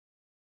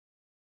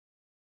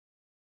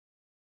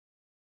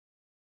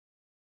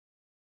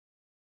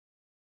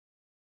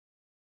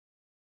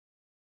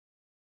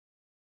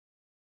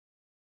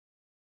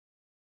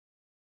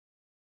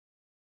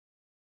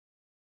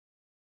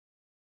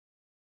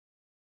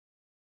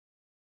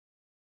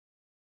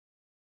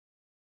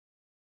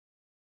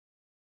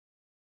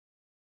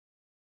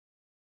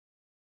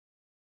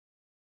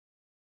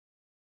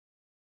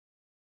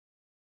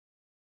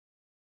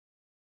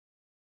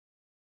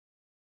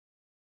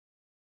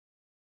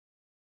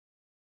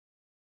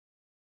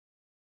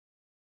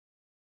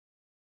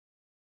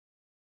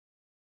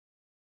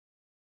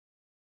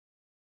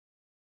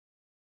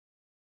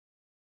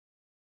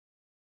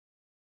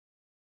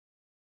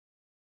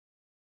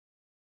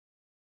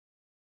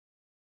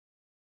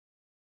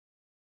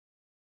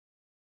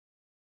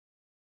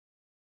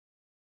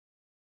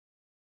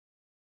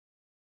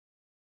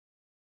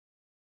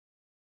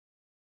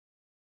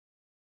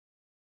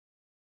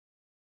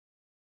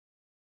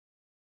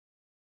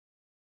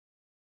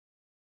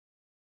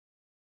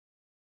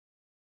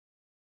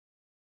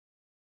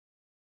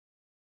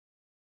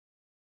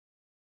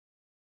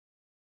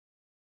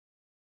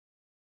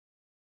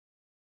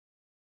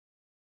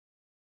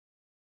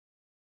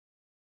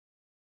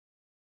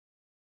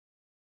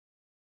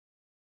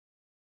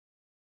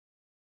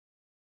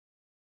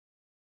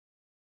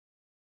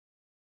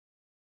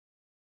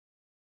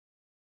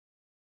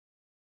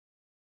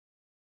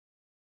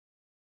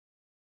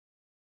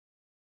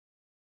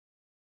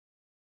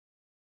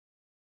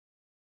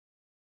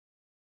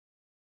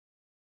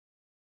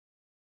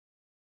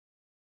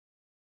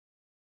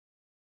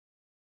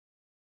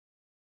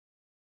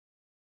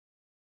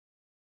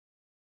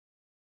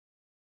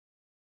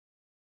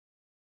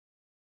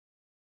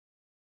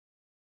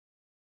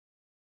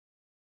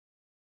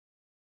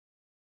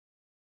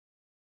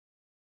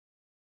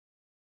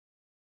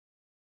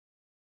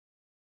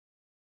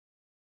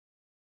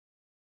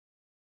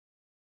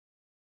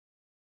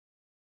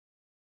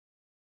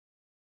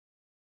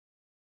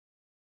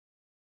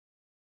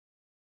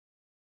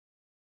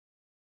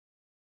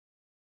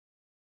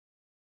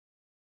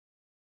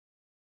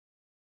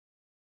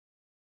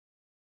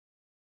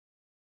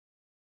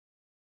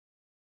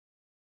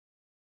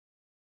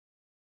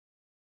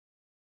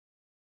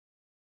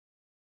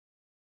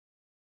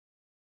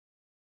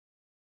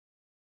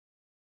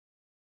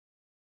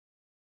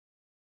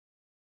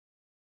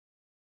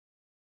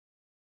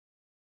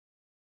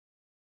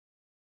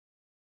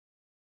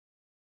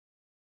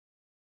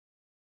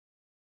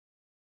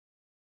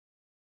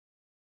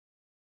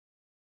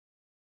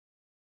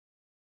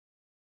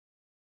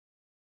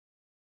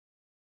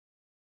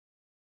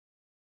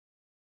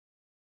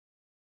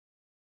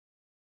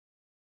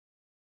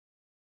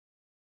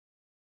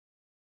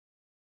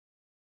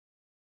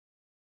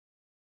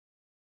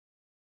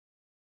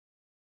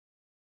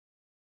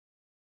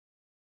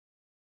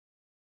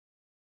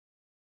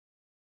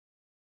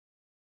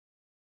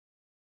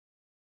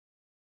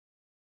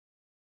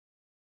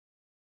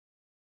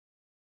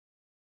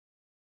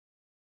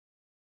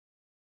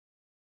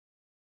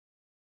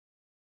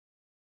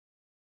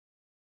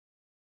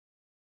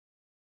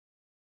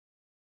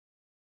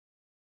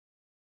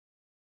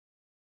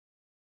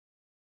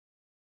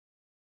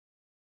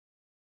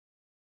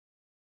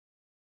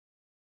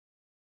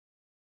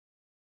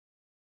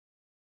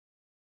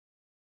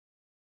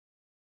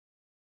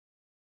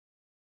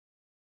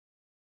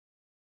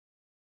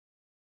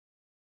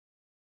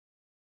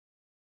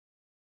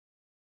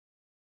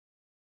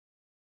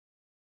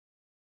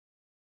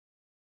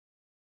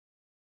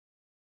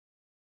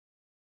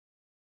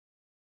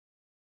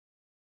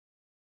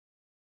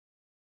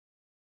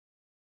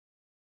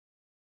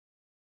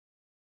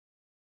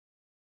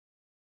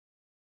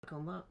check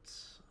on that.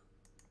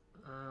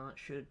 That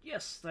should...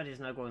 Yes, that is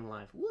now going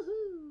live.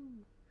 Woohoo!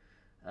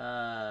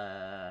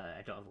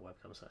 I don't have a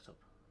webcam set up.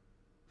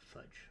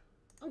 Fudge.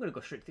 I'm going to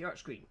go straight to the art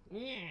screen.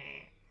 Yeah.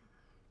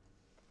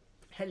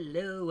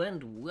 Hello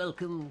and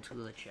welcome to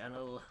the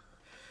channel.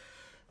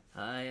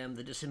 I am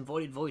the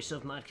disembodied voice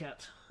of Mad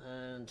Cat,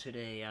 and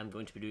today I'm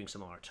going to be doing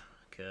some art,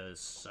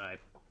 because I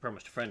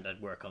promised a friend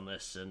I'd work on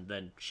this, and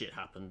then shit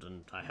happened,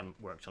 and I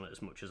haven't worked on it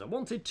as much as I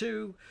wanted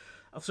to.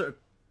 I've sort of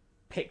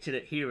picked at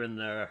it here and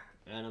there,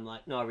 and I'm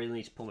like, no, I really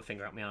need to pull my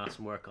finger out my ass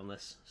and work on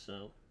this,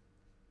 so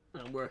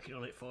I'm working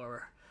on it for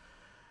her.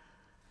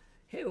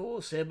 Hey,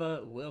 oh,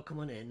 Seba, welcome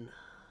on in.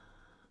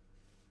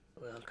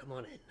 Welcome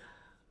on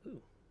in.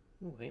 Ooh,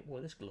 I ain't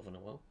worn this glove in a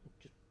while.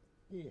 Just,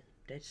 yeah,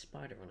 dead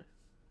spider on it.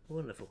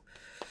 Wonderful.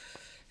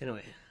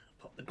 Anyway,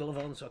 pop the glove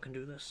on so I can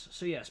do this.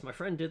 So yes, my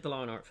friend did the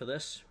line art for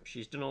this.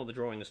 She's done all the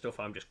drawing and stuff.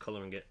 I'm just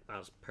colouring it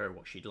as per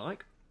what she'd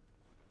like.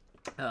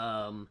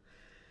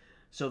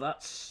 So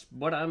that's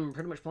what I'm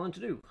pretty much planning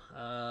to do.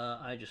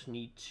 I just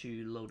need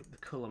to load up the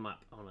colour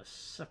map on a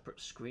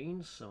separate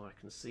screen so I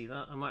can see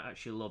that. I might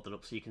actually load that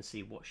up so you can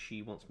see what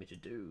she wants me to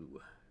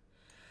do.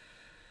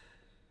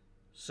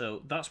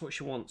 So that's what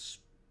she wants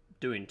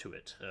doing to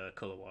it,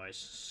 colour-wise.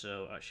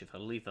 So actually, if I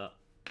leave that...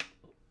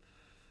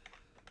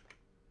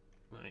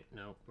 Right,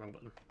 no, wrong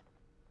button.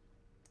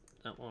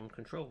 That one,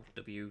 Control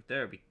W,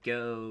 there we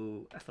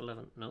go.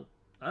 F11, no.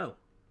 Oh,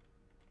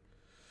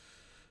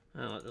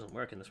 that doesn't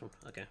work in this one.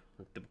 Okay,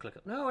 double click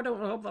it. No, I don't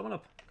want to open that one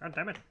up. God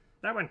damn it.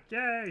 That one,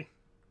 yay!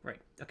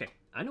 Right, okay,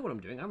 I know what I'm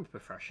doing. I'm a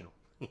professional.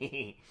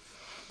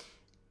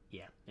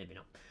 Yeah, maybe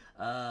not.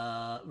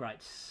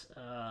 Right,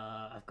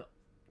 I've got...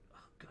 Oh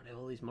God,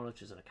 all these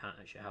monitors and I can't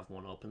actually have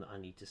one open that I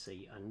need to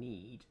see. I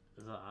need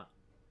that.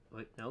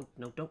 Wait, no,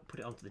 don't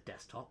put it onto the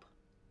desktop.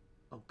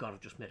 Oh God,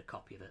 I've just made a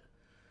copy of it.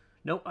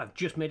 No, I've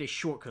just made a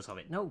shortcut of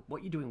it. No,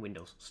 what are you doing,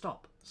 Windows?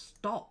 Stop.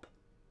 Stop.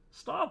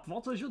 Stop.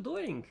 What are you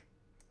doing?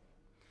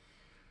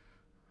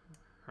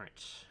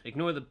 Right.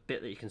 Ignore the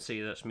bit that you can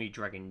see. That's me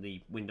dragging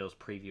the Windows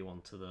preview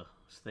onto the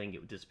thing. It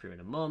will disappear in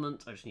a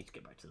moment. I just need to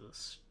get back to the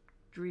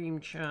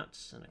stream chat,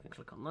 and I can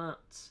click on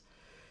that.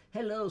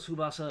 Hello,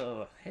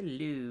 Tsubasa.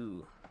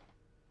 Hello.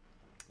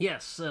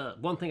 Yes,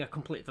 one thing I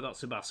completely forgot,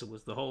 Tsubasa,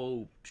 was the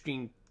whole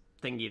stream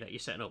thingy that you're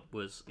setting up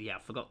was, yeah, I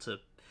forgot to...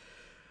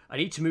 I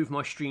need to move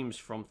my streams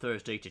from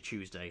Thursday to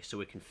Tuesday so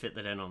we can fit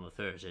that in on the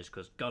Thursdays,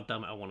 because god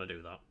damn it, I want to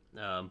do that.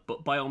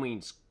 But by all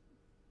means,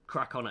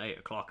 crack on at 8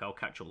 o'clock. I'll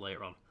catch up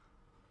later on.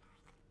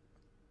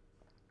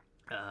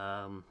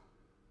 I'm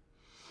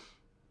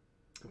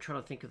trying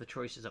to think of the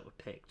choices that were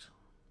picked.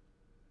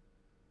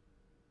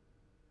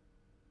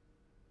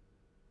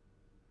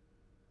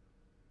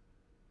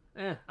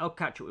 I'll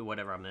catch up with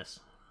whatever I miss.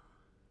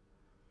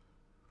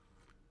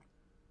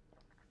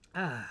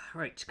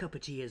 Right, cup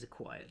of tea is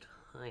acquired.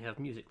 I have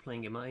music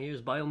playing in my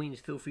ears. By all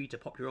means, feel free to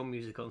pop your own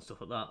music on, stuff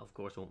like that. Of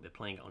course, I won't be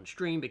playing it on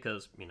stream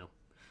because, you know,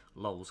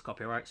 lols,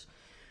 copyrights.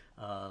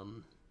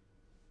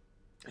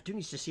 I do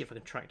need to see if I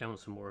can track down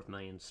some more of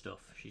Mayan's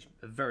stuff. She's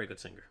a very good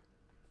singer.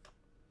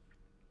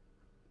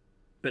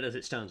 But as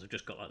it stands, I've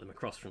just got like the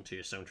Macross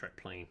Frontier soundtrack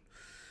playing,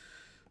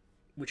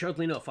 which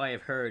oddly enough I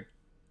have heard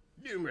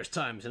numerous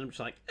times, and I'm just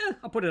like,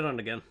 I'll put it on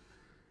again.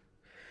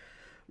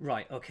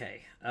 Right,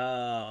 okay.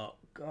 God,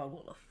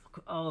 what the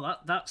fuck? Oh,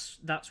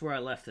 that's where I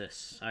left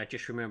this. I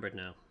just remembered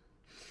now.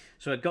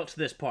 So I got to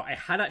this part. I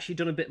had actually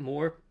done a bit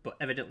more, but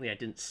evidently I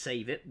didn't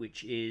save it,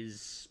 which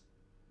is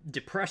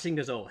depressing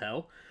as all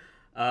hell.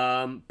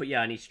 But yeah,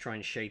 I need to try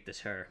and shade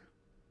this hair.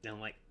 And I'm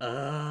like,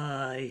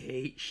 I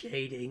hate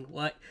shading.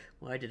 Why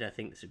did I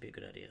think this would be a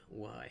good idea?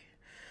 Why?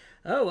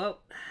 Oh, well,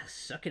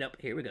 suck it up.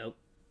 Here we go.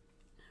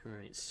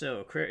 Alright,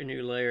 so create a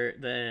new layer,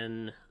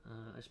 then...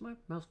 is my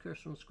mouse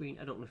cursor on the screen?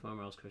 I don't know if my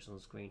mouse cursor on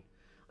the screen.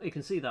 Oh, you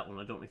can see that one.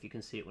 I don't know if you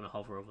can see it when I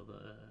hover over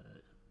the...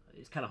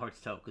 it's kind of hard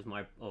to tell because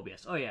my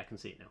OBS... Oh yeah, I can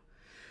see it now.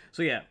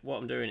 So yeah, what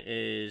I'm doing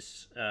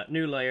is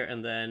new layer,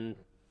 and then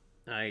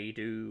I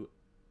do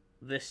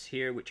this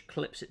here, which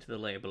clips it to the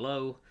layer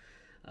below,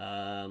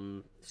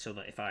 so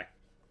that if I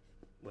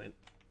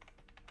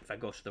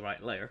go to the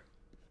right layer,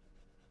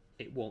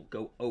 it won't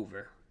go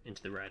over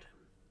into the red.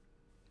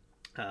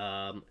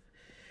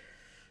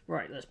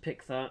 Right, let's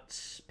pick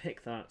that.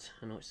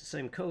 I know it's the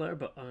same colour,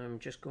 but I'm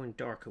just going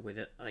darker with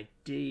it. I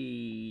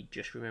did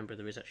just remember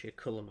there is actually a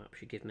colour map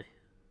she gave me.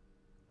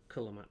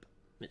 Colour map.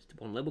 It's the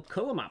one labelled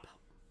colour map.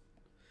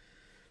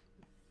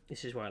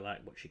 This is why I like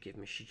what she gave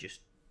me. She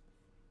just...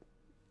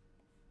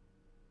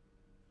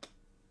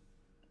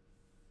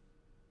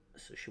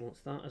 So she wants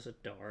that as a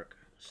dark.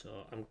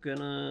 So I'm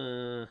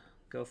gonna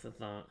go for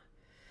that.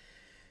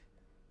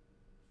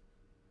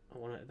 I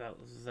want it about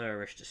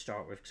there-ish to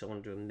start with because I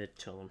want to do a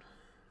mid-tone.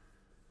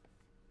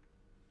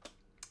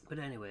 But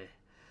anyway,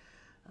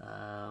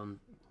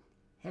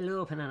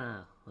 hello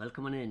Panana,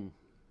 welcome on in.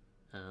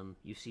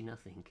 You see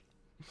nothing.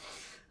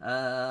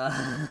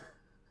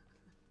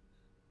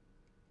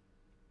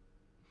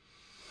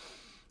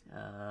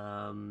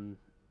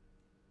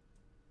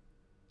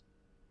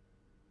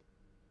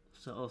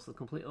 So also, the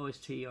complete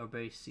OST or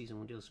bass season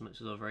 1 deals so much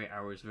as over 8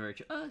 hours. Very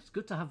chill. It's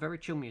good to have very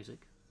chill music.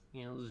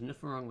 You know, there's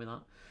nothing wrong with that.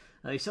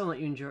 You sound like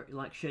you enjoy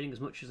like shading as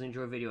much as I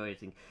enjoy video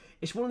editing.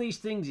 It's one of these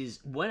things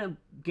is when I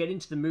get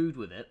into the mood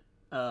with it,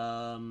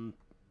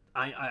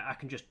 I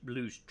can just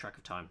lose track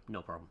of time,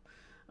 no problem.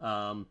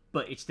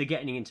 But it's the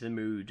getting into the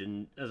mood,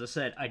 and as I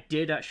said, I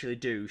did actually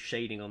do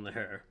shading on the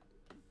hair.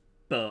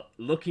 But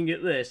looking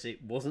at this,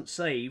 it wasn't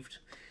saved,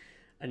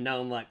 and now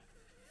I'm like,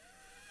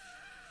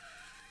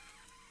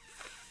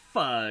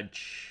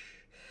 fudge.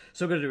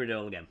 So I'm going to do it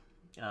all again.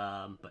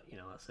 But, you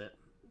know, that's it.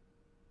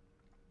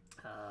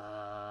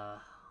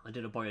 I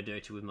did a boy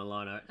dirty with my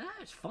line art.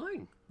 It's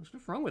fine. There's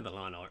nothing wrong with the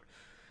line art.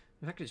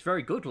 In fact, it's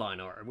very good line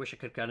art. I wish I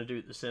could kind of do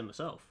it the same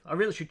myself. I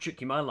really should chuck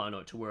you my line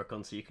art to work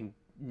on so you can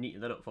neaten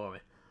that up for me.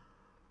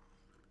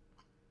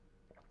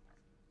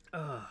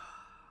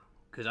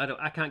 Because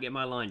I can't get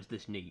my lines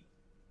this neat.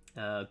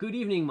 Good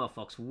evening,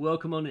 Mofox.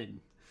 Welcome on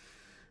in.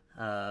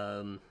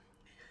 But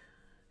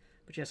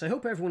yes, I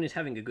hope everyone is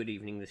having a good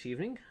evening this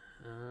evening.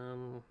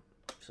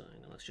 So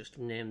let's just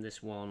name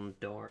this one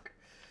Dark.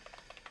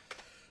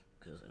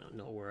 Because I don't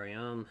know where I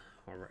am.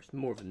 Or it's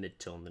more of a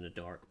mid-tone than a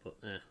dark, but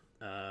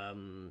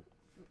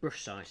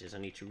brush sizes I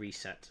need to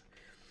reset.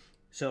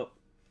 So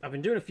I've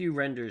been doing a few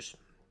renders,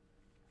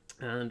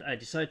 and I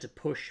decided to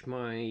push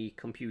my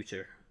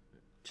computer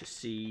to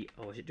see.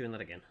 Oh, is it doing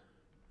that again?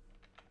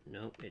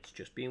 No, it's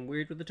just being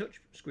weird with the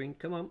touch screen.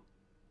 Come on.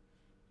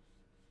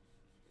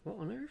 What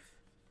on earth?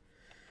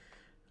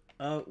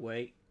 Oh,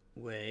 wait.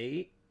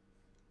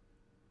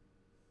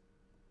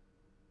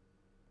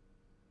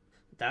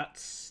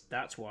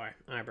 That's why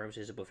eyebrows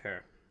is above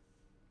hair.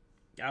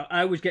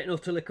 I was getting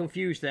utterly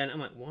confused then. I'm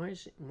like, why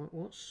is it?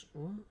 What? So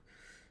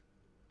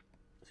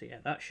yeah,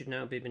 that should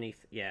now be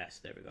beneath. Yes,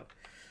 there we go.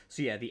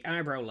 So yeah, the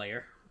eyebrow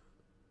layer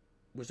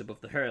was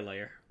above the hair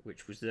layer,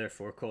 which was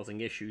therefore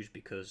causing issues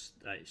because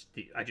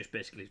I just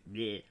basically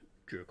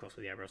drew across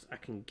with the eyebrows. I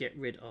can get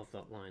rid of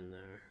that line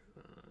there.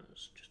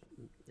 It's just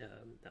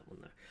that one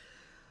there.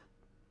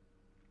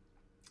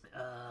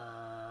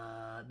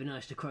 It'd be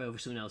nice to cry over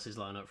someone else's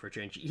line art for a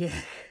change. Yeah.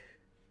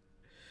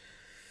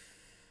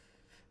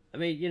 I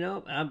mean, you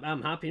know,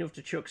 I'm happy enough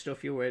to chuck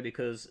stuff your way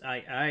because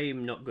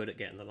I'm not good at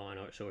getting the line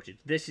art sorted.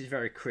 This is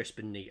very crisp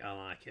and neat. I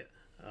like it.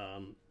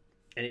 And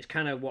it's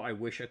kind of what I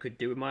wish I could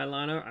do with my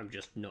line art. I'm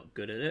just not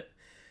good at it.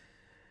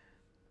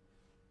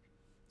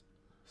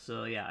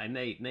 So yeah, I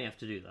may have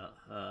to do that.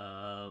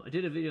 I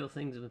did a video of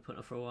things I've been putting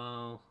up for a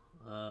while.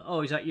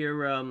 Oh, is that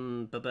your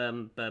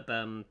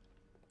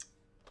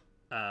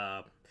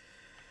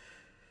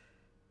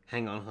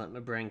hang on, let my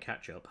brain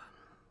catch up.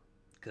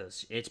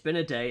 Because it's been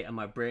a day and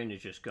my brain has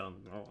just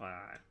gone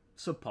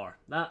subpar.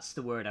 That's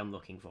the word I'm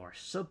looking for.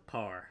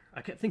 Subpar.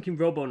 I kept thinking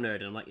Robo Nerd,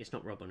 and I'm like, it's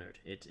not Robo Nerd.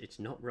 It's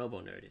not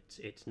Robo Nerd.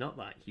 It's not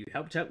that. You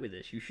helped out with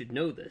this. You should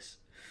know this.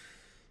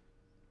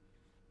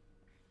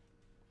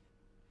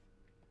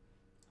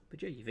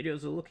 But yeah, your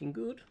videos are looking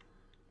good.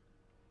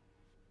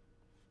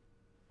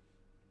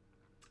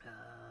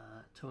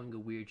 Towing a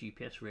weird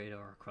GPS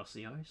radar across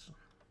the ice.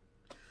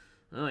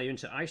 Oh, you're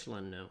into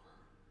Iceland now.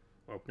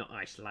 Or not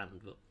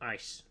Iceland, but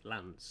ice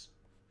lands.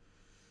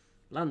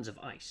 Lands of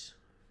ice.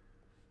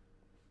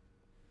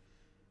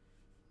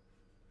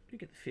 I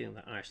get the feeling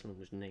that Iceland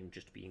was named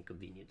just to be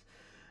inconvenient.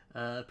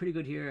 Pretty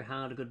good here.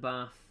 Had a good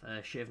bath.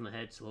 Shaved my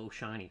head, so all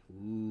shiny.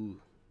 Ooh.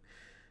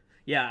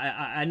 Yeah,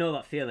 I know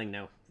that feeling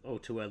now. Oh,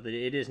 too well.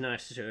 It is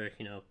nice to sort of,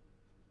 you know,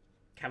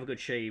 have a good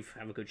shave,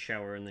 have a good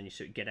shower, and then you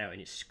sort of get out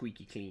and it's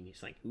squeaky clean.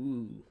 It's like,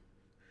 ooh.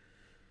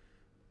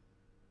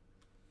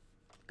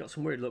 Got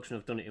some weird looks when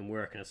I've done it in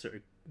work, and I sort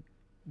of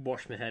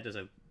washed my head as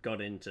I got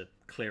in to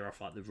clear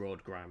off like the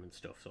road grime and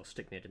stuff, so I'll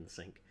stick my head in the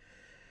sink.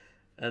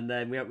 And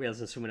then we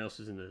realised someone else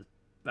was in the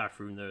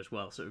bathroom there as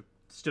well, so I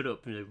stood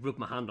up and rubbed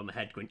my hand on my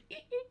head going,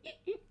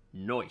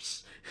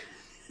 nice.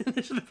 And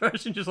this other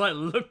person just like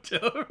looked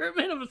over at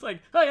me and I was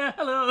like, oh yeah,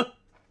 hello.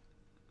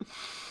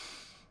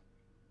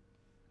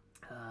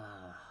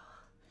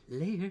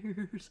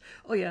 Layers.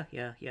 Oh yeah.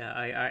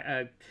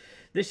 I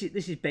this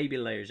is baby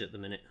layers at the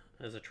minute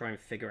as I try and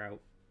figure out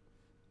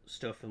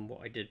stuff and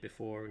what I did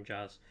before and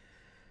jazz.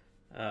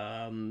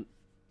 I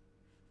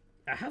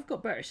have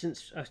got better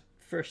since I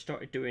first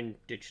started doing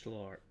digital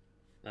art.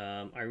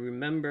 I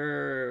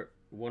remember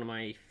one of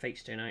my Fate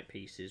Stay Night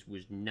pieces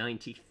was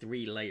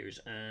 93 layers,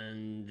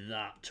 and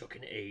that took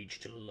an age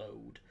to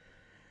load.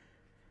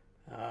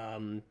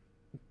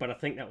 But I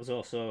think that was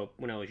also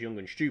when I was young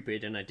and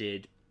stupid, and I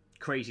did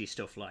crazy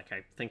stuff. Like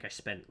I think I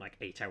spent like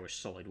 8 hours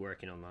solid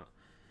working on that.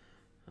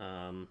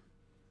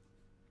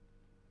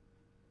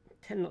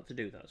 Tend not to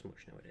do that as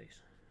much nowadays.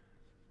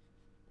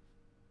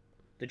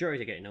 The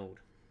joys are getting old.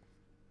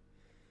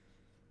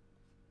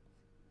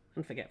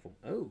 And forgetful.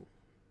 Oh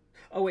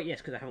wait, yes,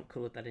 because I haven't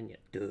coloured that in yet.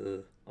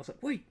 Duh. I was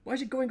like, wait, why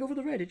is it going over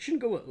the red? It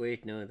shouldn't go up.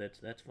 Wait, no, that's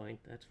fine.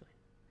 That's fine.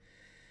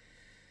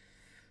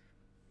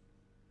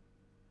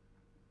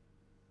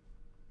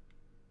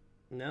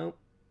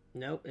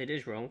 No, it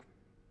is wrong.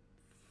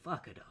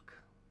 Fuck a duck.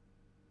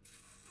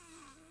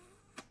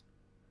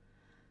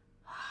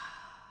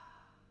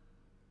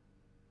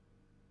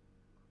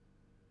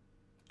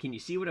 Can you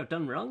see what I've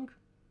done wrong?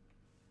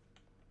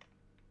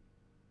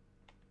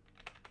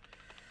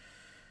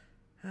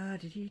 Where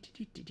does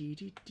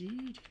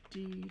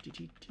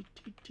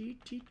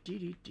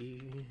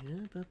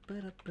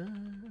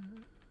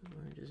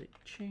it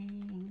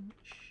change?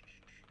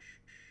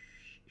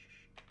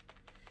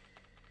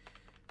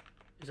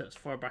 Is that as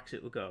far back as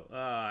it will go? Oh,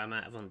 I'm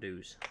out of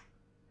undos.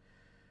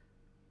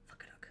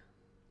 Fuck it up.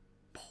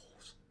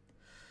 Balls.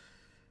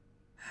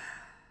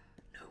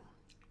 No.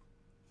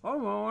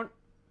 Hold on.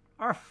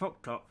 I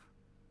fucked up.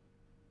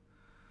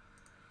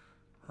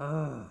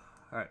 Oh,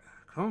 alright,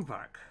 come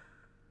back.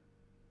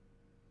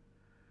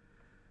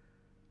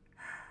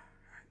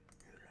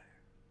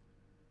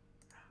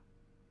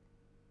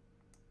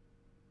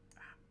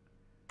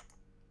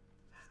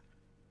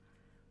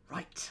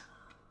 Right.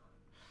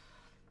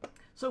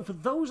 So for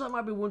those that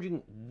might be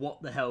wondering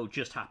what the hell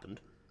just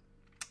happened,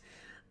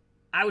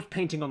 I was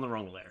painting on the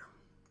wrong layer.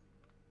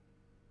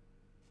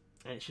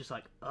 And it's just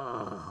like,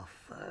 oh,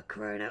 for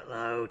crying out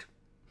loud.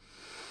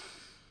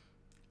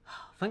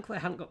 Thankfully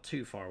I hadn't got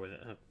too far with it.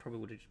 I probably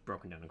would have just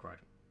broken down and cried.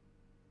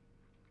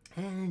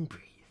 And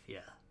breathe, yeah.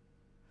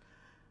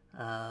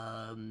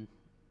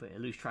 But I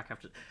lose track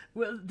after...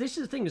 Well, this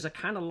is the thing, is I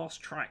kind of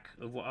lost track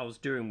of what I was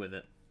doing with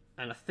it.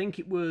 And I think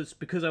it was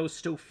because I was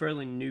still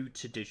fairly new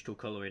to digital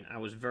colouring. I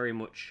was very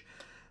much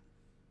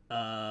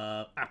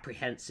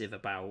apprehensive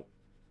about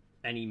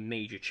any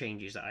major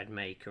changes that I'd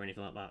make or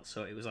anything like that.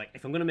 So it was like,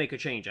 if I'm going to make a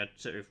change, I'd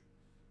sort of,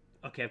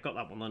 okay, I've got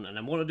that one done, and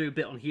I want to do a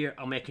bit on here,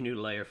 I'll make a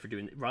new layer for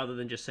doing it, rather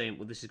than just saying,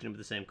 well, this is going to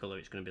be the same colour,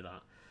 it's going to be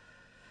that.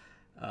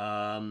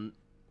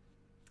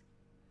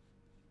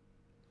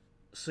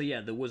 So yeah,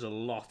 there was a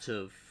lot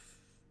of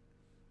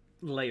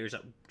layers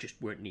that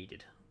just weren't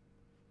needed.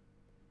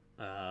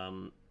 I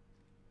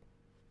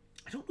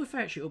don't know if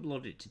I actually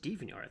uploaded it to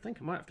DeviantArt. I think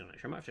I might have done it.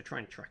 I might have to try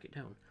and track it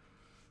down.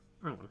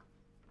 Hang on.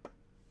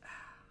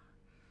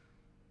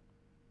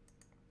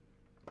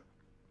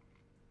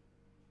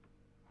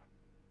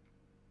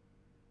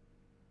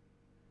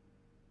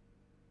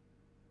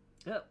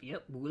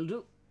 Yep, will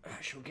do.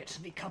 I shall get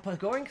the cuppa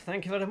going.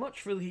 Thank you very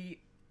much for the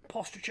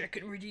posture check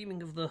and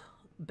redeeming of the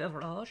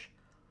beverage.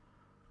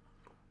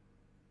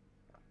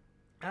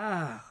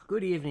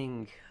 Good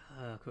evening,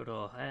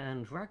 Kudo,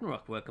 and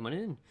Ragnarok, welcome on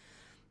in.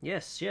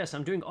 Yes,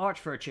 I'm doing art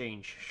for a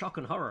change. Shock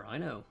and horror, I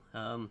know.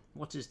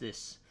 What is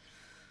this?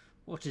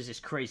 What is this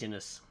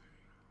craziness?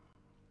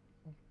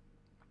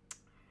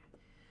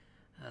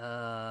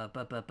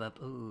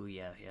 Ooh,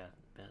 yeah.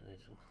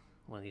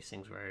 One of these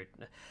things where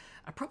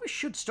I probably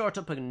should start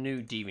up a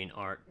new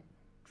DeviantArt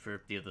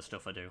for the other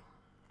stuff I do.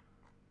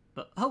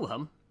 But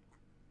ho-hum.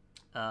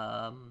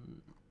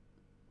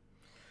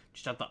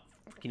 Just had that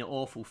fucking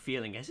awful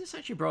feeling. Is this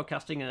actually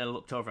broadcasting? And I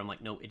looked over, I'm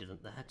like, no, it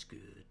isn't. That's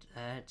good.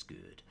 That's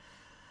good.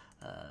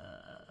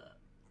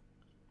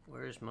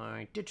 Where's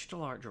my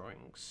digital art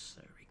drawings?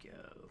 There we go.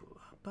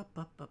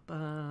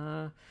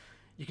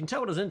 You can tell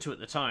what I was into at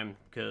the time,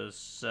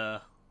 because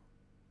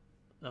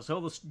that's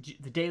all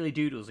the daily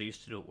doodles I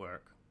used to do at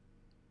work,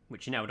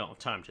 which you now don't have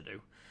time to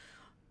do.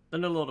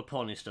 Then a load of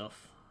porny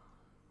stuff.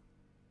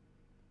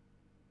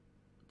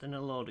 Then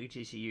a load of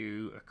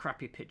ETCU, a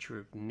crappy picture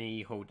of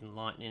me holding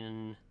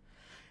lightning.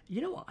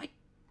 You know what? I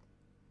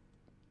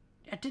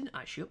didn't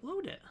actually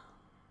upload it.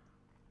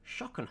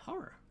 Shock and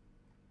horror.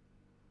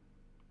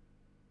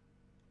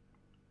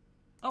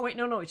 Oh wait,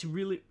 no, it's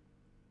really...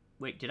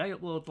 Wait, did I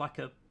upload like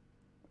a...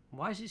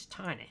 Why is this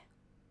tiny?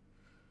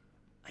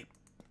 I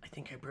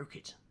think I broke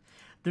it.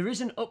 There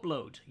is an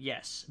upload,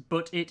 yes,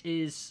 but it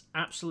is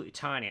absolutely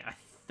tiny. I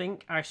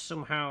think I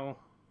somehow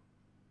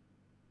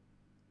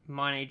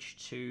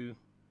managed to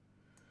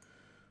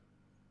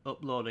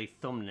upload a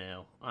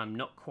thumbnail. I'm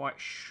not quite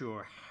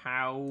sure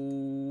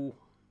how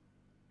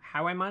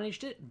I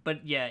managed it,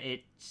 but yeah,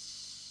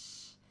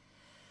 it's...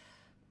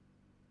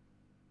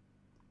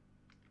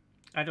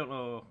 I don't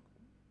know.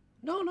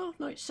 No,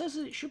 it says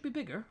that it should be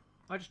bigger.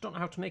 I just don't know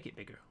how to make it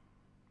bigger.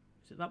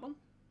 Is it that one?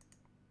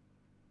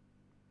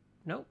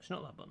 No, it's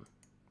not that button.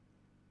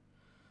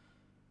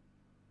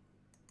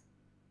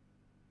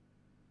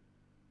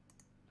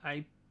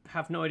 I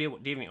have no idea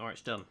what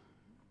DeviantArt's done.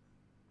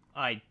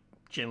 I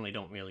generally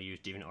don't really use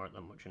DeviantArt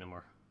that much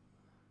anymore.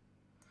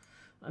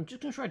 I'm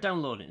just going to try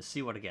downloading it and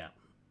see what I get.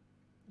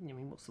 I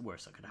mean, what's the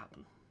worst that could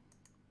happen?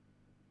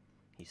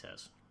 He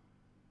says.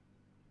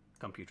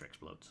 Computer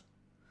explodes.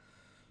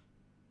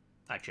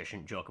 Actually, I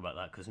shouldn't joke about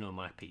that, because no,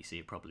 my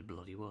PC it probably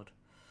bloody would.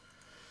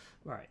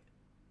 Right.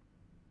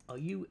 Are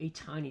you a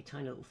tiny,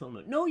 tiny little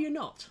thumbnail? No, you're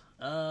not.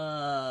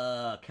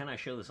 Can I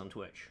show this on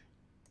Twitch?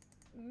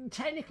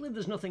 Technically,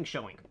 there's nothing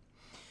showing.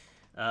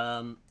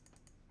 And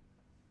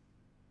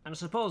I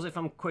suppose if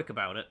I'm quick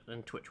about it,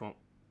 then Twitch won't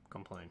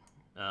complain.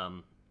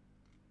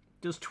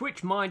 Does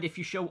Twitch mind if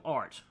you show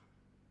art?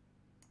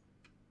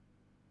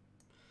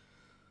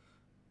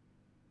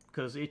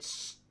 Because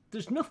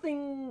there's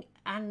nothing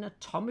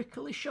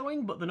anatomically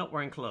showing, but they're not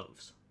wearing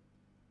clothes.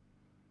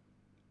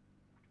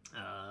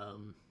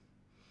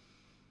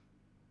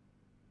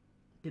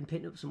 been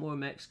picking up some more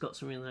mechs, got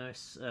some really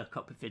nice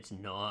cockpit fits.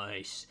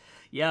 Nice.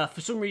 Yeah,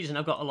 for some reason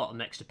I've got a lot of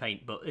mechs to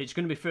paint, but it's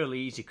going to be fairly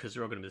easy because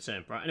they're all going to be the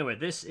same. Right, anyway,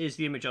 this is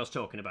the image I was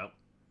talking about.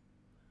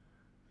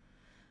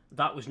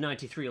 That was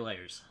 93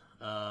 layers.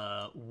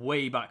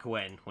 Way back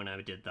when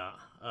I did that.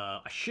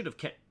 I should have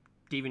kept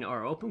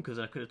DeviantArt open because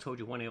I could have told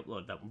you when I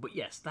uploaded that one. But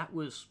yes, that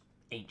was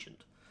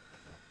ancient.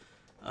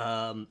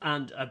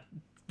 And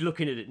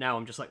looking at it now,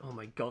 I'm just like, oh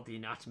my god, the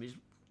anatomy is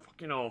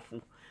fucking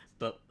awful.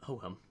 But ho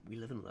hum, we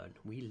live and learn.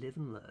 We live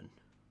and learn.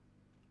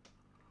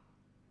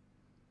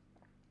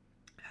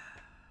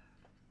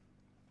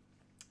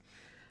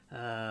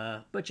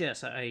 But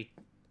yes, I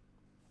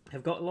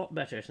have got a lot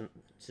better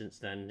since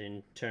then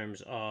in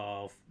terms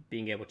of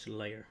being able to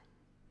layer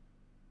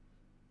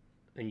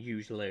and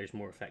use the layers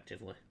more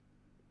effectively.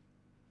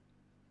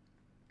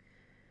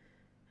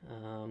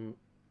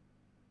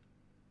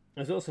 It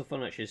was also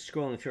fun actually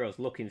scrolling through. I was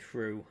looking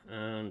through,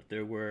 and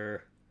there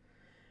were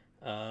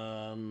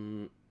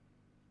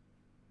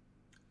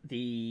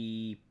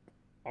the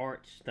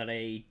art that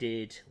I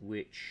did,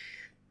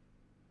 which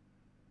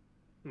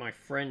my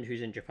friend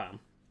who's in Japan,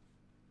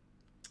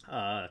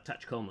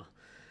 Tachikoma,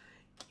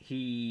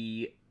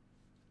 he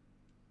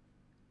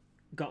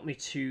got me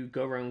to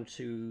go around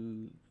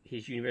to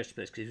his university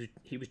place because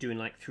he was doing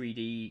like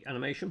 3D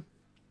animation,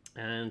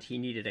 and he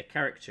needed a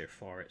character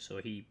for it, so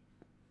he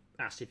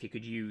asked if he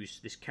could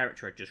use this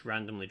character I'd just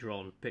randomly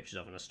drawn pictures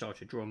of, and I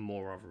started drawing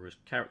more of her as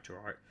character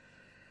art.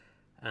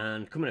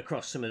 And coming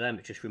across some of them,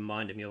 it just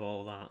reminded me of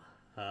all that.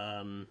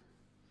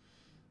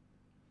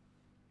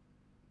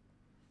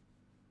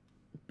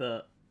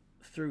 But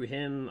through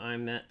him, I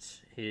met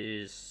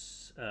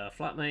his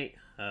flatmate,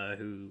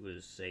 who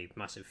was a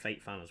massive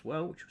Fate fan as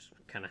well, which was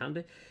kind of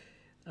handy.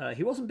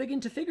 He wasn't big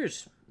into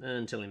figures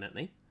until he met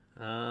me.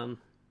 Sorry,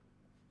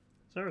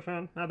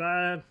 fan, my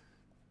bad.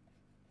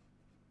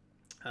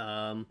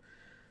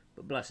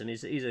 But bless him,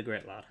 he's a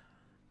great lad.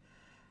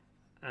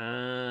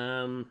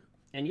 And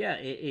yeah,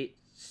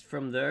 it's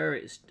from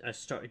there. I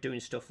started doing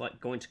stuff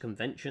like going to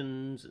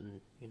conventions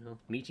and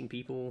meeting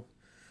people,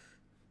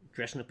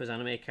 dressing up as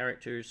anime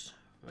characters.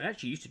 I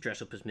actually used to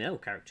dress up as male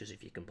characters,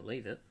 if you can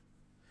believe it.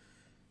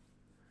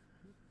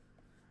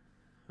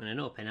 And I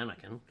know Penana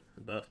can,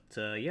 but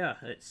yeah,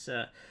 it's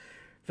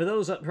for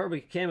those that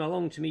probably came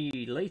along to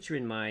me later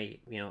in my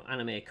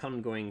anime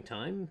con going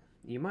time.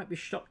 You might be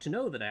shocked to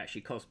know that I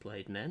actually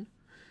cosplayed men.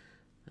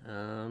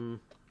 So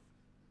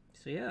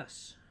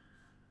yes.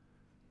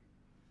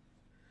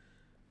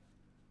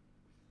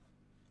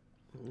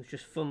 It was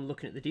just fun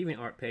looking at the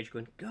DeviantArt page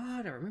going,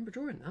 God, I remember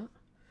drawing that.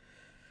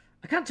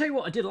 I can't tell you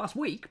what I did last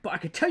week, but I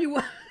could tell you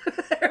what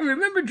I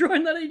remember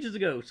drawing that ages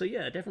ago. So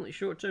yeah, definitely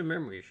short-term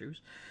memory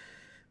issues.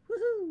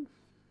 Woohoo!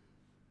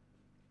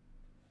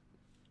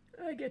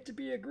 I get to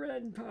be a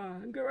grandpa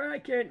and go, I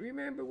can't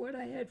remember what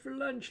I had for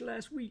lunch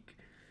last week.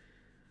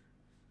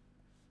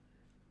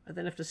 I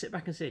then have to sit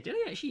back and say, did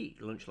I actually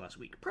eat lunch last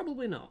week?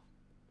 Probably not.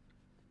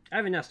 I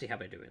have a nasty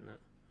habit of doing that.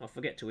 I'll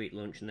forget to eat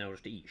lunch and then I'll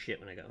just eat shit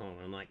when I get home.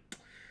 And I'm like,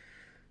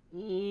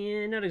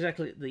 yeah, not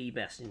exactly the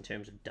best in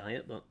terms of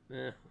diet, but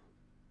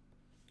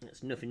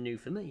that's nothing new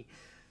for me.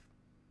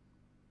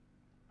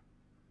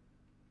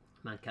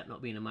 Man cat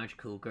not being a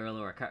magical girl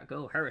or a cat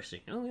girl,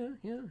 heresy. Oh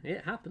yeah,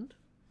 it happened.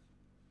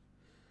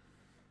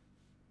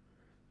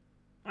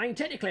 I mean,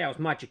 technically I was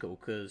magical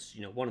because,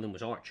 one of them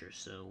was archers,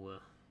 so...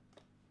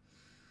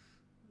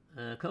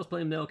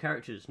 cosplaying male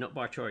characters, not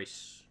by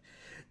choice.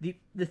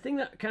 The thing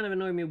that kind of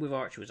annoyed me with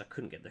Archer was I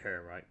couldn't get the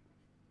hair right.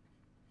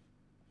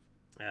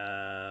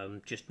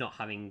 Just not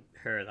having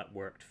hair that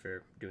worked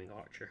for doing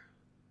Archer.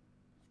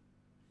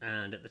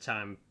 And at the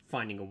time,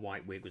 finding a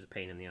white wig was a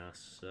pain in the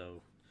ass,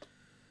 so...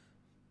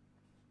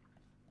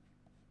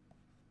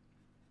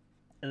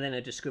 And then I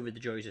discovered the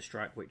joys of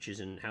Stripe Witches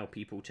and how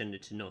people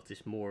tended to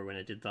notice more when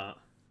I did that.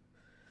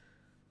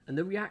 And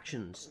the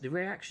reactions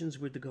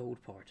were the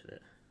gold part of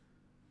it.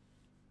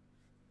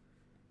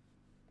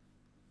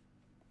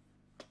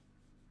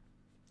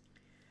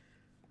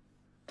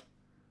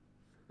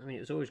 I mean,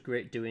 it was always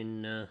great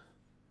doing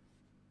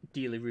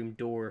dealer room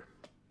door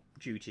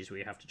duties where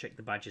you have to check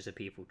the badges of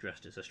people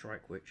dressed as a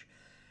Strike Witch.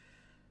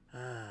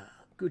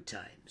 Good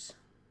times.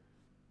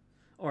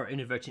 Or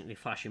inadvertently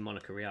flashing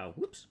Monica Rial.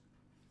 Whoops.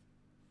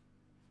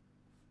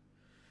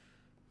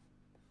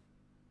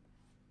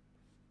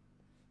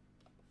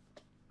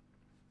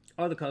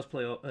 Or the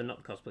cosplay,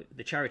 not the cosplay,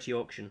 the charity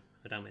auction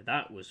at Anime.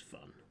 That was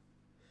fun.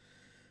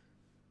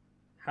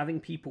 Having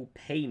people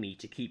pay me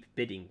to keep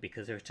bidding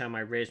because every time I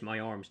raised my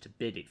arms to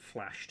bid, it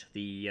flashed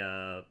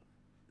the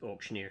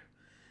auctioneer.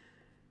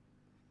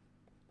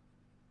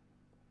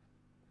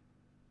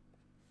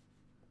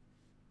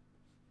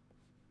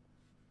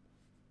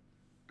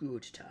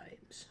 Good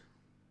times.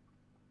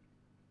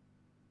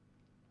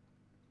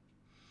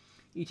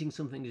 Eating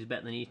something is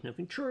better than eating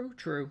nothing. True,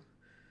 true.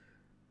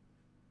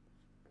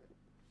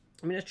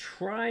 I mean, I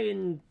try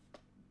and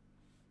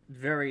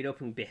vary it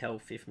up and be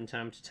healthy from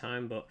time to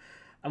time, but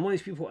I'm one of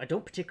these people, I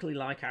don't particularly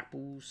like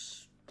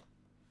apples.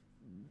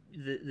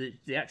 The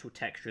actual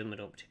texture of them I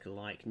don't particularly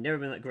like. Never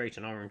been that great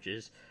on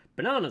oranges,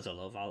 Bananas I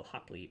love. I'll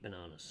happily eat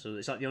bananas. So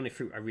it's like the only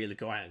fruit I really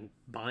go out and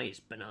buy is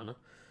banana.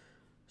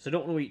 So I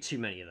don't want to eat too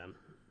many of them.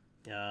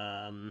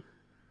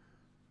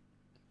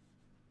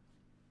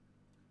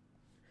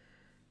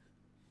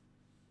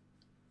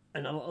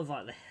 And a lot of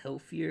like the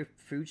healthier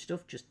food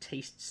stuff just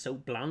tastes so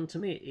bland to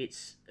me.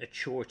 It's a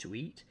chore to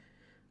eat.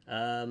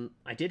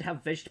 I did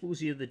have vegetables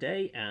the other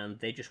day, and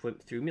they just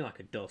went through me like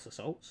a dose of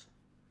salts,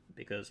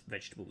 because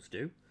vegetables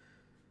do.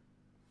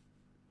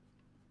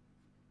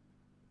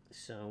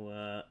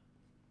 So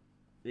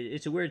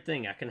it's a weird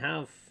thing. I can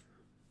have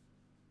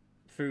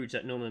foods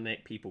that normally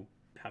make people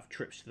have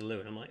trips to the loo,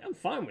 and I'm like, I'm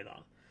fine with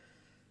that.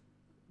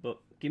 But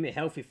give me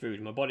healthy food,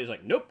 and my body's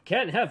like, nope,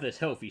 can't have this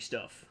healthy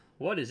stuff.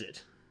 What is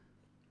it?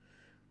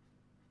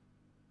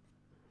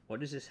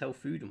 What is this health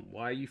food, and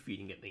why are you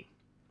feeding it me?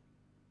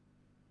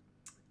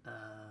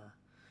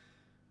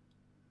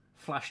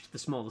 Flashed the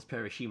smallest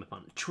pair of Shima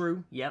pants.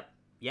 True. Yep.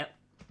 Yeah,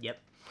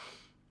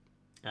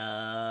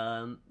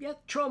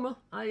 trauma.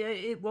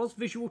 It was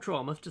visual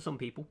trauma to some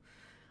people.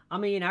 I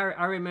mean,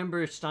 I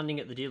remember standing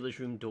at the dealer's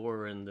room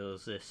door, and there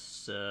was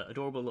this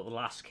adorable little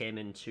lass came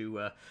in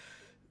to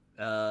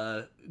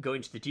go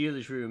into the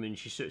dealer's room, and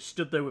she sort of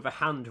stood there with her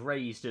hand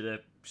raised at a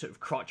sort of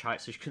crotch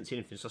height, so she couldn't see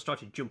anything. So I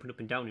started jumping up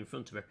and down in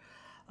front of her,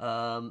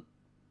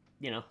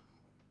 you know,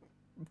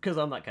 because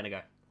I'm that kind of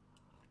guy.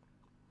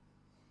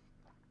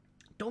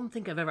 Don't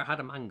think I've ever had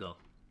a mango.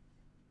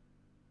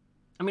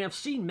 I mean, I've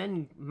seen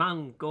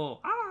man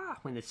go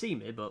when they see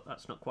me, but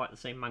that's not quite the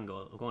same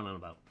mango I'm going on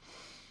about.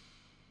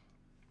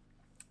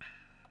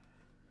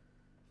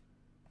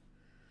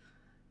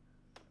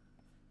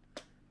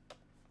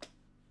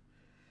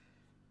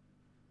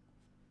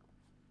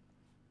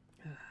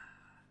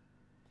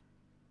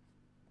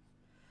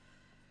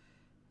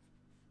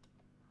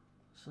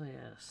 So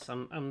yes,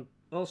 I'm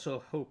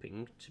also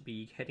hoping to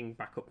be heading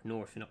back up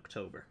north in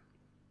October.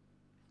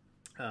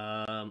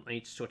 I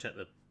need to sort out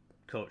the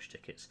coach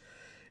tickets.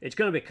 It's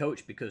going to be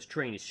coach because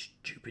train is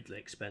stupidly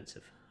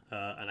expensive.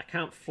 And I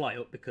can't fly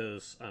up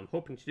because I'm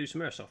hoping to do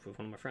some airsoft with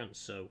one of my friends.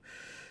 So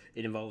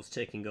it involves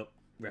taking up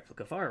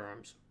replica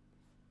firearms.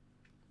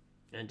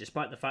 And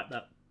despite the fact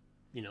that,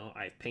 you know,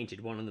 I've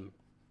painted one of them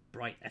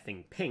bright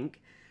effing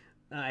pink,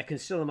 I can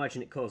still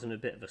imagine it causing a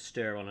bit of a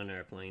stir on an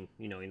airplane,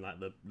 you know, in like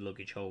the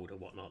luggage hold or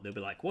whatnot. They'll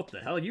be like, what the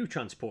hell are you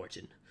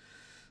transporting?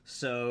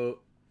 So,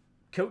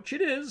 coach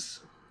it is.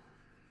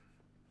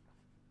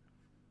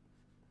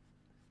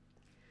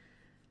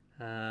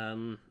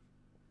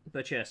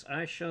 But yes,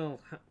 I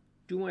shall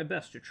do my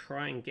best to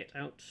try and get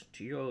out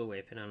to your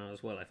way, Pinana,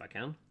 as well, if I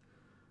can.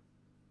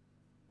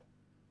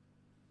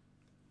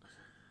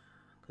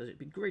 Because it'd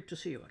be great to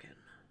see you again.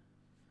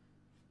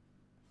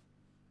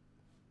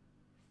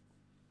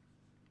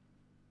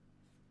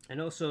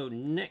 And also,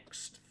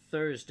 next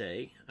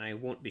Thursday, I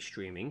won't be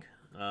streaming.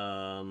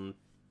 Putting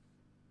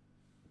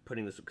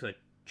this up because I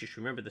just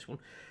remembered this one.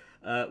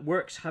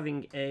 Work's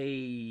having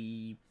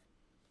a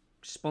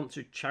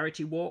sponsored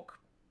charity walk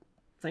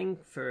thing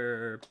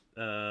for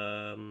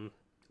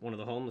one of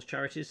the homeless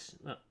charities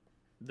that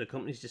the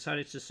company's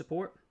decided to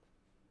support.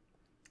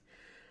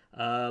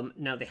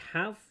 Now they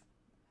have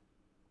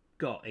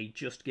got a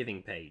Just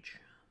Giving page,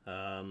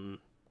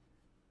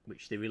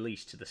 which they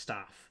released to the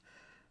staff.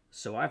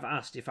 So I've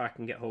asked if I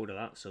can get hold of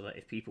that so that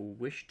if people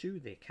wish to,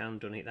 they can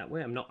donate that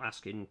way. I'm not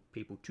asking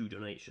people to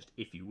donate, it's just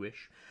if you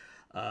wish.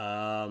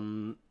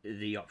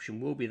 The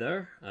option will be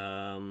there.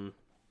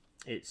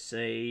 It's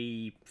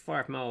a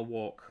 5-mile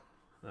walk.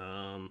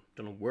 Don't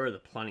know where they're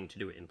planning to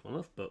do it in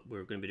Plymouth, but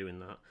we're going to be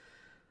doing that.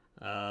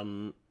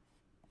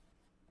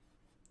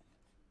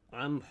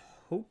 I'm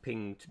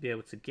hoping to be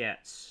able to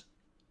get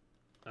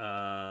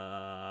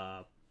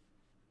that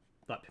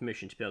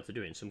permission to be able to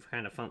do it in some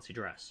kind of fancy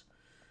dress.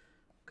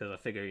 Because I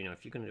figure, you know,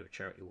 if you're going to do a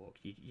charity walk,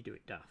 you do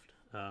it daft.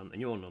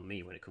 And you all know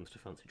me when it comes to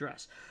fancy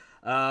dress.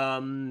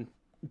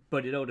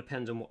 But it all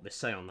depends on what they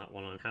say on that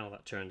one and how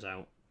that turns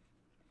out.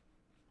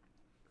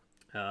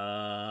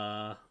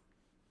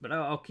 But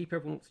I'll keep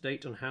everyone up to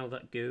date on how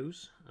that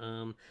goes.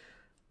 I'll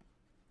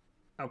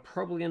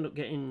probably end up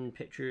getting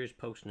pictures,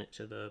 posting it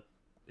to the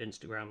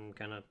Instagram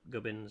kind of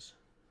gubbins.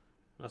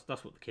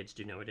 That's what the kids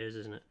do nowadays,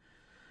 isn't it?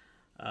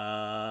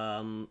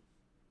 But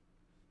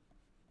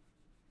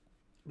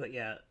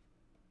yeah,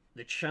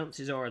 the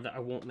chances are that I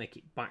won't make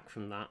it back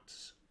from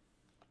that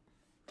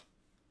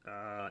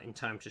in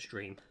time to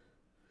stream.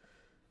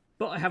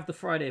 But I have the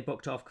Friday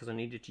booked off because I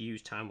needed to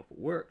use time up at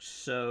work,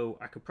 so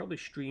I could probably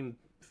stream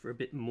for a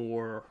bit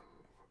more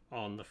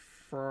on the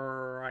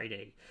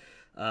Friday.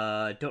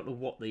 Don't know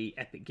what the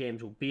Epic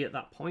Games will be at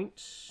that point.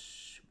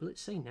 Will it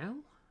say now?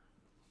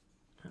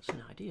 That's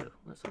an idea.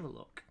 Let's have a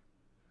look.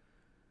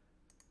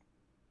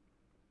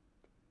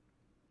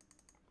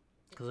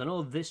 Because I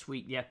know this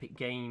week the Epic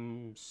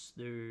Games,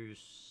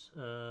 there's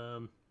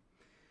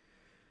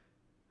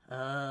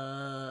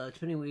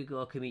depending where you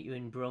go, I can meet you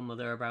in Brum or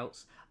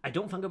thereabouts. I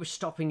don't think I'll be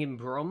stopping in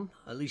Brum,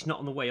 at least not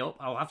on the way up.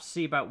 I'll have to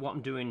see about what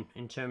I'm doing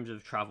in terms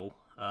of travel.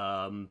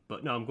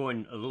 But no, I'm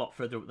going a lot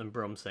further up than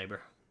Brum,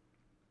 Sabre.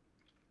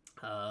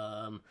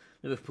 I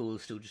Liverpool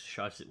is still just as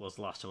shite as it was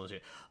the last time I was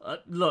here.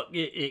 Look,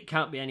 it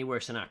can't be any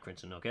worse than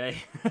Accrington, okay?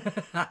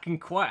 I can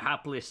quite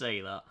happily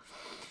say that.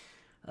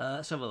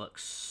 Let's have a look.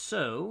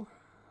 So,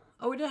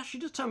 oh, it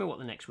actually does tell me what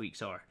the next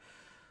weeks are.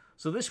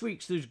 So this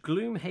week's there's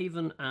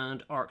Gloomhaven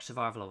and Ark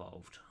Survival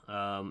Evolved.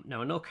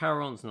 Now I know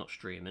Charon's not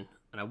streaming,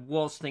 and I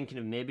was thinking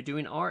of maybe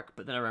doing Ark,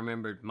 but then I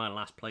remembered my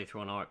last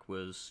playthrough on Ark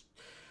was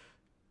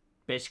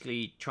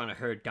basically trying to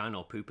herd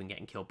dino poop and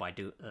getting killed by I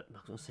was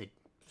going to say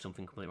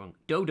something completely wrong.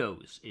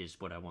 Dodos is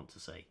what I want to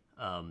say.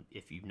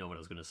 If you know what I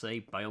was going to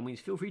say, by all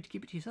means feel free to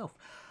keep it to yourself.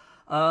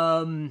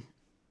 But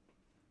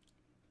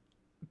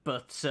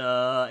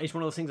it's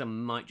one of those things I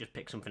might just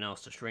pick something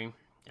else to stream.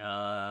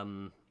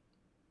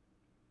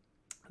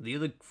 The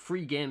other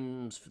free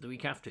games for the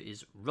week after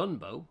is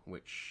Runbow,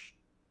 which,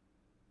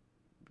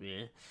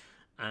 yeah,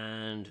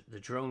 and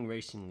the Drone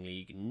Racing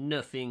League.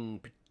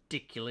 Nothing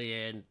particularly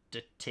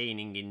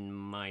entertaining in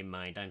my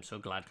mind. I'm so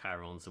glad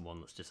Chiron's the one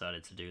that's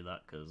decided to do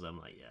that, because I'm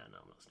like, yeah, no,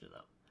 let's do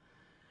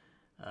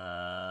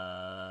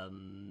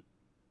that.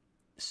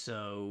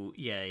 So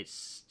yeah,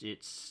 it's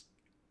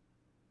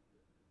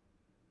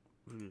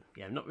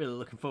yeah, I'm not really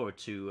looking forward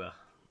to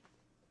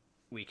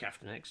week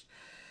after next.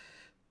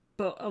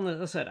 But as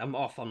I said, I'm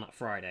off on that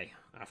Friday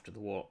after the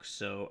walk,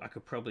 so I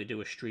could probably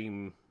do a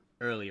stream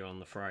earlier on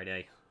the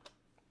Friday.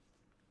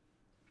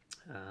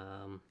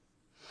 But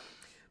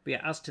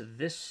yeah, as to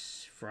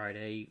this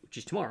Friday, which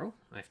is tomorrow,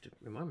 I have to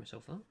remind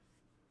myself that.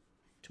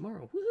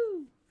 Tomorrow,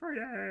 woohoo!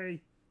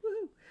 Friday!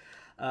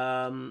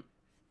 Woohoo!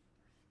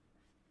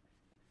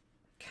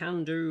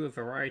 Can do a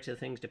variety of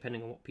things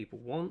depending on what people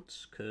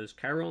want, because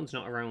Chiron's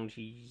not around.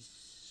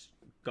 He's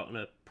gotten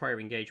a prior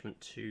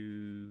engagement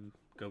to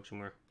go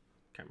somewhere.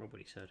 Can't remember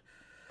what he said.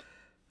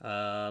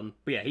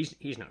 But yeah,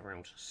 he's not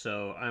around,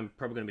 so I'm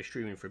probably going to be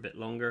streaming for a bit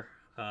longer.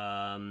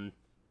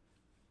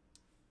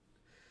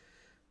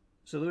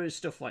 So there is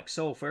stuff like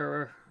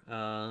Soulfarer,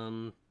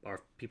 or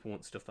if people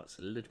want stuff that's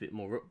a little bit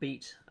more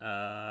upbeat.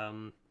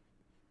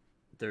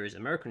 There is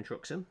American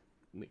Truck Sim,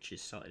 which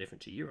is slightly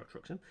different to Euro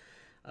Truck Sim.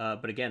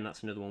 But again,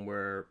 that's another one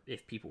where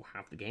if people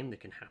have the game, they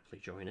can happily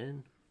join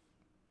in.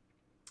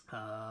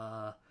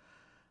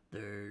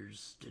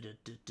 There's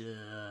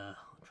I'm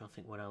trying to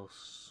think what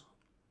else.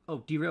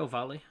 Oh, Derail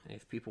Valley.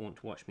 If people want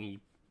to watch me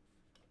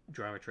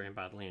drive a train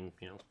badly and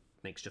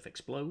make stuff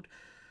explode,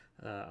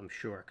 I'm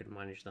sure I could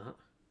manage that.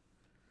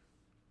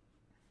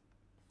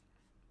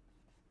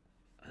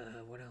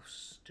 What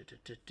else?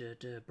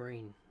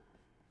 Brain.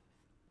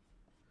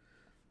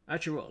 I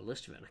actually wrote a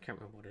list of it, and I can't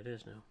remember what it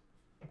is now.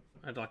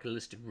 I had like a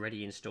list of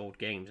ready installed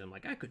games. I'm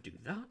like, I could do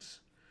that.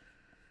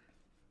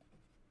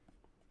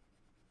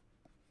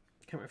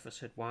 I can't remember if I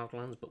said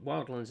Wildlands, but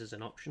Wildlands is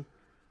an option.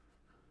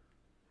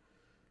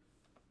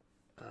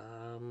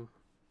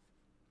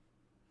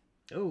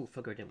 Oh,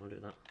 fuck, I didn't want to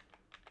do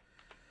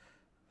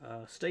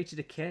that. State of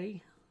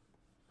Decay.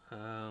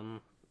 Because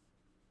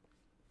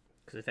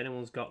if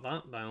anyone's got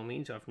that, by all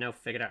means, I've now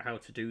figured out how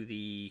to do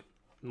the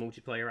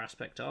multiplayer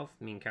aspect of.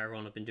 Me and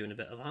Chiron have been doing a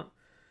bit of that.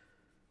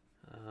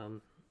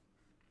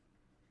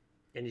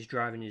 And his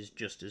driving is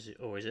just as it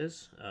always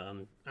is.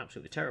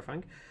 Absolutely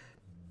terrifying.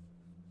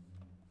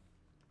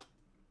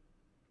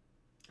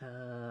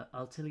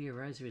 Altilia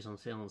Riser is on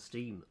sale on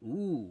Steam.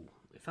 Ooh,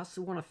 if that's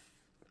the one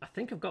I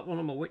think I've got one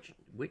on my wish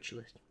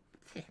list.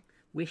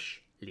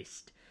 Wish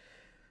list.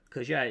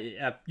 Because yeah,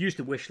 I used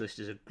the wish list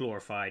as a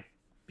glorified,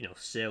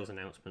 sales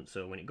announcement.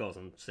 So when it goes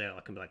on sale,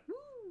 I can be like, woo!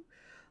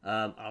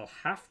 I'll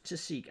have to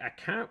seek. I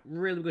can't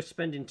really go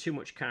spending too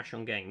much cash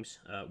on games.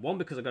 One,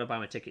 because I've got to buy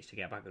my tickets to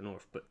get back up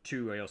north. But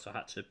two, I also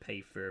had to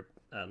pay for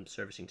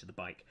servicing to the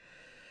bike.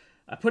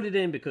 I put it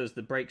in because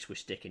the brakes were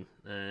sticking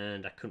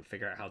and I couldn't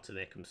figure out how to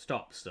make them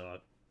stop. So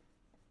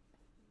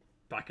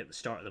back at the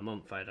start of the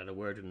month, I had a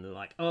word with them. They're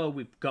like, "Oh,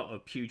 we've got a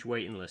huge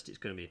waiting list. It's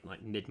going to be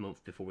like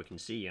mid-month before we can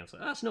see you." I was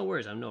like, "That's no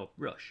worries. I'm no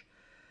rush."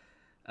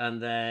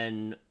 And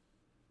then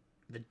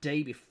the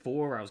day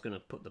before I was going to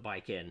put the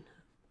bike in,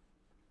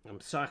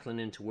 I'm cycling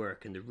into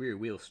work and the rear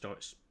wheel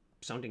starts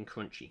sounding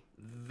crunchy,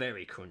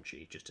 very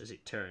crunchy, just as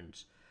it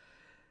turns.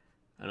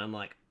 And I'm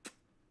like,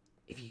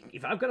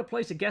 if I've got to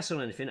place a guess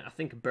on anything, I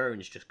think a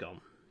bearing's just gone.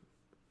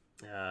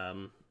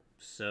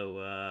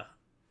 So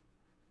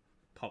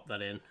pop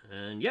that in,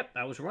 and yep,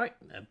 I was right.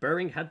 A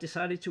bearing had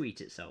decided to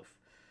eat itself.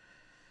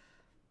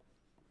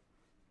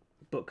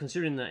 But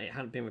considering that it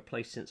hadn't been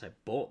replaced since I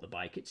bought the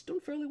bike, it's done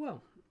fairly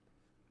well.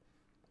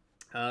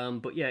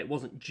 But yeah, it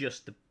wasn't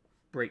just the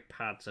brake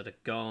pads that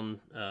had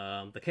gone.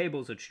 The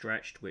cables had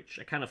stretched, which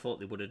I kind of thought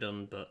they would have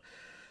done, but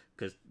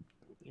because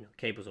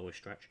cables always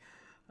stretch.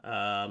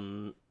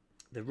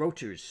 The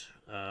rotors,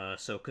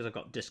 so because I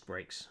got disc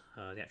brakes,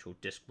 the actual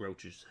disc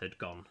rotors had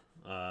gone.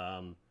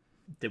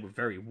 They were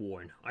very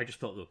worn. I just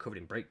thought they were covered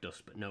in brake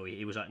dust, but no,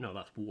 he was like, no,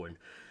 that's worn.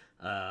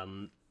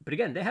 But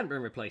again, they hadn't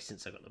been replaced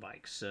since I got the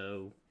bike,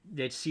 so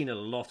they'd seen a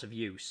lot of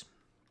use.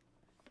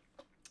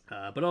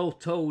 But all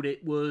told,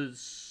 it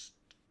was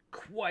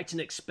quite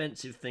an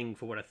expensive thing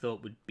for what I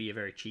thought would be a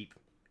very cheap,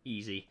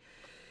 easy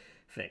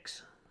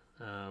fix.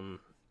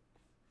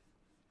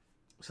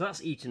 So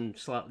that's eaten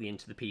slightly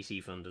into the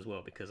PC fund as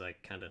well because I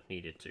kind of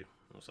needed to.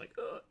 I was like,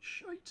 oh,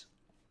 shite.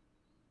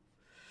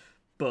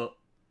 But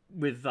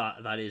with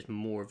that, that is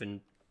more of a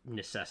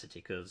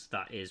necessity because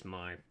that is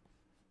my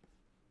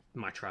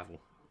travel.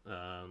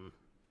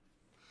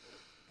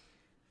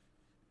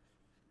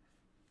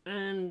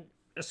 And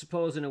I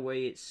suppose in a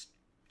way it's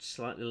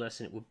slightly less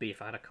than it would be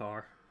if I had a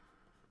car.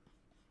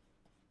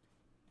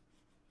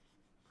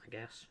 I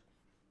guess.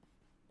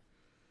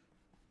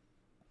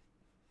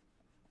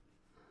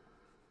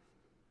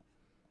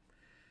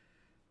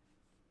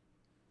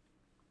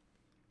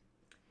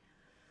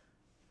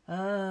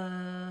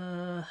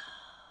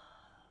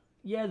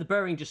 Yeah, the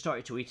bearing just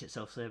started to eat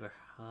itself, Saber.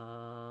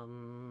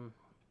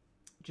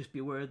 Just be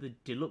aware the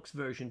deluxe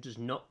version does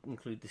not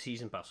include the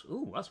season pass.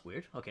 Ooh, that's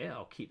weird. Okay,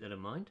 I'll keep that in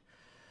mind.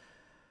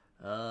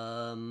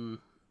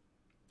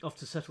 Off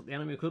to set up the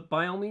anime club.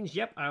 By all means,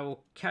 yep, I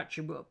will catch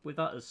up with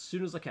that as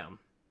soon as I can.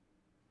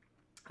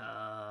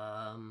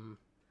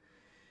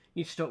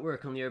 Need to start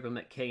work on the Urban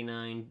Mech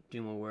K9.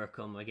 Do more work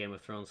on my Game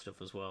of Thrones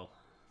stuff as well.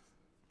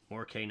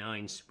 More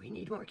K9s. We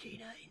need more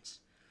K9s.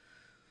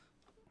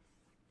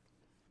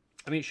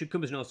 I mean, it should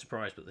come as no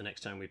surprise, but the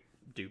next time we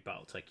do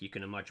Battletech, you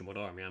can imagine what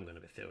army I'm going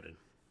to be fielding.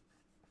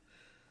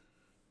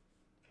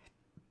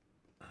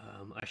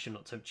 I should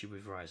not tempt you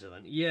with Riser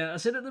then. Yeah, I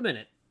said at the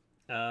minute.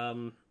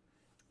 It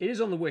is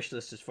on the wish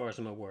list as far as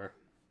I'm aware.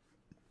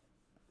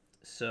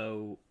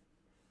 So,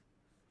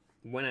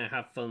 when I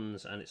have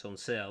funds and it's on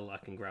sale,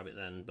 I can grab it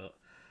then. But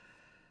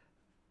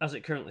as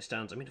it currently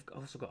stands, I mean,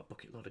 I've also got a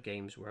bucket load of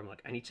games where I'm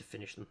like, I need to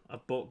finish them.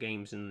 I've bought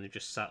games and they've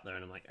just sat there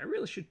and I'm like, I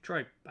really should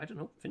try, I don't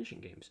know, finishing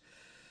games.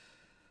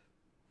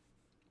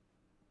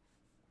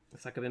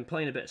 It's like I've been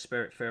playing a bit of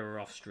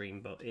Spiritfarer off stream,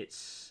 but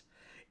it's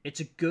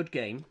a good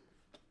game.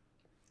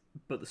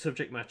 But the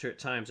subject matter at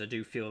times, I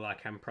do feel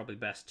like I'm probably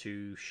best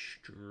to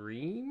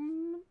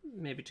stream,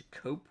 maybe to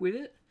cope with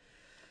it.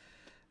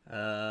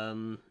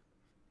 But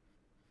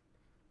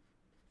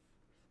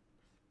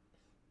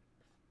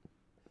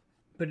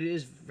it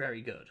is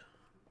very good.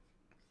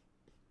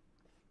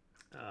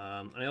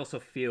 And I also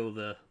feel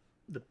the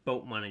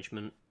boat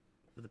management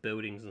of the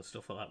buildings and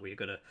stuff like that, where you've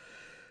got to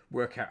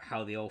work out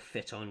how they all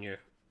fit on your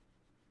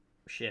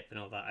ship and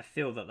all that. I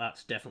feel that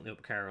that's definitely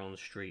up Caron's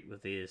street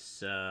with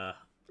his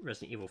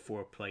Resident Evil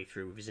 4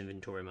 playthrough with his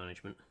inventory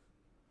management.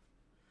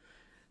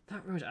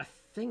 That reminds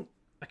me,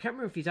 I can't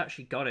remember if he's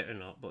actually got it or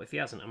not, but if he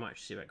hasn't, I might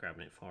actually see about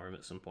grabbing it for him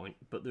at some point.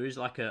 But there is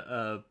like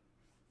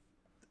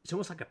it's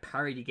almost like a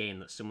parody game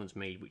that someone's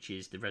made, which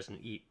is the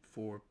Resident Evil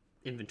 4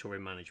 inventory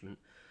management,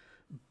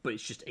 but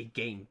it's just a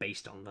game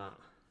based on that.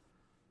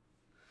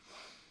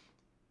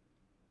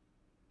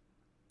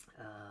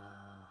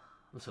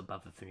 I'm so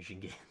bad for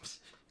finishing games.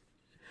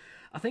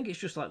 I think it's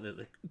just like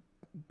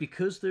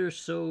because they're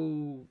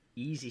so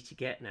easy to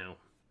get now,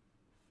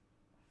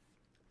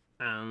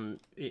 and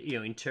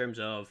in terms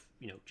of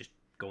just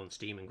go on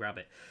Steam and grab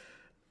it,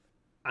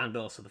 and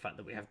also the fact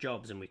that we have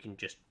jobs and we can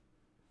just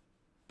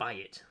buy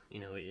it.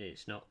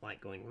 It's not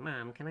like going,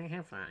 "Mom, can I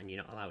have that?" and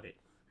you're not allowed it.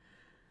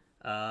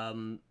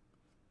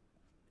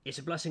 It's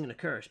a blessing and a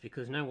curse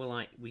because now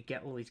we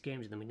get all these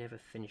games and then we never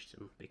finish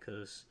them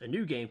because a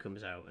new game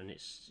comes out and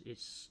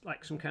it's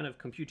like some kind of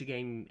computer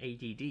game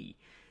ADD.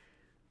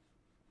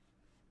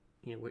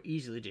 We're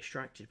easily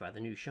distracted by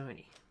the new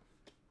shiny.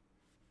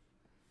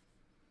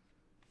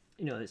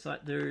 It's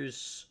like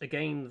there's a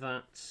game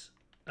that's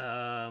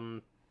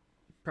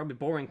probably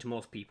boring to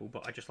most people,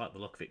 but I just like the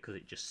look of it because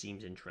it just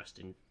seems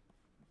interesting.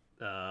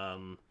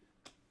 For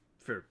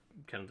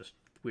kind of the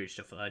weird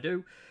stuff that I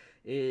do,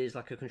 is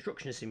like a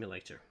construction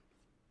simulator.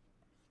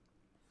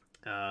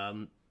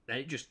 And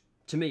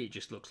to me, it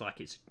just looks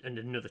like it's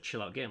another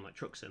chill out game like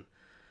Truck Sim.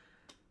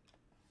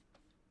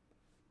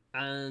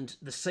 And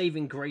the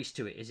saving grace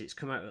to it is it's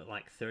come out at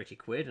like 30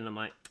 quid, and I'm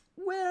like,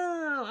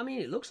 well, I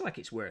mean, it looks like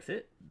it's worth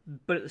it,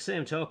 but at the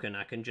same token,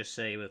 I can just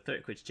say, well,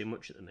 30 quid's too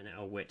much at the minute.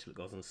 I'll wait till it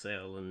goes on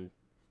sale and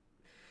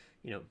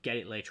get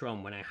it later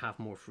on when I have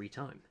more free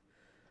time.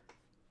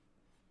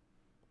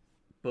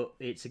 But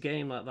it's a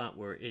game like that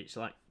where it's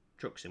like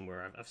Truck Sim,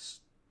 where I've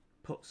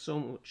put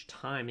so much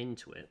time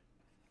into it,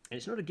 and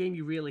it's not a game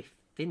you really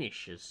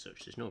finish as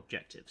such. There's no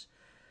objectives,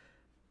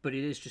 but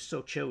it is just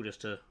so chill just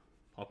to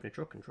hop in a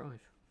truck and drive.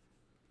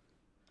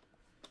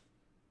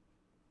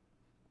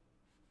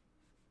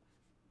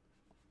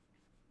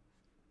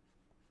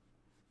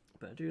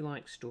 But I do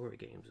like story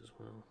games as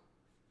well.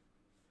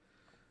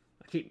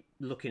 I keep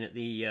looking at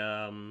the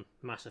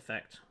Mass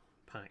Effect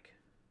pack.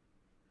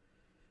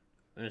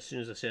 And as soon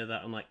as I say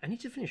that, I'm like, I need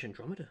to finish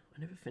Andromeda. I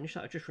never finished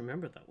that. I just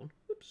remembered that one.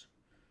 Oops.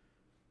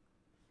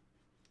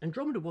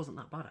 Andromeda wasn't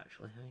that bad,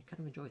 actually. I kind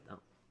of enjoyed that.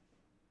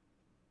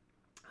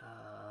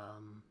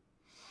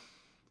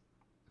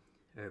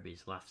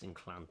 Irby's laughs in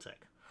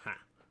Clantech. Ha.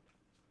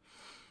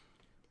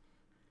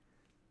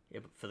 Yeah,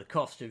 but for the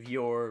cost of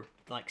your,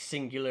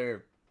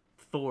 singular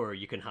Thor,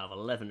 you can have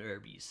 11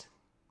 Irbies.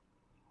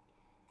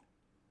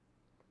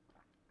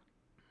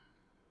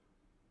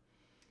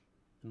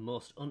 The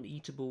most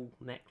uneatable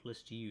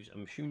necklace to use.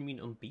 I'm assuming you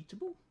mean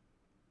unbeatable?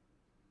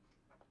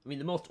 I mean,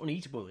 the most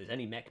uneatable is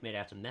any mech made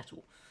out of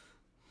metal.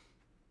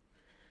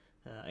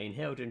 I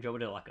inhaled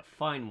Andromeda like a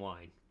fine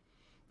wine.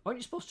 Aren't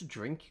you supposed to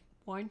drink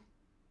wine?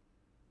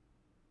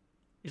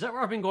 Is that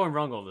where I've been going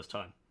wrong all this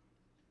time?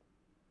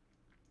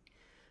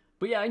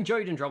 But yeah, I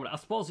enjoyed Andromeda. I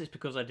suppose it's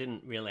because I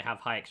didn't really have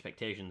high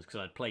expectations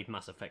because I'd played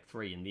Mass Effect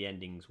 3 and the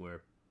endings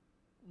were...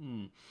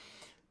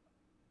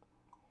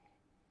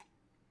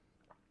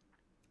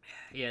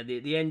 Yeah,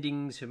 the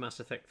endings for Mass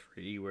Effect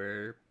 3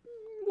 were...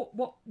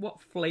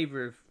 What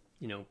flavour of,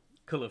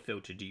 colour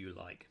filter do you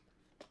like?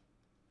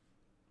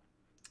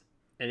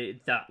 And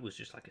that was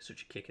just like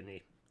such a kick in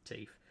the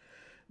teeth.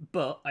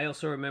 But I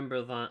also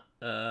remember that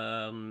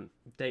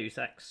Deus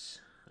Ex,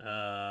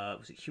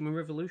 was it Human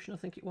Revolution, I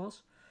think it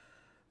was?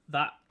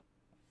 That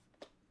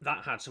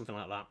had something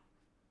like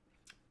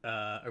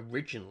that.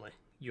 Originally,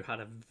 you had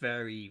a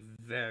very,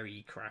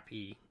 very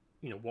crappy,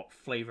 what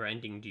flavour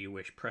ending do you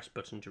wish, press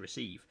button to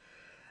receive.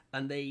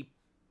 And they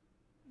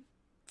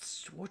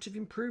sort of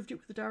improved it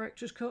with the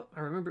director's cut.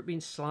 I remember it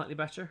being slightly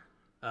better.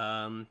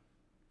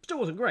 Still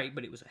wasn't great,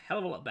 but it was a hell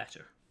of a lot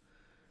better.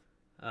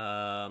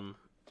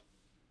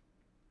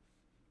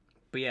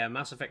 But yeah,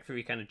 Mass Effect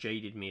 3 kind of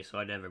jaded me, so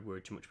I never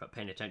worried too much about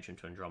paying attention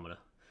to Andromeda.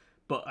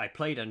 But I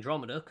played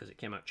Andromeda because it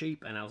came out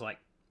cheap, and I was like,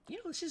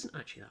 this isn't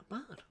actually that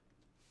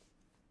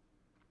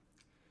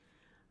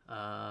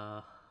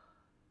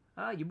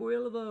bad. Your boy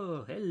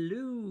Oliver,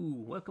 hello,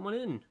 welcome on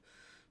in.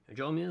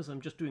 Join me as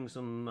I'm just doing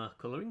some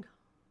colouring.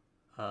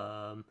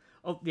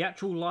 The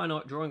actual line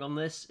art drawing on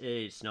this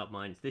is not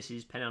mine. This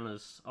is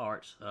Penana's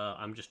art.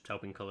 I'm just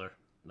helping colour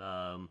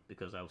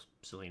because I was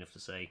silly enough to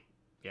say,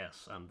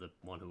 yes, I'm the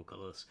one who will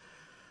colour this.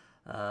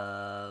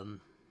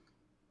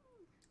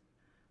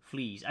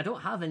 Fleas. I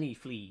don't have any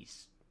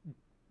fleas.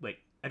 Wait,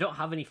 I don't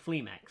have any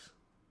flea mechs.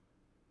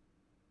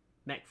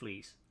 Mech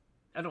fleas.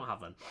 I don't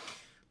have them.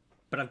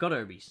 But I've got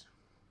herbies.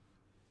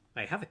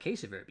 I have a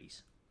case of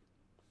herbies.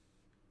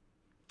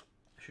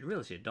 I should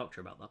really see a doctor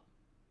about that.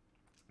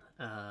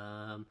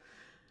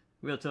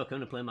 Real talk, I'm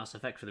going to play Mass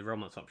Effect for the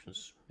romance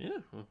options. Yeah,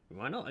 well,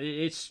 why not?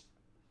 It's,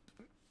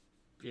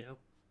 a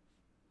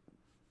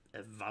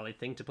valid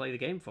thing to play the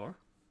game for.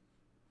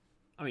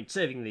 I mean,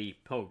 saving the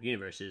whole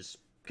universe is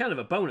kind of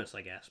a bonus,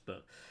 I guess,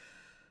 but...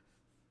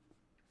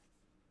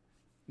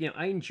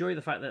 I enjoy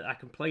the fact that I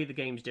can play the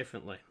games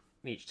differently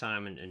each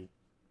time, and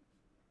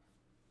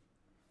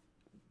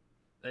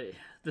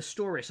the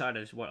story side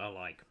is what I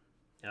like.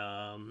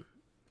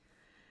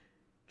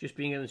 Just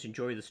being able to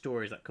enjoy the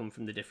stories that come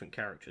from the different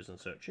characters and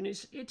such. And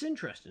it's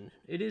interesting.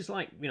 It is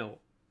like,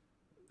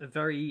 a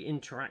very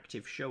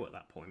interactive show at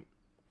that point.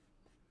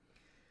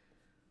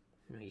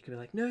 You can be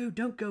like, no,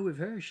 don't go with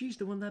her. She's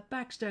the one that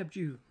backstabbed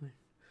you. And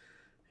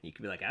you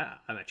can be like,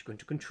 I'm actually going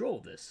to control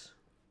this.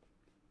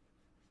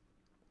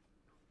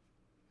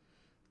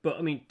 But,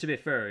 I mean, to be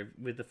fair,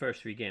 with the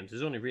first 3 games,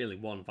 there's only really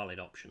one valid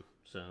option.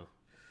 So,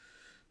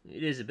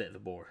 it is a bit of a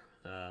bore.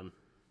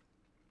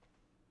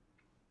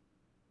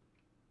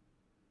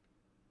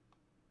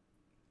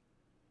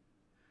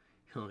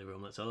 Only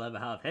romance I'll ever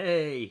have.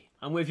 Hey,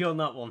 I'm with you on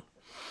that one.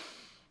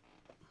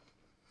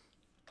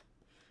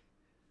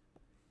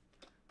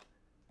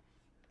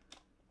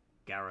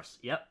 Garrus.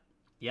 Yep,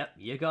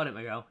 you got it,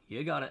 my girl.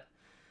 You got it.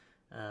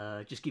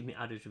 Just give me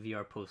added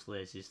VR post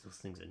lasers. Those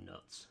things are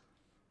nuts.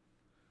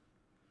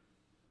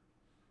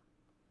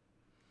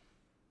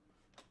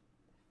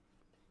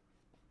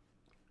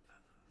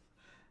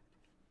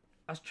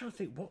 I was trying to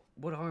think,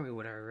 what army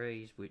would I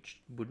raise which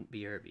wouldn't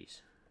be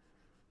herbies?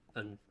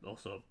 And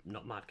also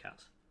not Mad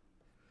Cats.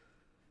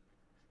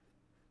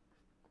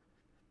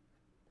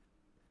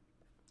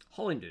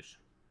 Hollanders.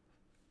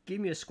 Give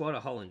me a squad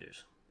of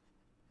Hollanders.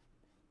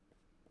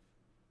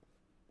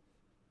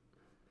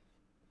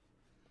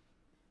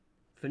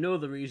 For no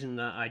other reason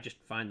that I just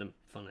find them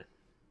funny.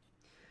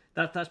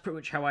 That's pretty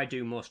much how I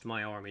do most of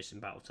my armies in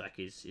Battletech,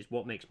 is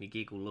what makes me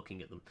giggle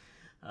looking at them.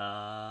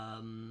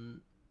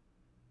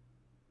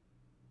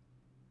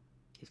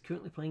 He's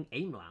currently playing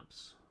Aim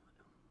Labs.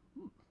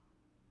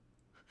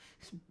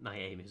 My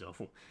aim is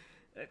awful.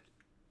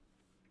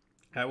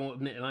 I won't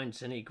admit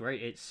mine's any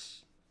great.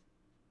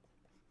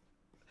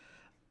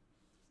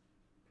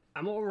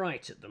 I'm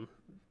alright at them,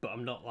 but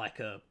I'm not like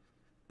a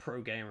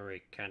pro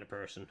gamery kind of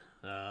person.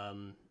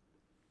 And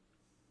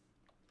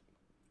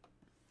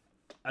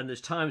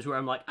there's times where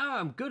I'm like,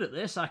 I'm good at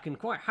this. I can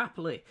quite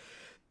happily,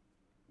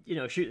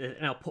 shoot it,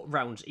 and I'll put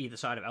rounds either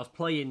side of it. I was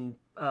playing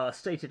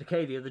State of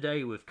Decay the other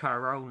day with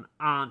Chiron,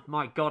 and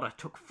my god, I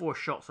took 4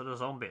 shots at a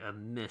zombie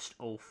and missed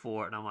all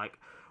 4, and I'm like,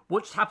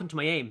 what just happened to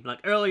my aim? Like,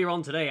 earlier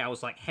on today, I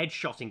was like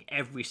headshotting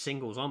every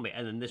single zombie,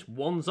 and then this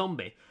one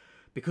zombie,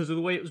 because of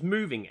the way it was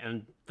moving,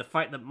 and the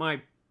fact that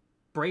my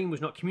brain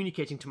was not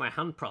communicating to my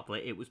hand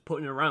properly, it was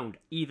putting around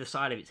either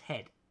side of its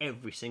head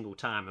every single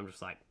time. I'm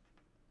just like,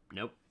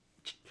 nope.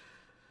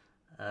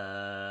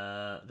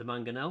 The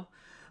Mangonel.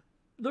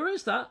 There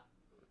is that.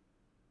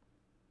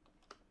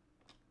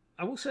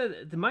 I will say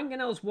that the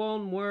Mangonel's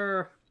one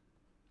where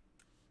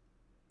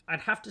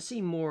I'd have to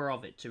see more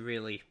of it to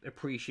really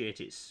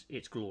appreciate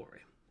its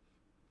glory.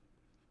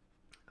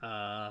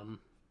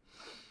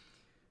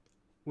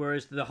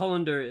 Whereas the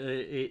Hollander,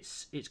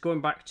 it's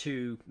going back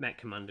to Mech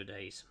Commander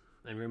days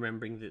and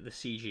remembering the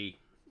CGI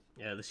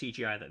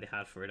that they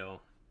had for it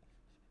all.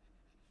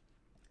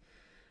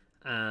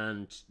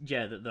 And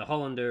yeah, the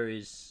Hollander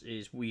is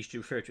we used to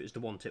refer to it as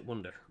the one-tip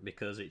wonder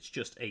because it's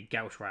just a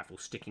Gauss rifle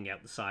sticking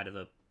out the side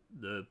of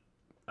the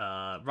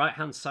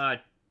right-hand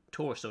side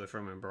torso, if I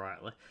remember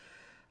rightly.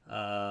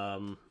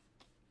 And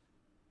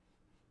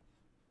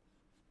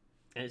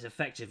it's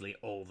effectively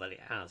all that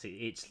it has.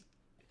 It's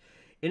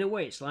in a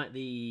way, it's like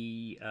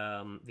the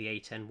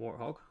A10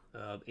 Warthog.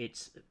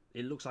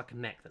 It looks like a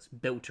mech that's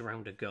built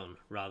around a gun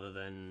rather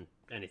than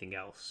anything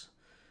else.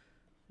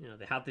 You know,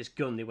 they had this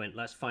gun. They went,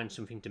 let's find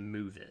something to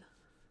move it.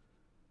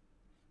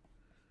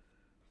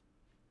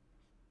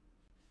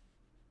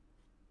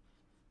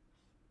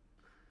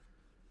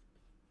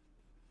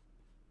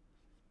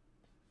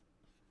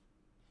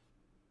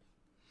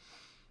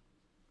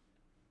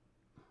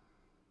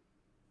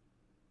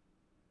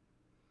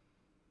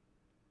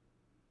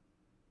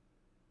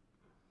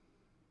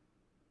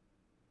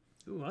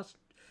 Ooh, that's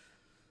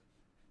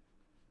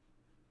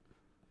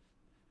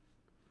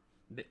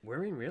a bit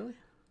worrying, really.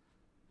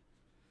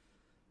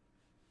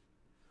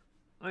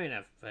 I mean,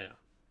 I've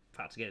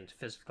had to get into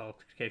physical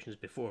qualifications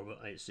before, but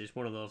it's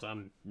one of those.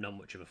 I'm not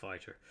much of a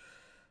fighter.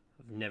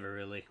 I've never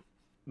really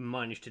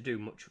managed to do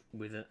much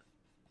with it,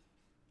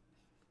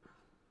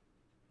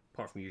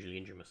 apart from usually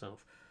injure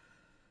myself.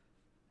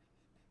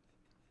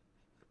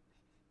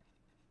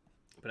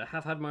 But I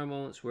have had my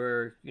moments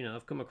where, you know,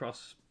 I've come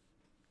across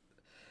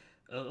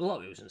a lot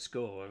of it was in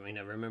school. I mean,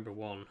 I remember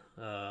one.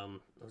 There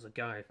was a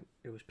guy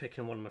who was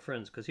picking on one of my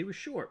friends because he was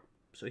short,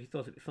 so he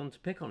thought it'd be fun to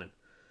pick on him.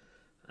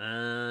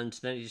 And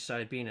then he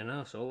decided being an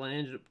asshole, and I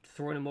ended up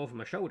throwing him over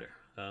my shoulder,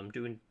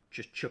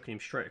 just chucking him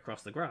straight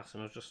across the grass.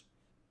 And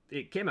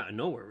it came out of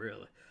nowhere,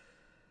 really.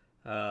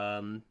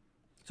 So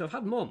I've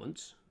had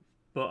moments,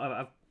 but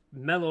I've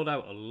mellowed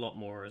out a lot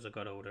more as I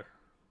got older,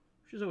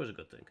 which is always a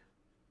good thing.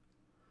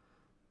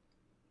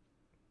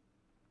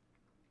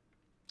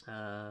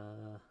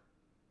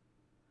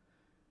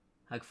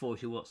 Hag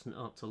 40, what's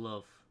not to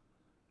love?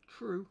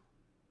 True.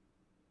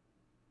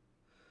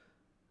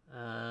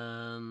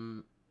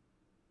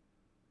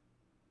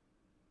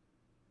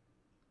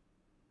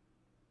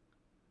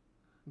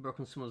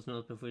 Broken someone's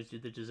nose before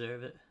did they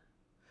deserve it?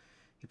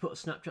 You put a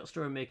Snapchat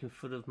story making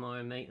fun of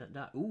my mate that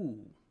died.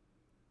 Ooh.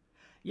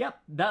 Yep,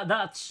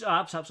 that's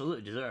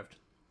absolutely deserved.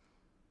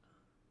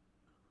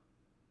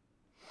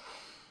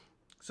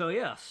 So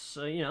yes,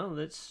 you know,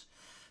 that's.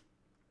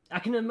 I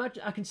can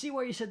imagine. I can see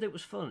why you said that it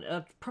was fun.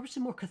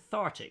 Probably more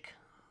cathartic.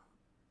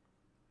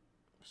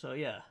 So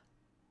yeah.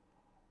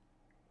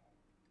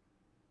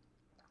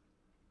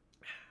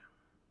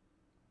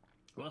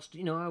 Whilst,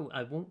 you know,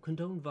 I won't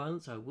condone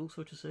violence, I will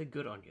sort of say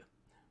good on you.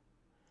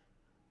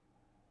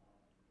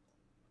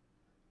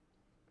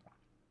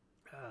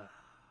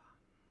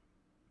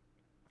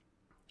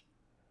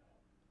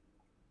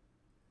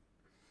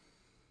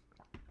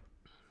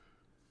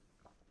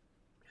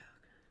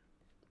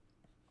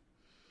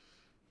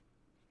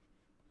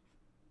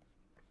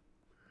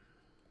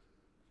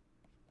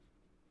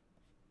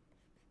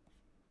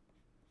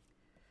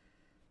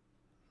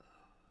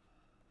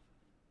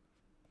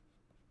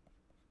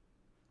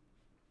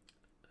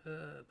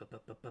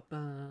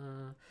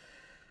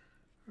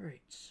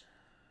 Right.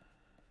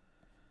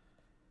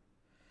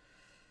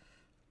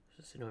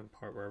 This is the annoying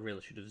part where I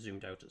really should have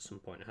zoomed out at some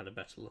point and had a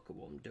better look at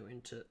what I'm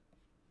doing to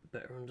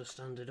better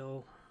understand it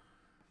all.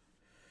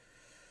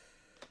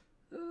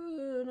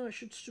 No, it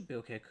should be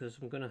okay because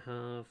I'm going to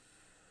have...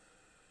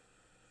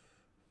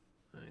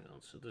 Hang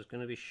on, so there's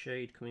going to be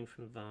shade coming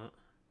from that.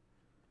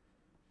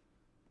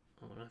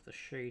 I'm going to have the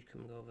shade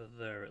coming over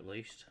there at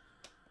least.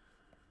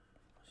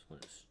 So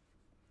let's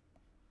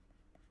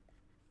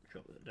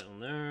drop that down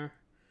there.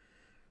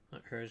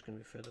 That hair is going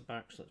to be further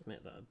back, so let's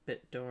make that a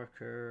bit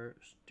darker.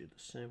 Let's do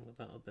the same with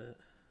that a bit.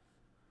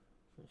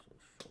 Let's look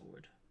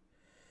forward.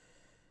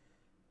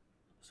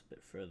 That's a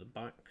bit further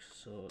back,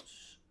 so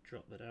let's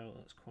drop that out.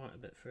 That's quite a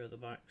bit further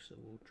back, so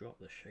we'll drop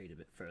the shade a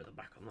bit further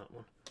back on that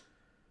one.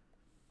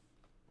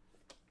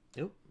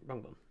 Oh,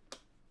 wrong one.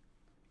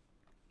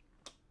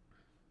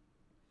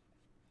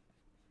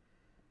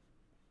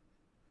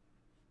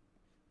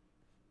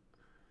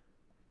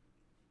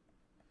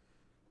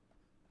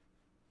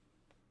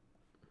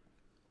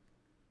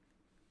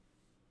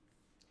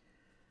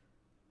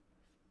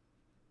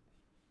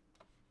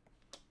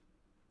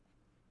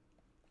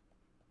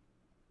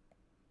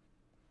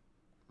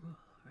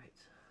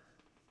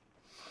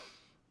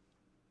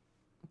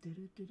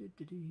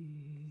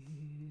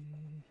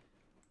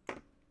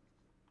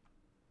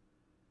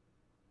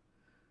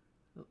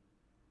 Oh.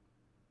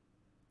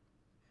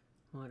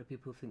 Why do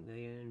people think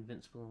they are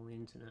invincible on the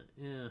internet?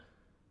 Yeah.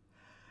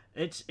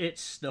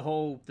 It's the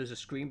whole, there's a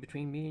screen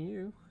between me and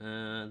you,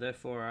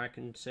 therefore I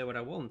can say what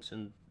I want,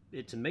 and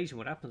it's amazing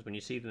what happens when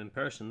you see them in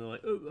person. They're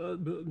like, oh,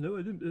 no,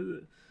 I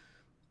didn't.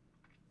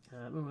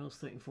 I remember I was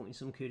 13, 14,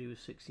 some kid who was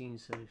 16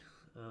 said,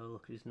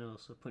 look at his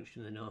nose, so I punched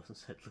him in the nose and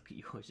said, look at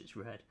yours, it's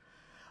red.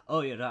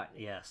 Oh yeah, that,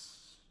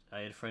 yes. I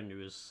had a friend who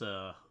was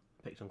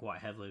picked on quite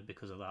heavily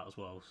because of that as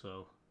well.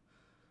 So,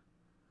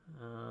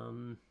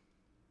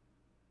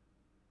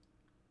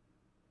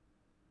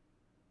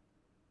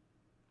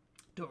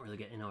 don't really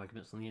get in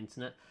arguments on the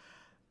internet.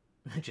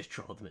 Just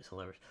troll them. It's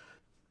hilarious.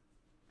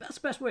 That's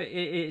the best way.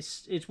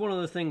 It's one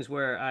of the things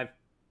where I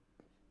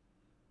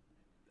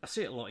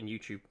see it a lot in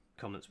YouTube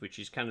comments, which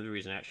is kind of the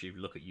reason I actually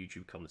look at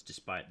YouTube comments,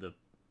 despite the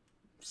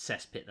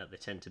cesspit that they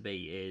tend to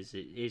be. It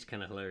is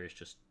kind of hilarious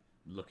just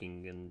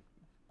looking and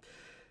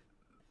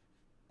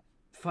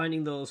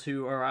finding those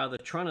who are either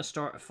trying to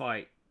start a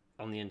fight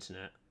on the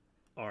internet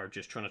or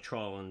just trying to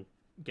troll and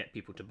get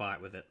people to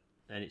bite with it.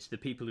 And it's the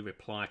people who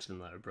reply to them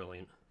that are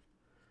brilliant.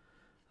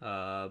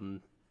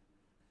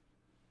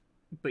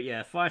 But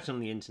yeah, fighting on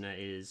the internet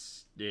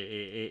it's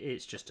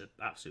just an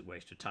absolute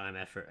waste of time,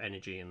 effort,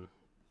 energy, and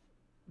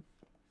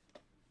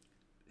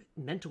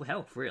mental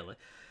health, really.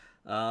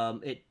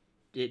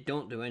 It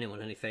don't do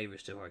anyone any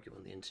favours to argue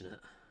on the internet.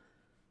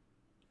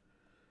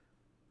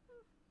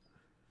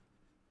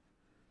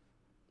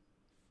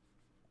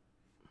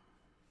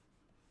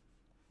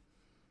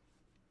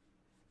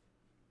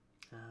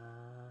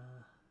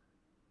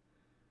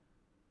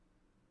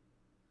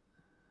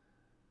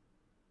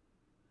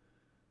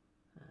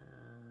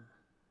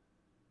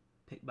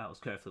 Pick battles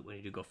carefully when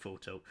you do go full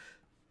tilt.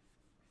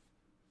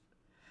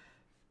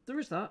 There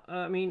is that.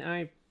 I mean,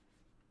 again,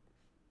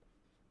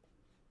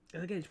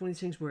 it's one of these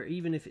things where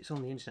even if it's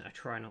on the internet, I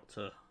try not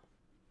to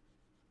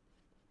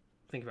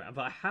think about it.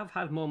 But I have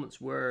had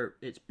moments where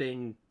it's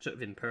been sort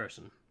of in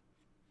person,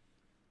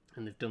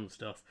 and they've done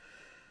stuff.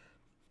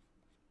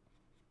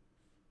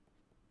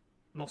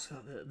 Also,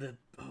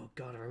 oh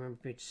god, I remember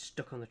being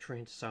stuck on the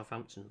train to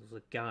Southampton. There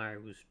was a guy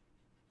who was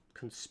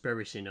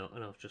conspiracy nut,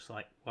 and I was just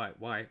like,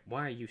 why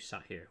are you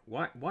sat here?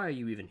 Why are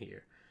you even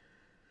here?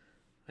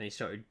 And he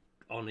started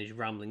on his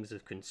ramblings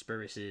of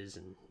conspiracies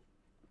and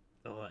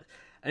all that.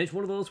 And it's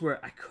one of those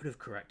where I could have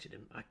corrected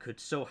him. I could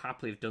so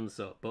happily have done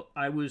so, but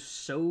I was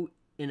so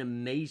in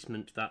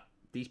amazement that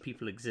these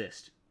people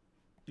exist.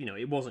 You know,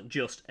 it wasn't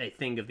just a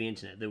thing of the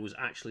internet. There was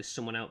actually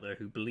someone out there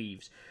who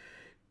believes,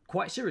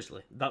 quite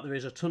seriously, that there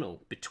is a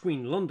tunnel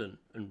between London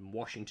and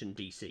Washington,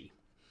 D.C.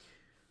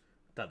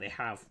 That they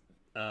have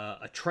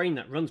a train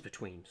that runs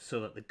between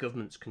so that the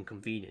governments can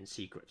convene in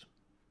secret.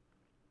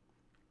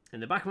 In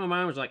the back of my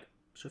mind was like,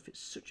 so if it's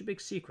such a big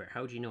secret,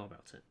 how do you know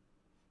about it?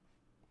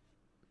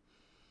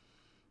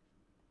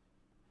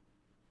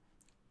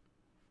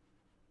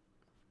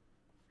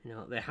 You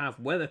know, they have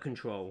weather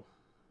control.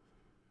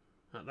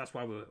 That's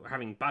why we're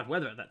having bad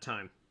weather at that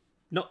time.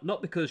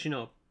 Not because, you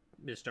know,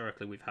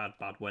 historically we've had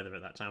bad weather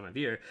at that time of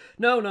year.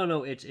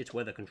 No, it's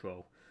weather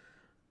control.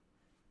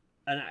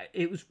 And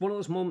it was one of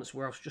those moments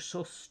where I was just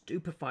so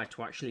stupefied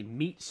to actually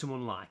meet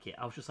someone like it.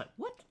 I was just like,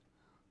 what?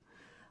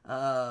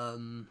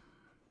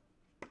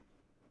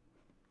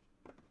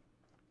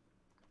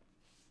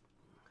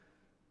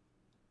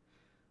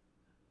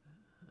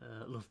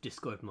 Love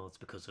Discord mods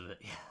because of it.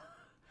 Yeah.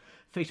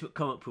 Facebook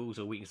comment pools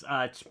are weakness.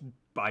 I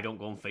don't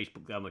go on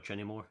Facebook that much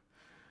anymore.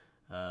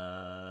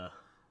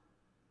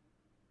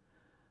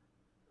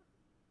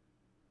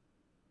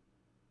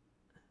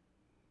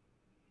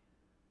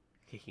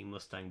 Kicking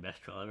Mustang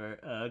best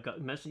driver. Got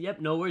a message.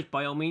 Yep, no worries.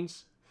 By all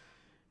means,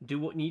 do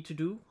what you need to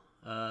do.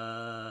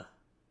 But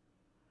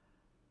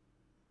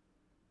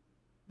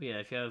yeah,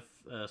 if you have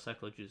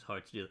psychology, it's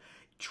hard to do.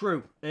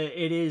 True,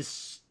 it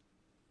is.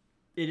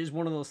 It is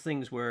one of those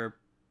things where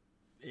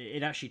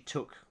it actually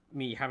took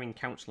me having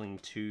counselling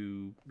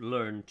to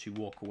learn to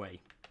walk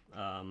away,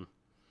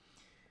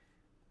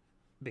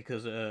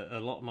 because a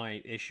lot of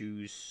my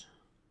issues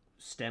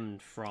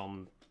stemmed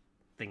from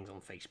things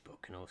on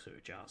Facebook and all sort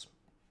of jazz.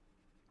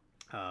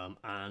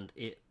 And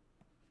it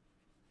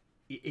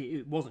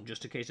wasn't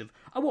just a case of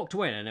I walked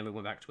away and I never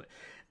went back to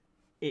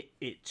it.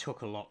 It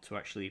took a lot to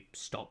actually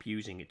stop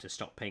using it, to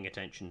stop paying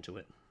attention to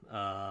it.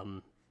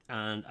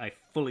 And I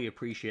fully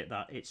appreciate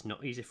that it's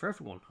not easy for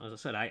everyone. As I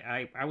said,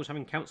 I was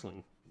having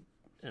counselling,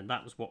 and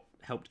that was what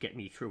helped get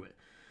me through it.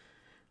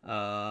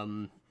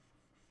 You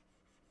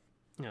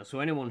know, so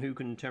anyone who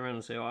can turn around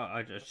and say, "Oh,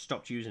 I just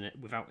stopped using it"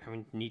 without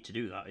having the need to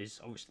do that is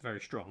obviously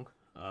very strong,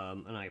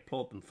 and I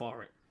applaud them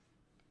for it.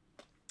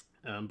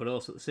 But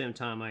also at the same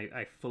time,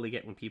 I fully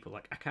get when people are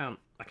like, I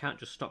can't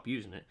just stop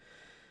using it.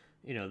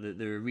 You know,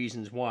 there are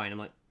reasons why, and I'm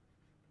like,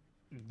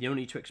 you don't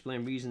need to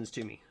explain reasons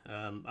to me.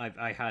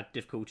 I had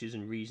difficulties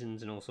and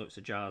reasons and all sorts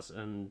of jazz,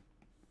 and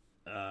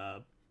I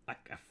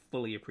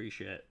fully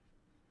appreciate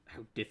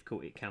how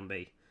difficult it can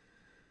be.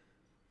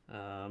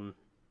 And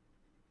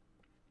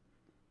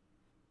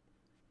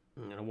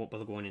I won't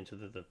bother going into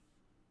the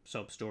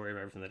sub story of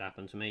everything that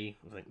happened to me.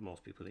 I think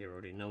most people here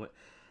already know it.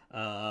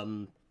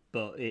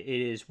 But it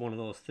is one of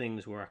those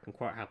things where I can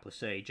quite happily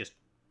say just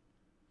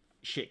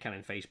shit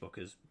canning Facebook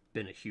has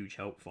been a huge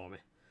help for me.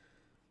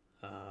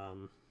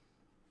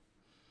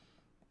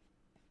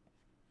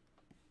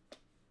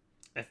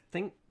 I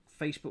think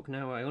Facebook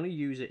now, I only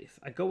use it if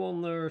I go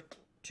on there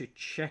to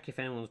check if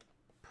anyone's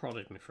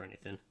prodded me for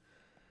anything.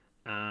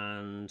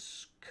 And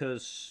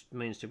because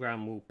my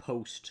Instagram will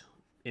post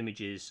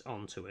images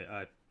onto it.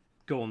 I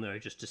go on there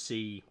just to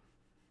see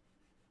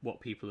what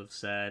people have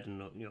said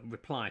and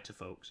reply to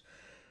folks.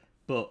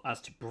 But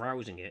as to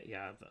browsing it,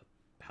 yeah, I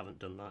haven't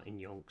done that in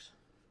yonks.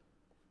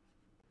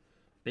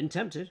 Been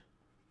tempted.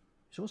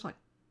 It's almost like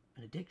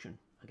an addiction,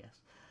 I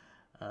guess.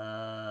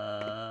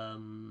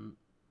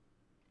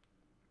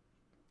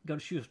 Got to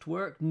shoot to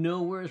work.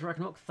 No worries,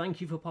 Ragnarok.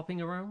 Thank you for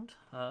popping around.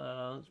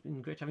 It's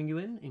been great having you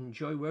in.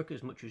 Enjoy work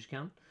as much as you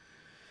can.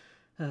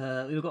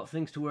 We've got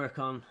things to work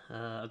on.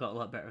 I got a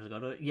lot better as I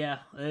got it. Yeah,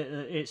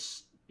 it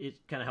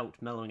kind of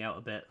helped mellowing out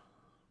a bit.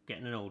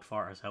 Getting an old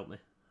fart has helped me.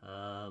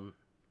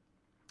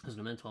 As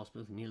a mental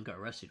hospital, Neil got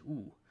arrested.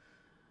 Ooh.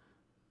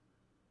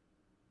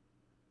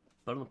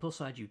 But on the plus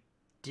side, you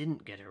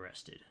didn't get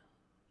arrested.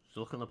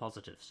 So look on the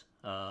positives.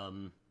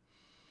 But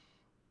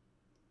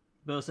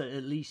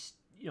at least,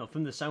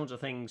 from the sounds of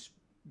things,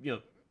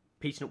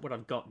 piecing up what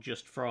I've got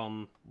just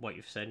from what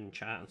you've said in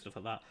chat and stuff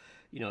like that,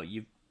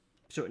 you're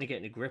certainly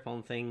getting a grip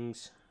on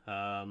things,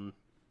 and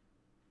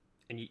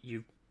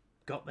you've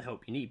got the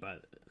help you need by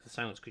the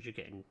sounds, because you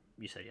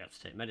said you have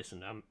to take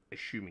medicine. I'm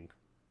assuming,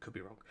 could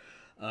be wrong,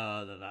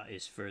 that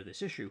is for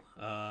this issue.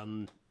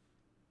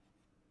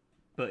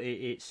 But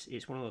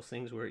it's one of those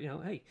things where,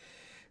 hey,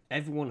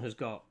 everyone has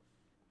got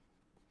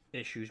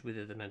issues with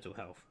their mental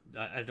health.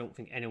 I don't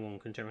think anyone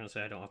can turn around and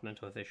say I don't have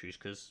mental health issues,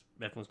 because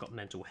everyone's got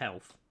mental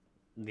health,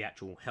 the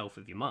actual health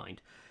of your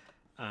mind.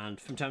 And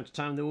from time to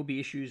time there will be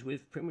issues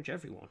with pretty much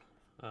everyone.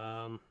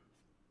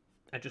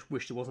 I just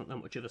wish there wasn't that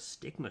much of a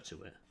stigma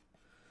to it.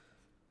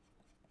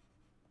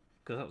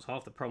 Because that was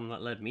half the problem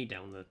that led me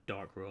down the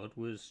dark road,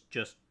 was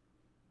just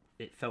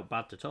it felt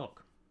bad to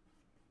talk.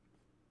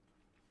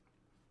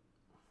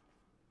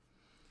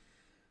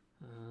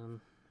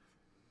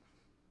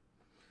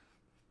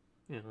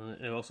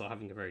 And also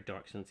having a very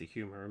dark sense of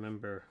humour. I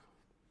remember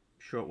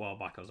a short while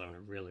back I was having a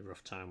really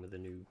rough time with a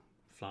new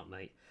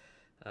flatmate.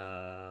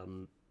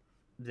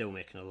 They were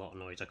making a lot of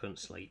noise. I couldn't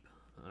sleep.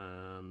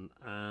 I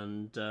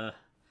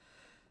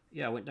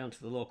went down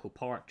to the local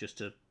park just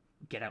to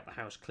get out the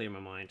house, clear my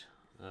mind,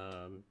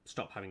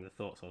 stop having the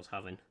thoughts I was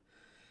having.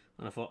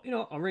 And I thought,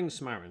 I'll ring the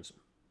Samaritans.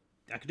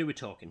 I could do with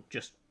talking,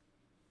 just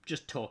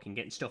talking,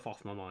 getting stuff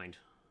off my mind,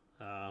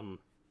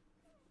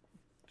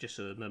 just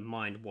so that my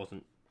mind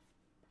wasn't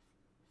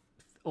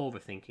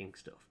overthinking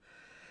stuff.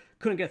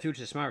 Couldn't get through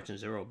to the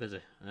Samaritans, they were all busy,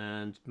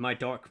 and my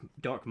dark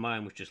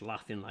mind was just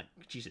laughing like,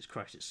 Jesus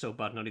Christ, it's so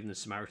bad, not even the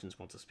Samaritans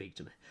want to speak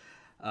to me.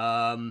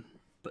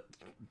 But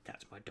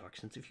that's my dark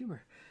sense of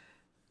humour.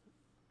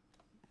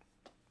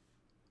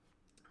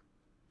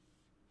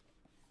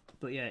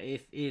 But yeah,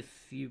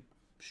 if you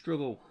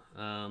struggle,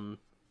 one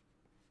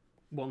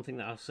thing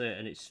that I'll say,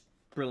 and it's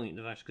brilliant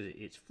advice because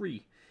it's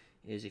free,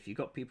 is if you've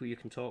got people you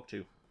can talk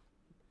to,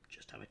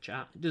 just have a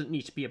chat. It doesn't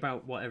need to be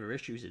about whatever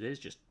issues it is,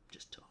 just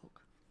talk.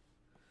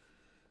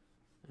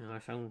 I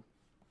found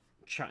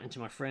chatting to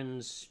my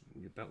friends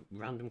about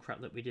random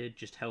crap that we did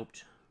just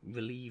helped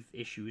relieve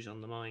issues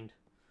on the mind.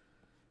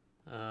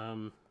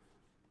 And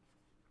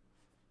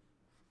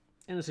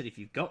I said, if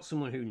you've got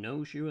someone who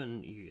knows you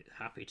and you're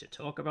happy to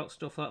talk about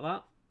stuff like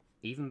that,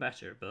 even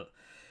better, but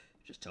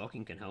just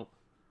talking can help.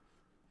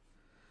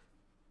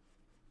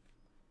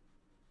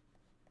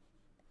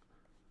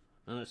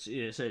 And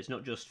it's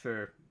not just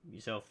for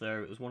yourself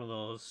there, it was one of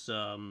those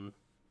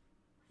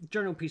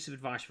general piece of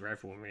advice for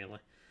everyone, really.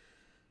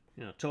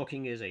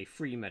 Talking is a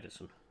free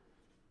medicine.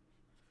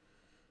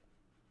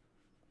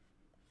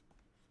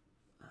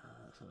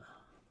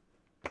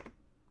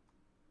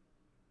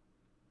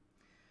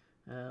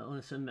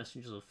 Only send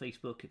messages on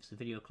Facebook if it's a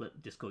video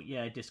clip. Discord,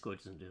 yeah, Discord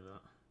doesn't do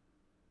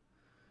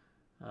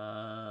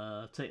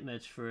that. Take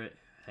meds for it.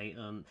 Hate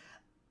them.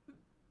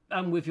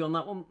 I'm with you on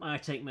that one. I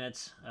take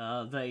meds.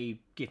 They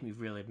give me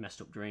really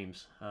messed up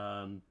dreams.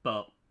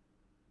 But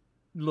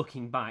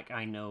looking back,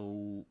 I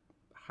know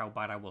how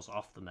bad I was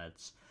off the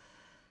meds.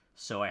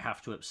 So I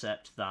have to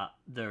accept that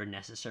they're a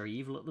necessary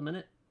evil at the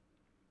minute.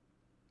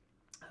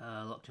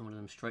 Locked in one of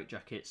them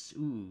straitjackets.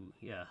 Ooh,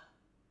 yeah.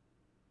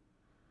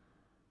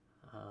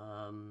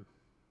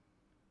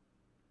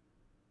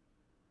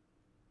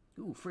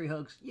 Ooh, free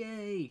hugs.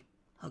 Yay!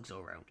 Hugs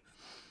all around.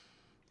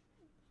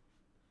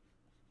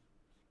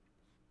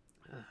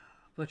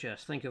 But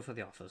yes, thank you for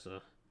the offer,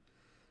 sir.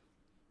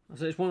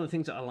 So it's one of the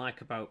things that I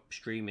like about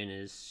streaming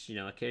is,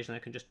 occasionally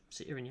I can just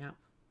sit here and yap.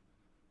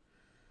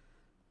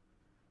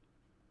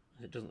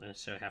 It doesn't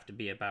necessarily have to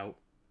be about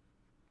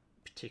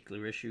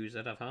particular issues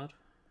that I've had.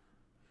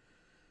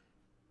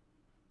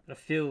 But I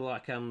feel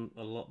like I'm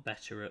a lot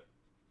better at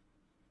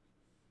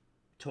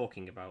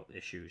talking about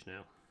issues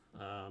now.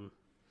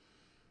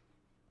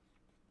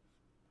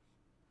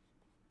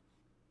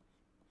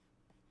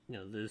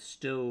 There's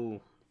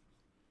still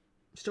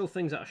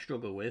things that I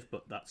struggle with,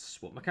 but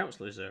that's what my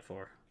counsellor is there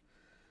for.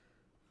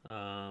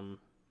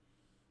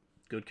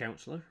 Good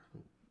counsellor.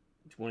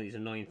 It's one of these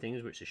annoying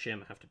things where it's a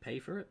shame I have to pay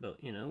for it, but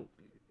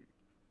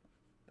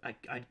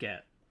I'd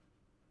get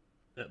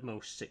at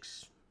most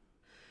 6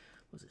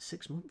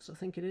 months, I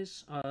think it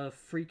is,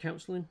 free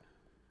counselling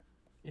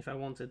if I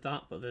wanted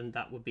that, but then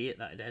that would be it,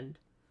 that'd end.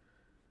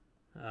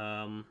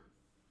 Um,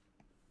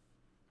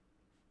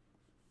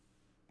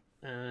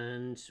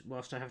 and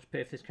whilst I have to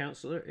pay for this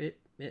counsellor, it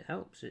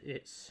helps.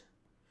 It's,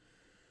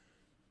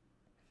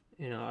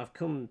 you know, I've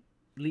come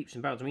leaps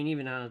and bounds. I mean,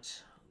 even had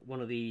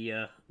one of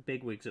the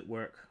bigwigs at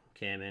work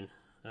came in,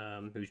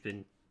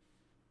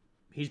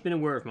 he's been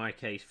aware of my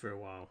case for a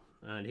while,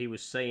 and he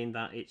was saying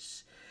that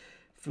it's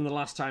from the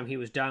last time he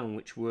was down,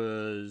 which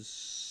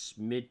was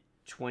mid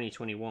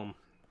 2021.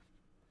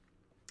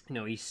 You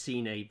know, he's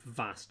seen a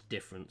vast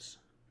difference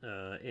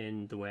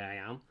in the way I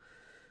am,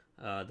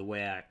 the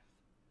way I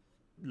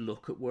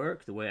look at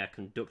work, the way I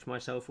conduct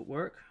myself at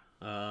work.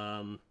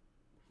 So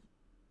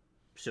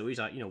he's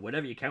like, you know,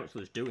 whatever your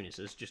counsellor's doing, he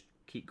says, just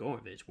keep going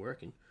with it. It's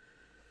working.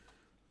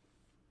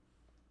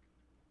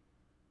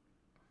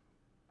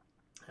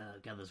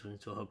 Gathers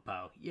into a hug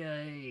pile.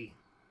 Yay!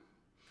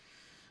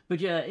 But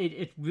yeah,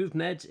 it with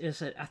meds,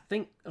 I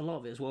think a lot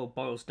of it as well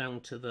boils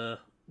down to the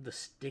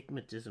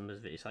stigmatism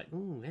of it. It's like,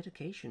 ooh,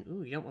 medication.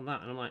 Ooh, you don't want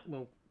that. And I'm like,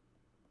 well,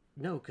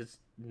 no, because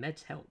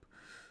meds help.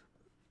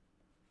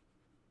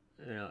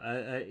 You know,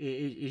 it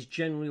is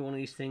generally one of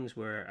these things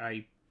where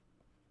I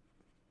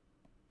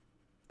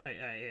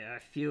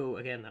feel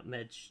again that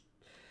meds,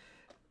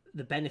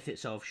 the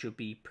benefits of, should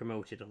be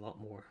promoted a lot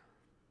more.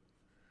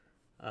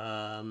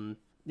 I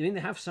mean,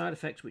 they have side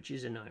effects, which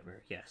is a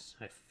nightmare. Yes,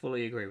 I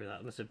fully agree with that.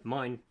 And I said,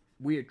 mine,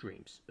 weird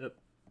dreams,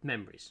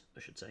 memories,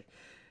 I should say.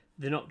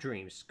 They're not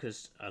dreams,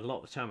 because a lot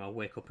of the time I'll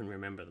wake up and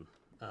remember them.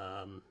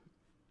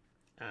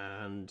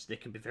 And they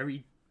can be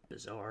very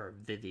bizarre,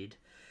 vivid,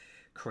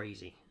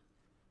 crazy.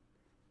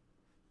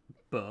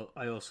 But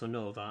I also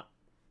know that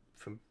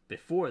from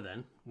before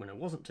then, when I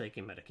wasn't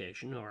taking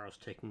medication, or I was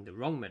taking the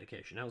wrong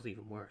medication, I was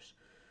even worse.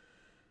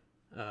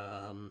 You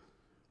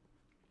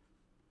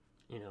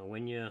know,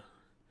 when you're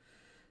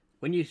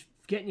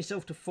getting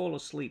yourself to fall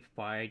asleep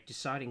by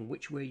deciding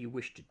which way you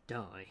wish to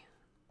die,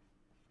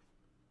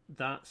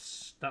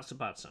 that's a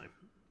bad sign.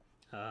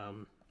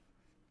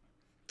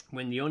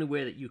 When the only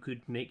way that you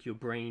could make your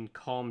brain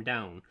calm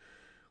down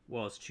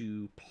was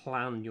to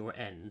plan your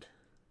end,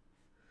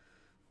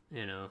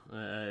 you know,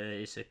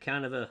 it's a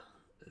kind of a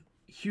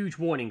huge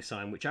warning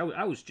sign, which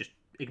I was just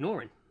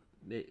ignoring.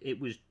 It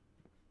was,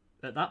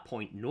 at that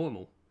point,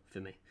 normal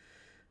for me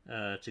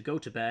to go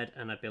to bed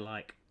and I'd be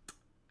like,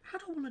 I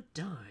don't want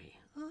to die.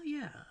 Oh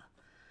yeah,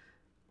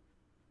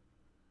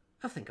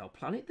 I think I'll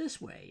plan it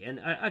this way. And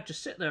I'd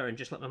just sit there and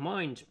just let my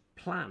mind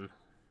plan.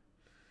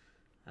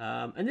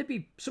 And there'd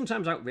be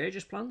sometimes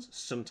outrageous plans,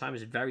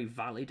 sometimes very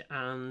valid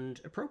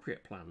and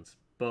appropriate plans.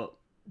 But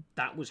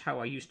that was how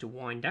I used to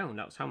wind down.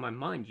 That was how my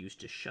mind used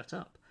to shut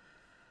up.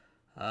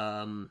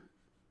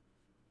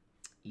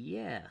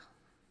 Yeah.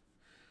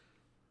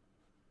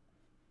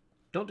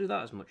 Don't do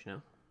that as much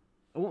now.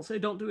 I won't say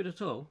don't do it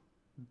at all,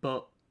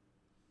 but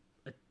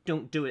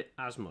don't do it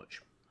as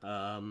much.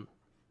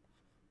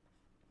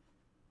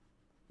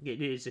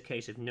 It is a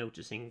case of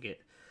noticing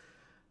it.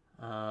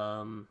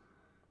 You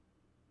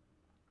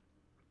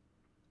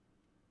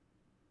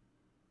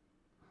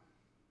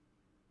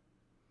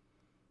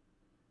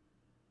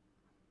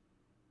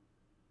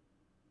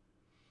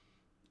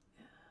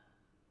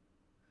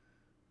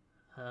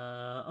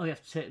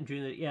have to take them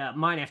during the... Yeah,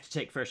 mine I have to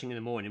take first thing in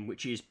the morning,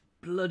 which is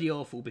bloody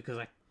awful because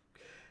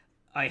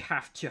I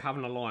have to have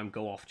an alarm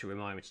go off to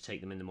remind me to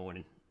take them in the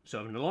morning. So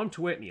I have an alarm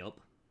to wake me up,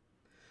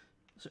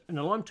 an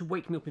alarm to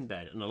wake me up in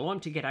bed, an alarm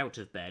to get out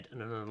of bed,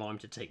 and an alarm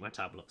to take my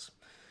tablets.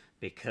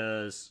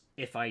 Because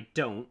if I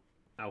don't,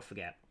 I'll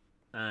forget.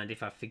 And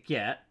if I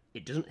forget,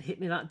 it doesn't hit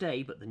me that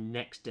day, but the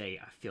next day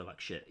I feel like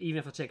shit. Even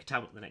if I take a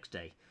tablet the next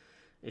day,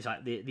 it's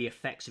like the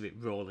effects of it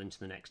roll into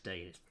the next day,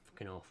 and it's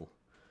fucking awful.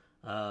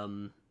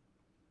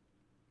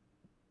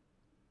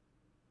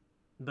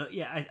 But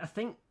yeah, I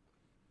think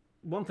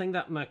one thing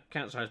that my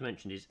counsellor has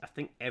mentioned is I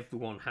think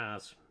everyone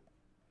has,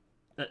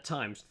 at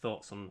times,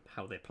 thoughts on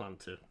how they plan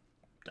to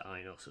die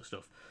and all sorts of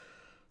stuff.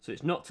 So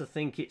it's not to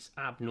think it's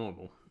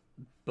abnormal,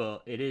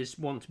 but it is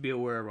one to be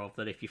aware of,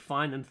 that if you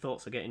find them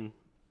thoughts are getting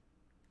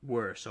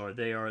worse, or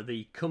they are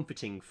the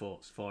comforting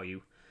thoughts for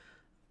you,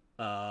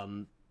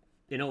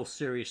 in all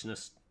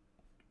seriousness,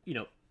 you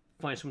know,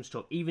 find someone to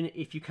talk. Even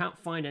if you can't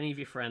find any of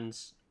your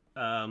friends,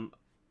 I'm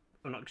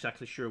not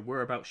exactly sure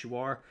whereabouts you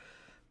are,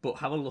 but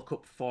have a look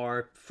up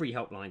for free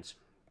helplines.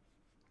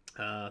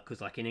 Because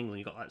like in England,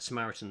 you've got like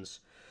Samaritans.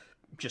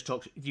 Just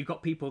talk. You've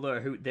got people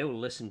there who they will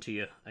listen to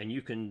you, and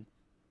you can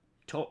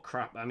talk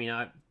crap. I mean,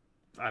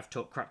 I've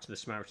talked crap to the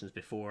Samaritans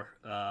before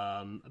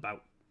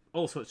about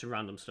all sorts of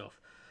random stuff.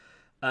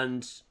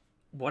 And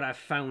what I've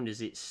found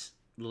is it's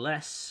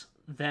less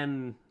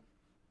them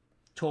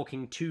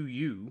talking to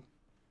you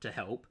to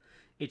help.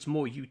 It's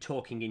more you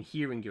talking and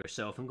hearing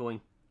yourself and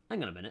going,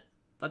 hang on a minute,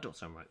 that don't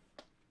sound right.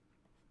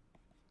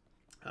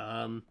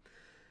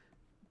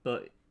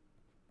 But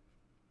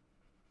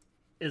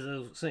as I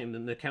was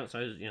saying, the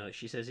counsellor, you know,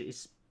 she says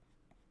it's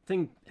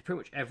thing pretty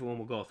much everyone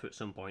will go through at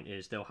some point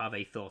is they'll have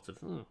a thought of,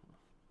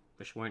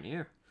 wish we weren't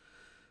here.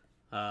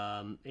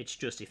 It's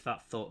just if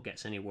that thought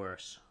gets any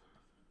worse,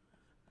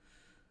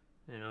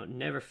 you know,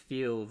 never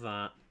feel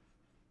that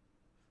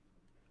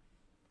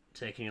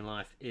taking your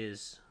life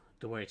is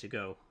the way to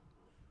go.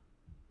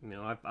 You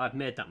know, I've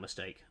made that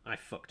mistake. I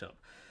fucked up.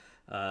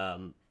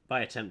 I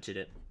attempted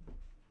it,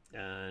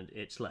 and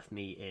it's left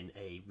me in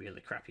a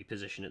really crappy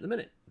position at the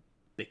minute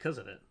because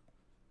of it.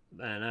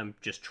 And I'm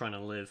just trying to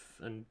live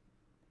and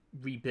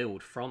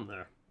rebuild from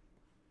there.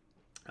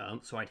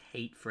 So I'd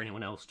hate for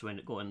anyone else to end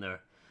up going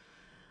there.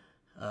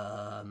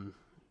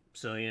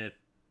 So yeah,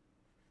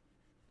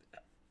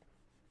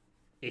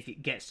 if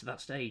it gets to that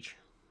stage,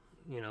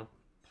 you know,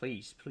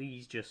 please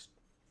just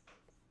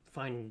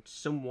find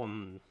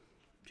someone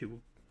to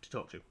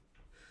talk to.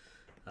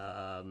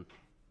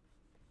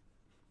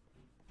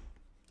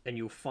 And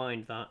you'll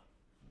find that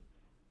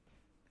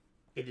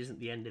it isn't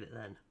the end of it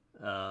then.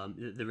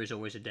 There is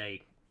always a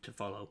day to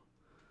follow.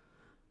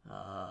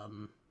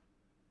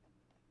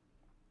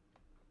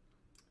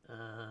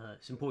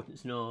 It's important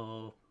to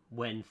know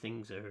when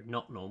things are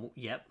not normal.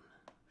 Yep.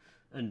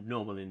 And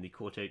normal in the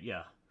quote,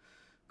 yeah.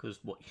 Because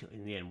what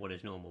in the end, what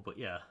is normal? But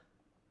yeah.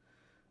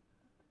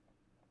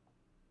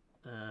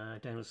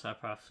 Down the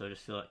psychopath, so I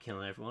just feel like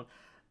killing everyone.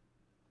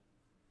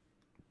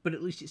 But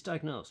at least it's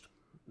diagnosed.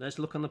 Let's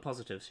look on the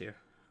positives here.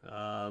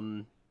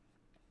 You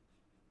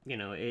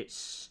know,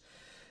 it's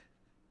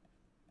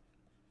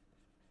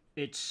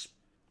a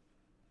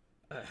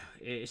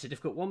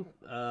difficult one.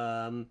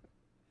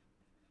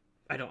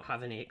 I don't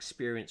have any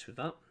experience with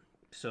that,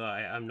 so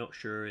I'm not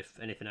sure if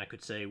anything I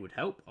could say would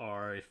help,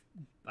 or if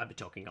I'd be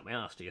talking up my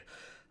ass to you.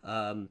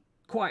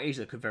 Quite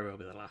easily could very well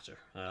be the latter.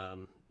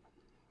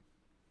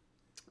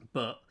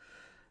 But,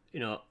 you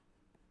know,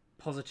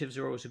 positives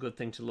are always a good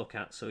thing to look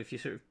at. So if you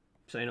sort of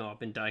say, no, I've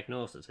been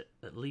diagnosed as it,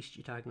 at least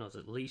you're diagnosed.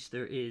 At least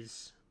there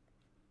is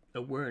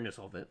awareness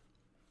of it.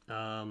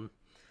 And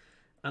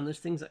there's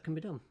things that can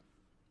be done.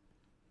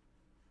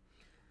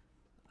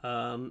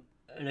 And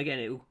again,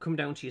 it will come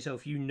down to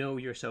yourself. You know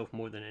yourself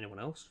more than anyone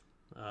else.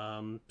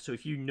 So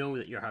if you know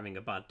that you're having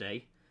a bad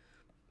day,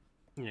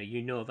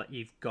 you know that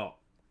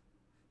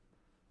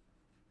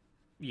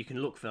you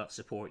can look for that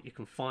support, you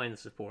can find the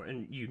support,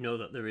 and you know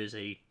that there is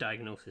a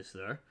diagnosis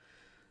there.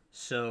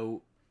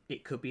 So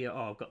it could be,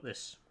 I've got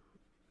this.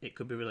 It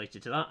could be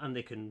related to that, and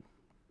they can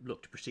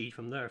look to proceed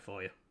from there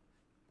for you.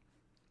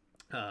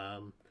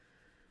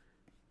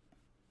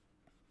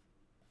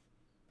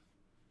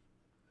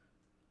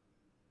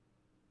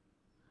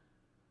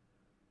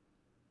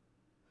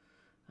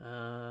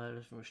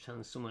 Just much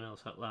telling someone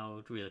else out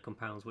loud really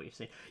compounds what you're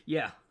saying.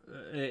 Yeah,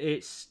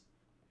 it's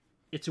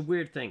a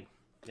weird thing.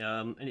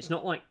 And it's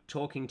not like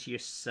talking to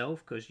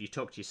yourself, because you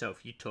talk to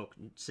yourself, you talk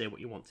and say what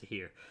you want to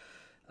hear.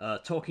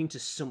 Talking to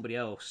somebody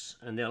else,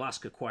 and they'll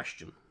ask a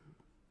question,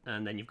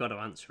 and then you've got to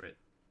answer it.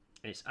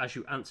 And it's as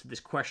you answer this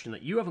question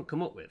that you haven't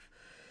come up with,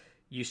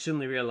 you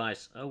suddenly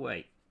realise, oh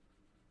wait,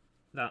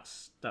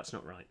 that's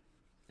not right.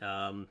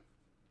 And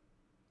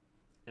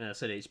I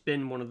said it's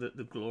been one of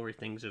the glory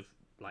things of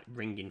like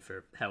ringing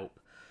for help,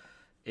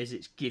 is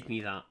it's give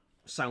me that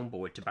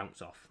soundboard to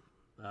bounce off.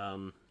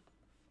 And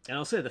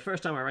I'll say the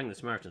first time I rang the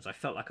Samaritans, I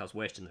felt like I was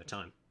wasting their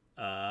time.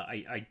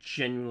 I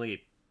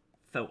genuinely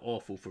felt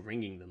awful for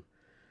ringing them.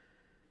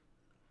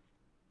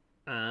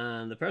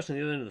 And the person on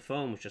the other end of the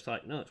phone was just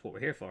like, no, it's what we're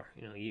here for.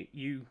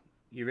 You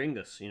ring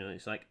us.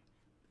 It's like,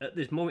 at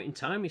this moment in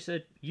time, he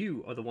said,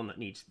 you are the one that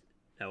needs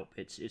help.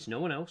 It's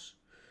no one else.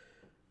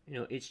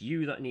 It's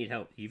you that need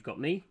help. You've got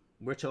me.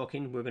 We're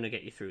talking. We're going to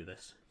get you through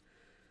this.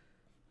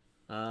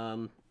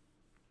 And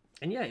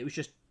yeah, it was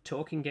just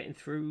talking, getting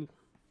through,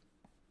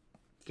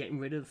 getting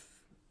rid of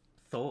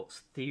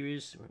thoughts,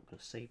 theories. I'm going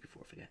to say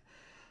before I forget.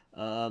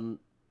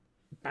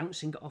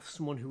 Bouncing off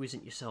someone who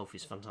isn't yourself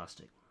is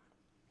fantastic.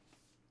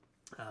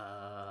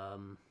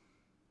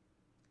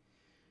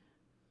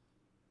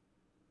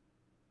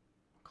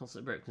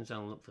 Constantly breaks things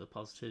down, look for the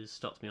positives,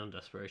 stops me on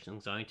desperation,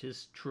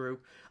 anxieties. True,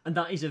 and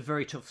that is a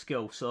very tough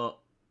skill. So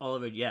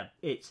Oliver, yeah,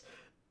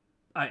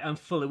 I'm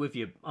fully with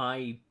you.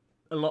 A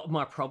lot of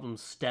my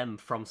problems stem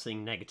from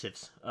seeing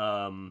negatives.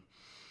 A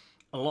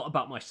lot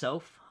about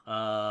myself.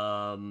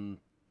 And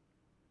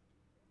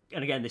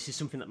again, this is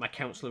something that my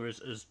counsellor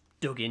has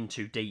dug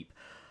into deep.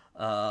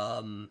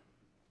 And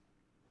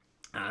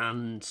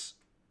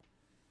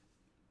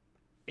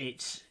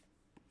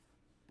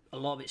a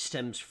lot of it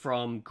stems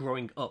from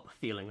growing up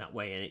feeling that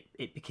way, and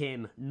it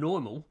became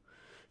normal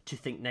to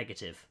think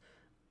negative,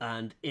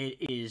 and it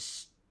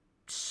is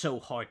so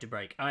hard to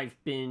break. I've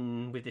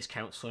been with this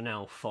counsellor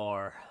now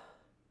for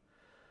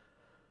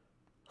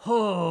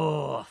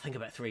I think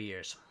about 3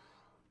 years,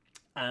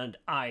 and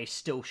I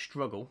still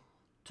struggle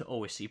to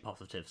always see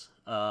positives.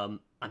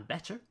 I'm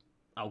better,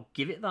 I'll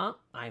give it that.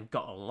 I've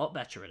got a lot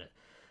better at it,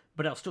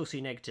 but I'll still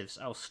see negatives.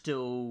 I'll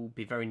still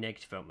be very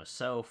negative about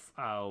myself.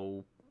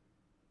 I'll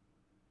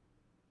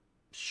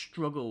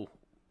struggle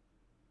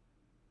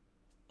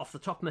off the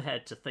top of my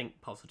head to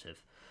think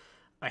positive.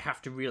 I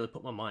have to really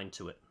put my mind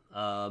to it.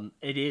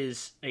 It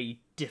is a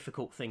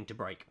difficult thing to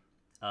break.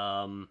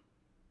 And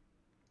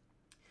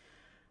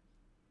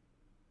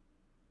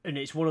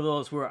it's one of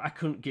those where I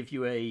couldn't give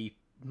you a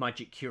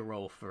magic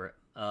cure-all for it.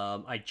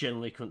 I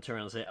generally couldn't turn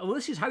around and say, "Oh, well,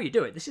 this is how you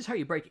do it. This is how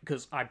you break it,"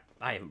 because I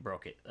haven't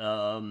broke it.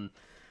 And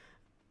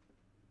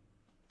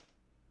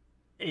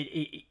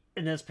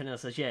as Penel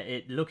says,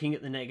 yeah, looking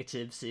at the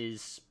negatives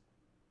is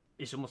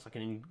it's almost like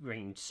an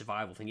ingrained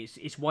survival thing.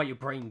 It's why your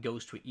brain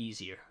goes to it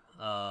easier.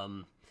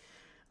 And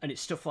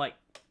it's stuff like,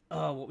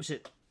 oh, what was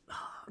it?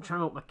 I'm trying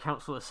to remember what my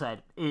counselor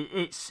said.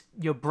 It's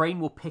your brain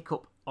will pick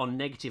up on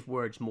negative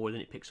words more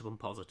than it picks up on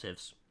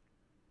positives.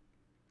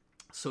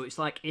 So it's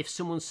like if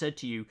someone said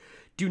to you,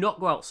 "Do not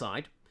go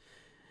outside,"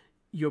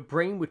 your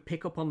brain would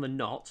pick up on the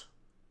 "not"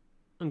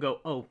 and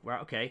go, "Oh,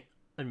 right, okay,"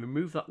 and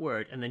remove that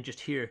word, and then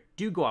just hear,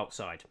 "Do go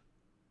outside."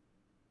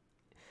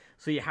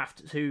 So you have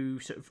to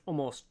sort of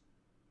almost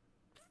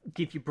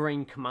give your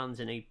brain commands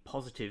in a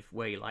positive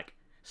way, like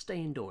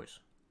stay indoors.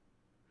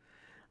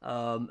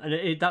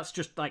 And that's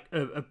just like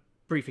a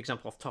brief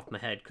example off the top of my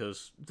head,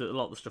 because a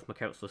lot of the stuff my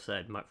counselor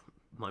said, my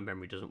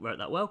memory doesn't work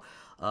that well.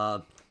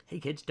 Hey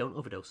kids, don't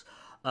overdose.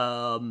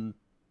 But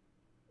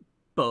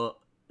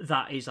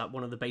that is like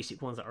one of the basic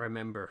ones that I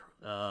remember.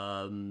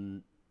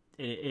 And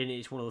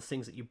it's one of those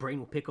things that your brain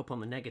will pick up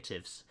on the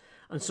negatives,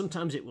 and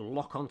sometimes it will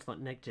lock onto that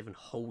negative and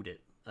hold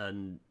it,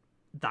 and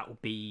that will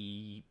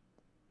be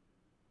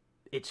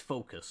its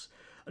focus.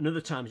 And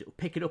other times it will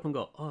pick it up and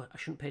go, "Oh, I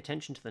shouldn't pay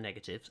attention to the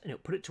negatives," and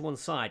it'll put it to one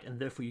side, and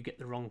therefore you get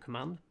the wrong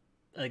command.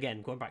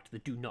 Again, going back to the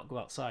 "do not go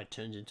outside"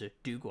 turns into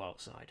 "do go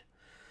outside."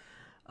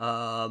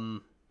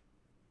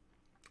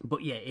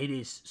 But yeah, it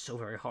is so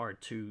very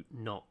hard to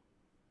not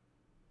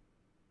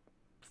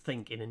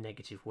think in a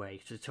negative way,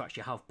 to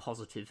actually have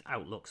positive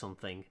outlooks on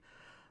things.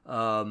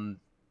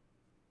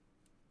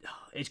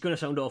 It's going to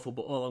sound awful,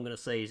 but all I'm going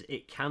to say is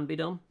it can be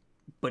done,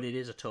 but it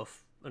is a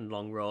tough and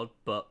long road.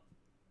 But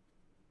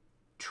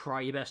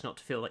try your best not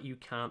to feel that you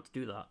can't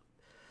do that.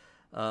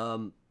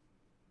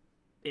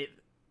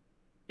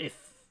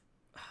 If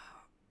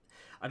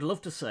I'd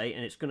love to say,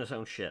 and it's going to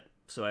sound shit,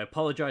 so I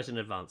apologise in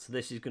advance.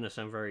 This is going to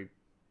sound very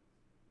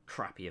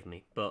crappy of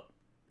me, but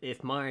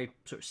if my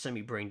sort of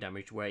semi-brain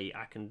damaged way,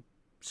 I can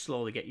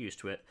slowly get used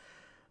to it,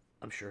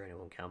 I'm sure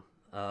anyone can.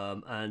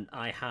 And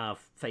I have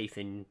faith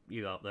in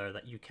you out there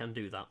that you can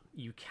do that.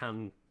 You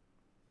can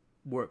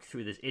work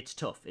through this. It's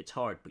tough, it's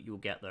hard, but you'll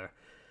get there.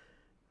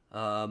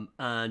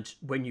 And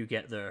when you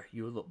get there,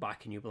 you'll look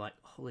back and you'll be like,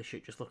 "Holy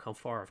shit, just look how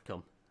far I've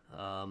come."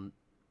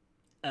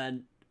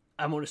 And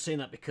I'm only saying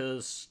that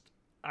because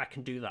I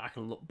can do that. I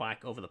can look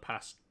back over the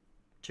past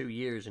 2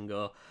 years and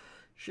go,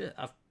 "Shit,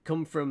 I've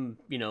come from,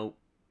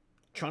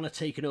 trying to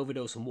take an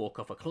overdose and walk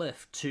off a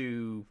cliff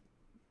to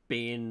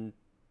being,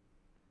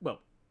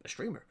 well, a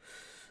streamer."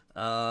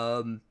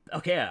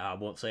 Okay, I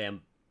won't say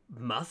I'm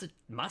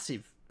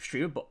massive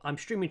streamer, but I'm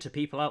streaming to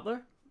people out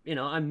there.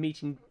 I'm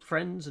meeting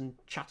friends and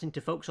chatting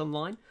to folks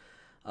online.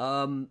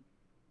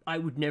 I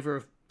would never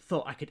have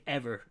thought I could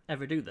ever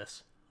do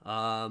this.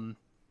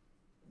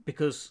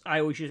 Because I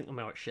always think,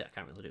 "Oh shit, I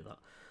can't really do that.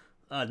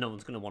 No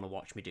one's going to want to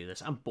watch me do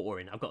this. I'm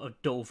boring. I've got a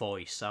dull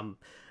voice. I'm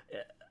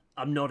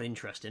not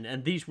interested."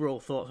 And these were all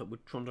thoughts that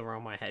would trundle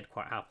around my head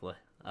quite happily.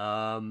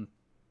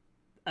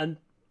 And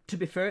to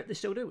be fair, they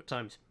still do at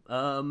times.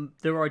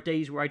 There are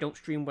days where I don't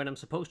stream when I'm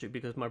supposed to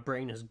because my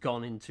brain has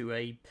gone into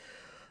a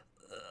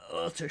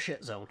utter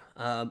shit zone,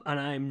 and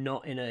I'm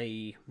not in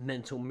a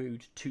mental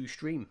mood to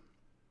stream.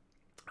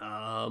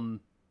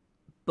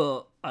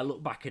 But I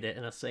look back at it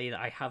and I say that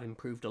I have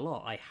improved a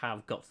lot. I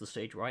have got to the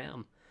stage where I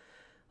am.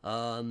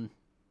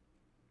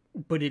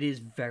 But it is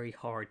very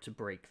hard to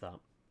break that.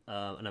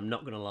 And I'm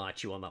not going to lie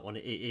to you on that one.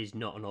 It is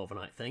not an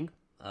overnight thing.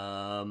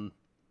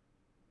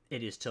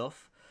 It is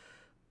tough.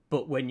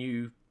 But when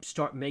you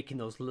start making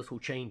those little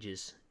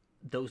changes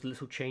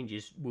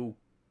will...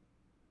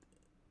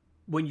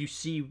 When you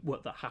see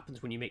what that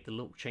happens when you make the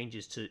little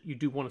changes you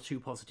do one or two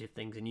positive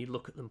things and you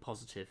look at them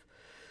positive,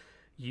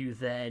 you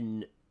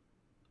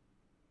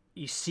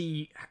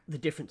see the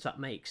difference that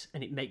makes,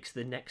 and it makes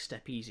the next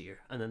step easier,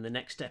 and then the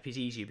next step is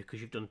easier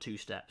because you've done 2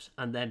 steps,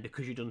 and then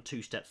because you've done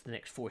 2 steps, the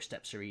next 4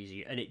 steps are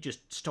easier, and it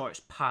just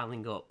starts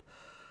piling up.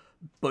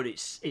 But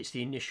it's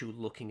the initial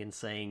looking and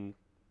saying,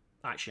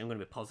 "Actually, I'm going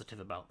to be positive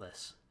about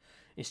this,"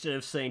 instead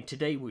of saying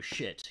today was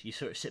shit. You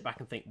sort of sit back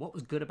and think, what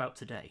was good about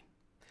today?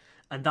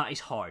 And that is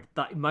hard.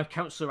 That my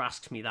counsellor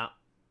asks me that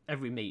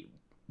every meet.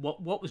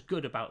 What was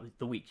good about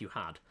the week you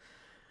had?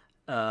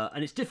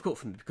 And it's difficult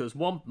for me because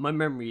one, my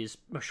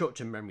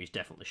short-term memory is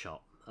definitely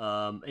shot.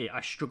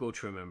 I struggle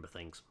to remember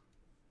things.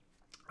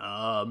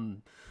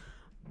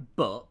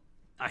 But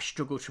I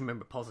struggle to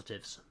remember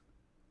positives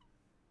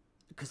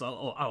because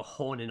I'll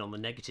hone in on the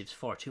negatives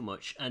far too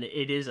much, and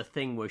it is a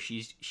thing where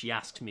she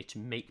asks me to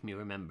make me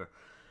remember.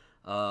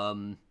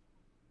 So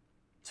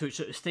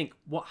sort of think,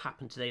 what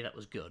happened today that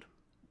was good?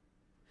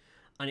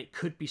 And it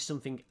could be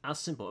something as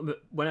simple.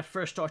 When I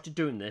first started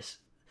doing this,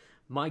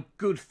 my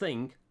good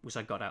thing was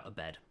I got out of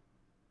bed.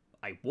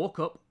 I woke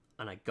up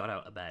and I got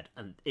out of bed.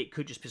 And it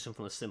could just be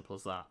something as simple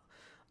as that.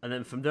 And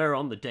then from there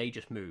on, the day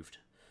just moved.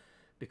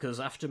 Because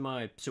after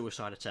my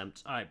suicide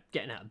attempt,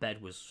 getting out of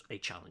bed was a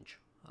challenge.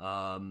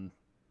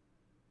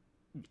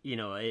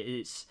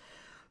 It's...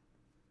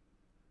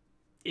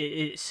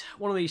 it's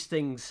one of these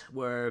things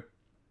where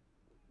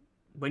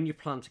when you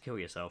plan to kill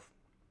yourself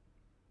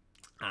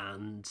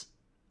and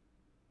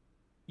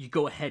you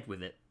go ahead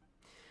with it,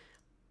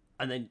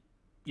 and then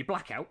you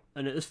black out.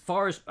 And as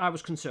far as I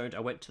was concerned, I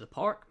went to the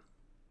park.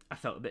 I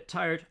felt a bit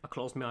tired. I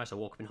closed my eyes. I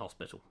woke up in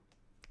hospital.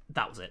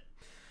 That was it.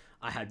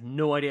 I had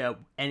no idea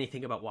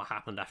anything about what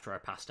happened after I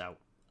passed out.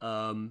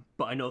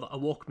 But I know that I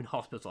woke up in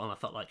hospital and I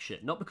felt like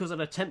shit. Not because I'd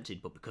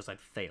attempted, but because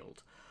I'd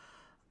failed.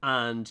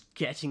 And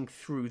getting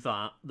through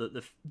that,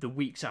 the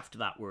weeks after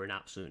that were an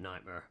absolute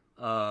nightmare.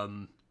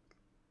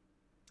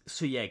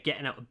 So yeah,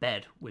 getting out of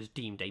bed was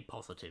deemed a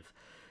positive.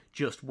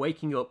 Just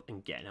waking up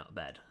and getting out of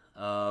bed.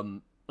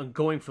 And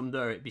going from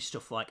there, it'd be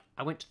stuff like,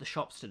 I went to the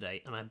shops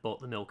today and I bought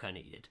the milk I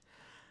needed.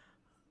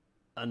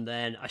 And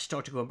then I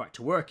started going back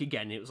to work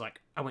again. And it was like,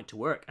 I went to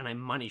work and I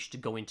managed to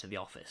go into the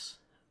office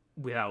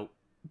without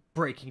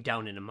breaking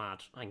down in a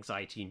mad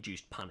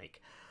anxiety-induced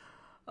panic.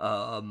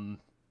 Yeah,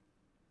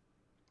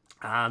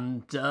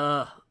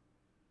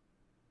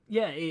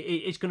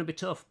 it's going to be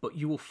tough, but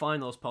you will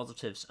find those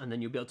positives and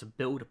then you'll be able to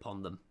build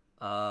upon them.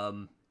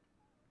 And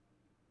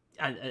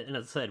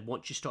as I said,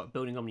 once you start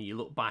building on them, you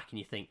look back and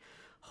you think,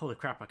 holy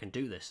crap, I can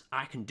do this.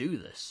 I can do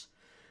this.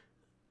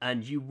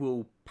 And you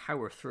will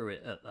power through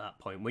it at that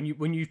point. When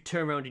you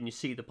turn around and you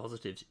see the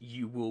positives,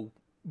 you will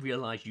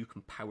realize you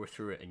can power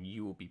through it and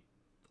you will be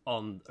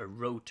on a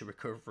road to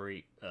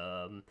recovery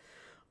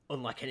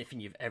unlike anything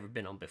you've ever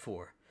been on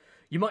before.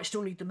 You might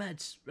still need the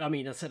meds. I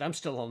mean, I said I'm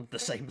still on the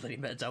same bloody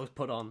meds I was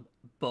put on,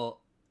 but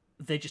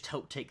they just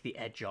help take the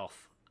edge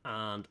off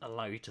and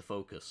allow you to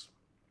focus.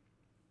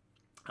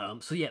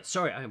 So yeah,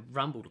 sorry, I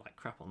rambled like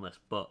crap on this,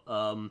 but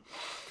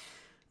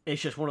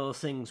it's just one of those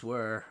things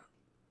where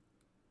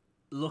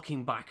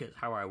looking back at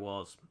how I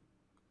was,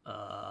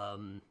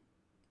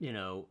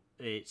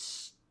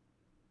 it's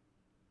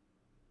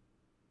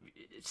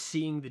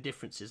seeing the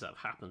differences that have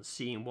happened,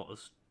 seeing what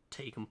has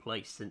taken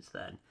place since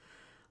then.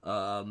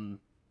 I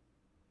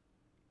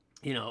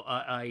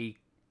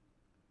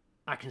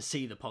can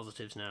see the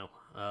positives now,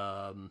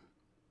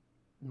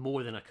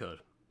 more than I could.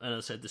 And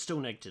as I said, there's still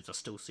negatives, I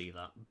still see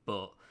that,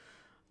 but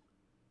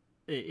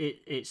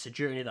it's a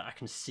journey that I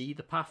can see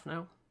the path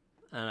now,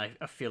 and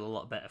I feel a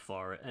lot better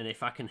for it. And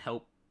if I can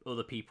help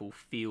other people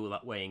feel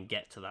that way and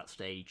get to that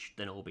stage,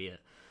 then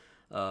albeit.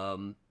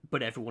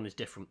 But everyone is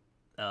different.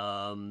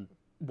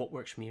 What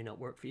works for me and not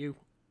work for you,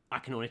 I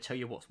can only tell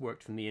you what's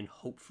worked for me and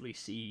hopefully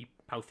see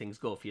how things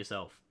go for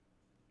yourself.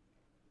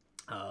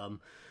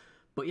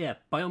 But yeah,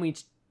 by all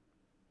means,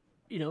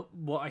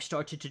 what I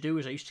started to do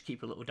is I used to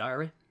keep a little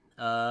diary.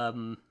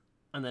 And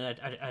then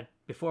I'd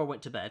before I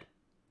went to bed,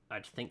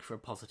 I'd think for a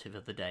positive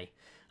of the day.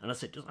 And I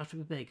said, it doesn't have to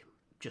be big,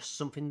 just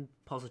something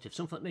positive,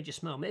 something that made you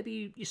smile.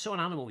 Maybe you saw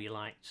an animal you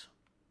liked.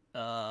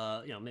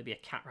 Maybe a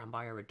cat ran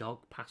by or a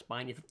dog passed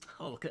by and you think,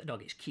 oh, look at the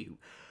dog, it's cute.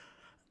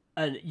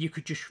 And you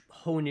could just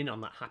hone in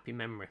on that happy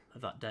memory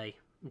of that day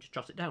and just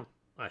jot it down.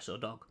 I saw a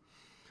dog.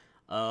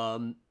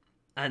 And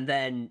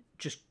then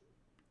just,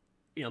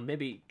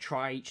 maybe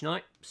try each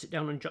night, sit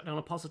down and jot down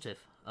a positive.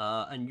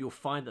 And you'll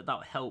find that will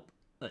help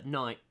at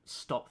night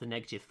stop the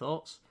negative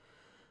thoughts,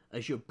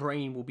 as your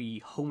brain will be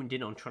honed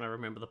in on trying to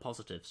remember the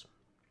positives.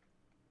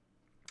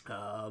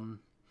 But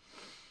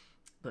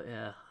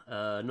yeah,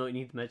 no, you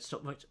need the meds to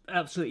stop.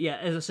 Absolutely, yeah.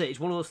 As I say, it's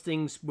one of those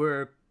things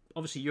where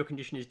obviously your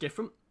condition is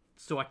different,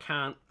 so I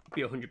can't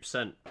be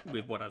 100%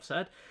 with what I've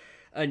said.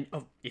 And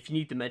if you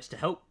need the meds to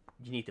help,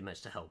 you need the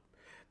meds to help.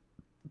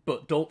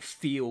 But don't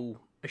feel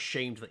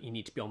ashamed that you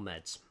need to be on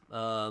meds.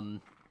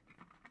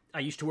 I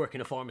used to work in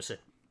a pharmacy.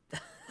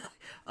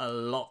 A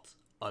lot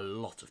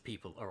of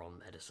people are on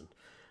medicine.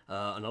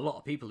 And a lot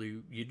of people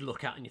who you'd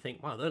look at and you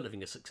think, wow, they're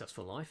living a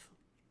successful life.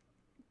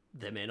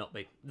 They may not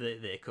be.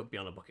 They could be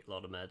on a bucket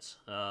load of meds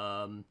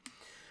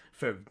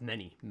for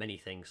many, many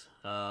things.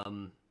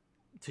 So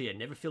yeah,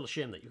 never feel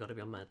ashamed that you've got to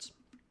be on meds.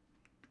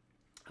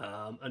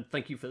 And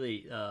thank you for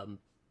the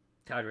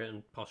Tiger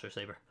and Posture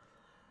Saber.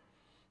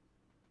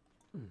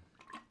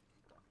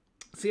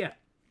 So yeah,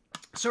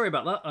 sorry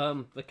about that.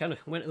 I kind of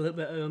went a little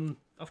bit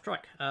off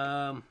track.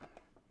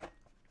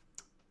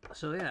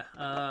 So yeah,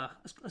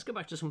 let's get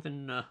back to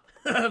something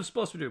I'm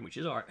supposed to be doing, which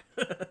is art.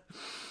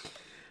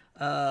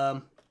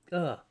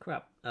 Oh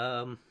crap.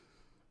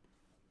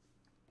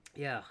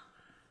 Yeah.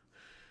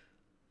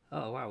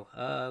 Oh wow.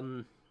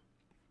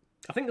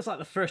 I think it's like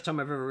the first time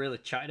I've ever really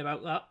chatted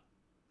about that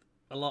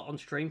a lot on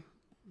stream.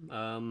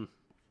 So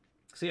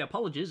yeah,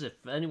 apologies if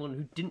anyone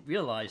who didn't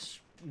realise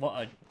what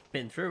I'd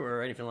been through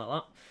or anything like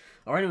that,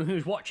 or anyone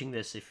who's watching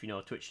this, if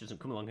Twitch doesn't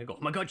come along and go,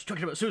 oh my god, you're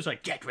talking about suicide,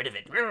 get rid of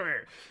it.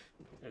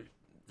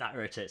 That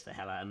irritates the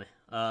hell out of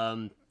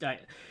me.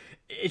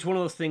 It's one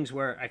of those things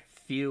where I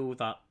feel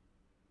that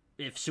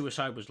if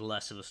suicide was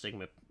less of a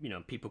stigma,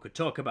 people could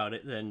talk about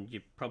it, then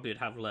you probably would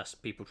have less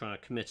people trying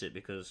to commit it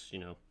because,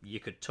 you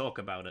could talk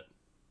about it.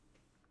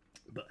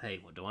 But hey,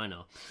 what do I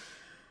know?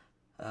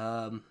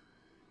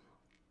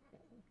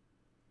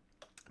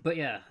 But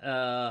yeah,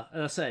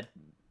 as I said,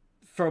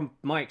 from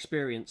my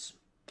experience,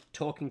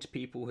 talking to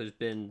people has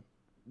been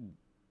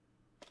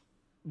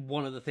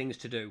one of the things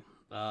to do.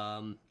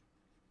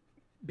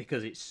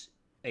 because it's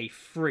a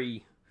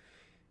free,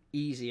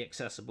 easy,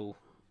 accessible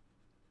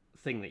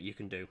thing that you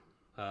can do.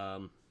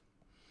 And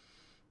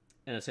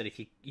I said, if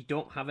you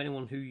don't have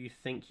anyone who you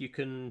think you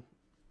can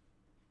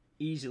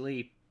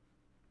easily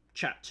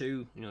chat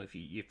to, if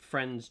your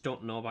friends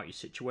don't know about your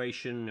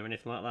situation or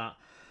anything like that,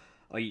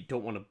 or you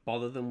don't want to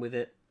bother them with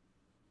it,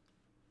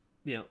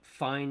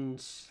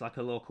 find like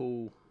a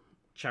local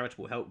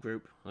charitable help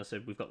group. I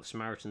said, we've got the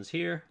Samaritans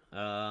here.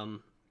 And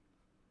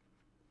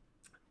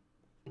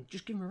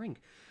just give them a ring.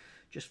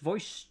 Just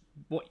voice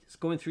what's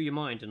going through your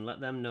mind and let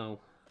them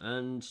know.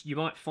 And you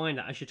might find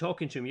that as you're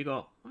talking to them, you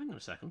go, hang on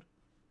a second.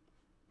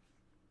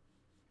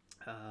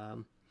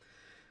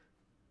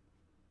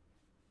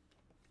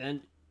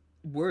 And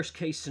worst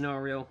case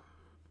scenario,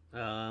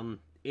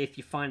 if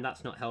you find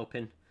that's not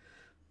helping,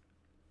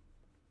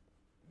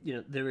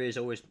 there is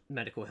always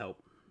medical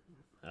help.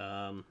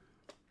 One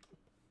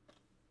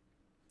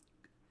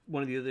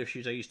of the other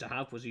issues I used to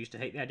have was I used to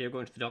hate the idea of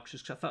going to the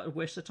doctors because I thought it was a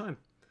waste of time.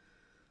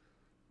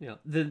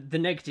 The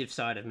negative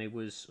side of me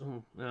was,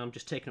 I'm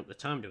just taking up the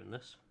time doing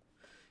this.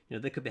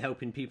 They could be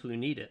helping people who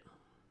need it.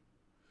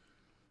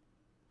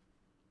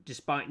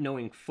 Despite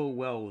knowing full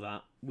well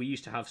that we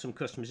used to have some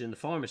customers in the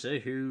pharmacy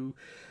who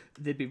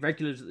they'd be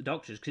regulars at the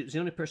doctors because it was the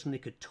only person they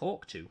could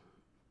talk to.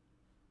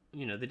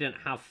 They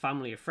didn't have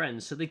family or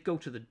friends, so they'd go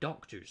to the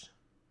doctors.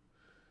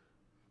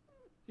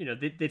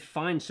 They'd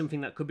find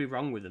something that could be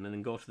wrong with them and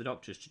then go to the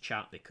doctors to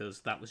chat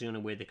because that was the only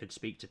way they could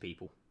speak to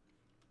people.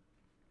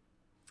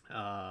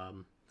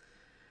 And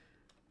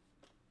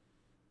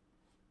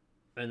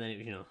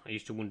then, I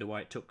used to wonder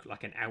why it took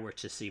like an hour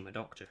to see my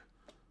doctor.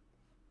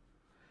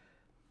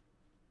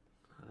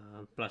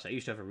 Plus, I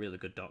used to have a really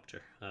good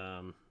doctor.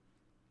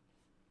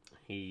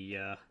 He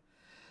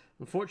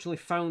unfortunately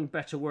found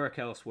better work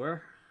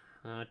elsewhere.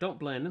 Don't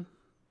blame him.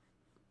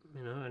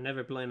 I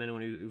never blame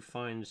anyone who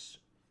finds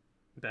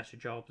better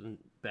jobs and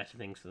better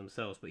things for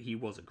themselves, but he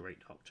was a great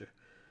doctor.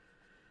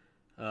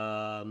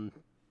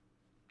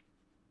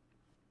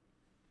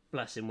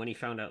 Bless him, when he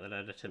found out that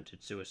I'd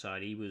attempted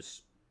suicide, he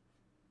was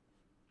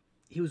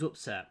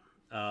upset.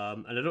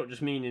 And I don't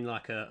just mean in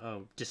like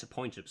a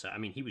disappointed upset. I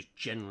mean, he was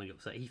genuinely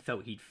upset. He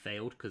felt he'd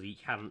failed because he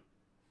hadn't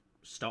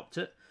stopped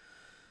it.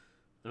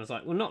 And I was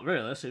like, well, not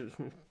really.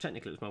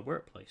 Technically, it was my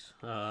workplace.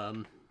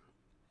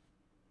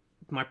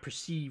 My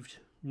perceived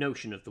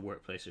notion of the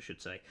workplace, I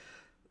should say.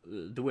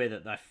 The way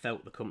that I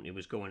felt the company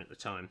was going at the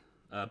time.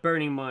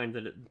 Bearing in mind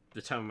that at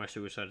the time of my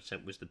suicide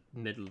attempt was the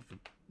middle of the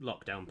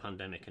lockdown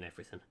pandemic and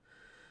everything.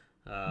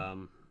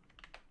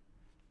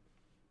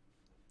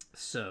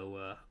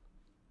 So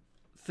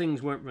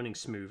things weren't running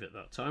smooth at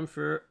that time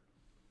for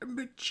a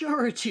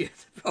majority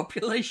of the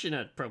population,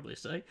 I'd probably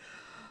say.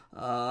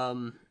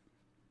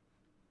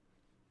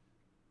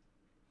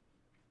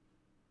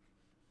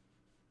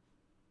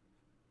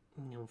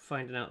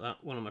 Finding out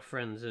that one of my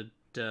friends had,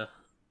 who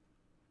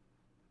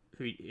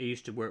I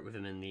used to work with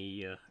him in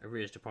the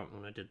arrears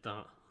department when I did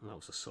that, and that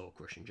was a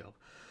soul-crushing job.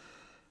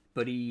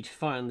 But he'd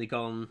finally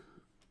gone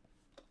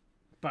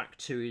back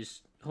to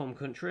his home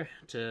country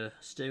to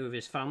stay with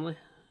his family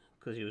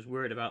because he was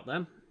worried about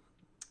them,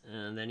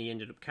 and then he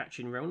ended up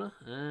catching Rona,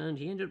 and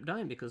he ended up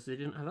dying because they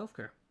didn't have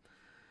healthcare.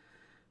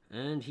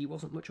 And he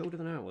wasn't much older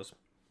than I was.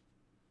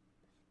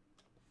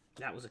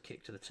 That was a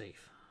kick to the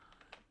teeth.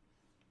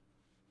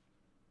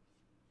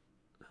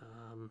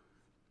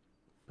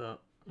 But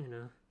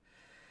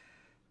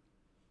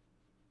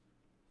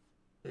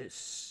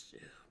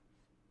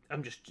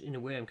I'm just, in a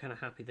way, I'm kind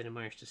of happy that I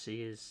managed to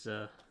see his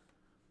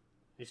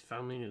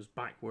family and he was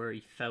back where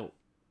he felt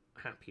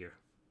happier.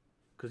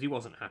 Because he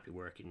wasn't happy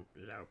working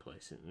at our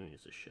place. It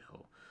was a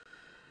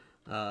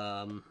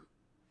shithole.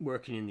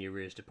 Working in the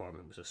arrears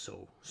department was a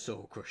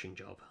soul-crushing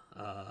job.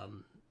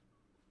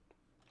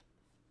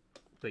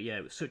 But yeah,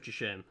 it was such a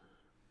shame.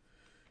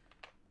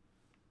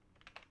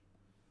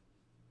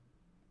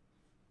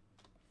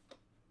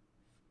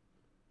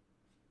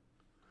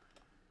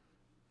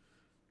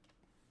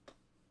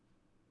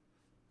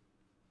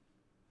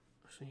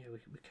 So yeah, we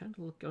kind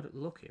of got it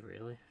lucky,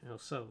 really,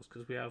 ourselves,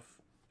 because we have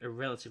a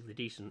relatively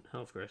decent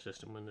healthcare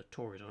system when the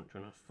Tories aren't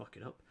trying to fuck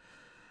it up.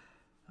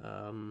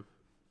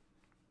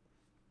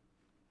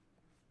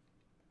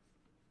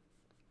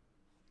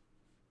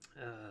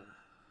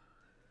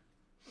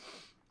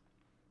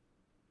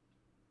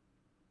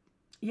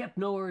 Yep,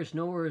 no worries,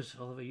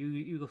 Oliver.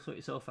 You go sort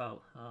yourself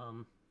out.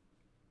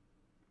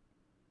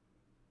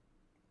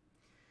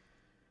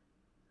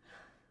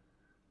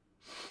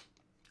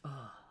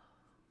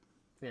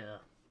 Yeah.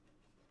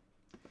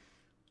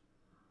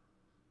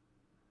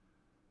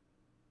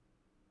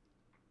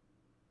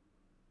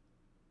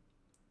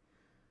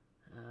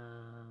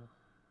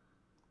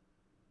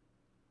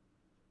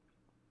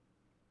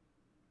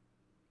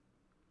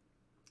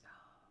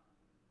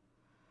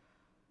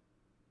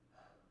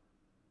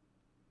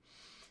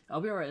 I'll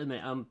be alright in a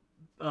minute.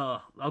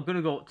 I'm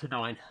gonna go up to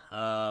 9.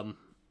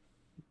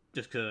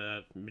 Just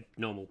cause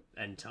normal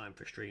end time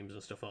for streams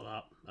and stuff like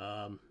that.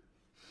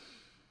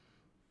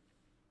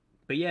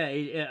 But yeah,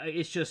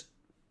 it's just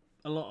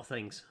a lot of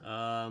things.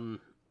 And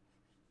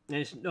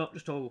it's not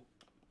just all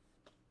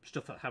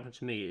stuff that happened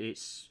to me.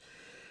 It's,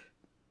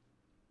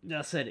 that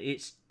I said,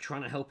 it's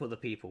trying to help other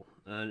people,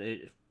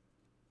 and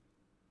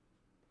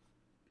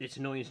it's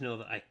annoying to know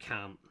that I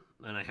can't,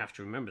 and I have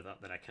to remember that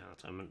I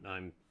can't.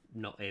 I'm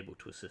not able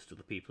to assist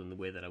other people in the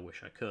way that I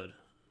wish I could.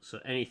 So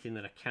anything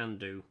that I can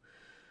do,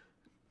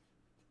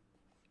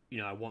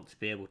 I want to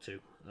be able to.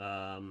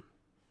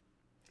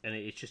 And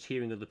it's just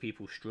hearing other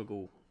people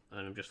struggle,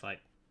 and I'm just like,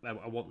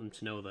 I want them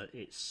to know that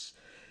it's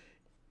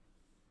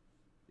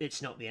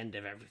not the end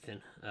of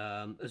everything,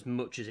 as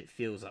much as it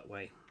feels that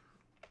way.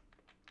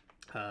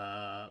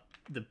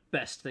 The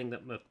best thing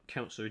that my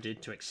counsellor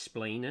did to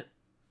explain it,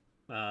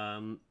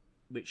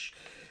 which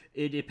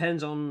it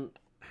depends on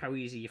how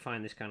easy you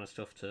find this kind of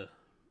stuff to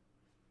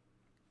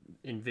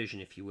envision,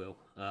 if you will.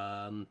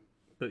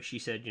 But she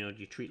said,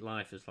 you treat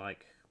life as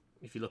like,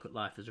 if you look at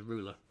life as a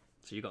ruler.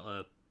 So you've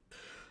got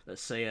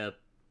let's say a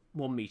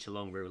 1 meter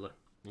long ruler,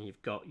 and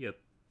you've got your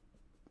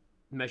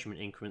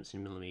measurement increments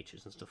in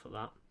millimeters and stuff like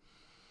that.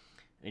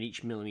 And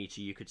each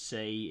millimeter, you could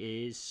say,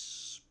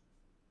 is,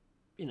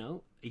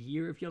 a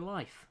year of your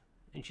life.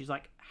 And she's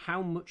like,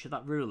 how much of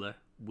that ruler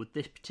would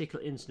this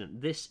particular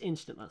incident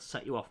that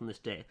set you off on this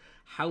day,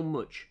 how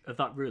much of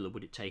that ruler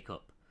would it take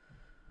up?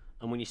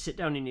 And when you sit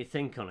down and you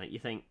think on it, you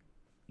think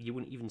you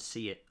wouldn't even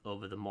see it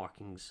over the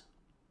markings.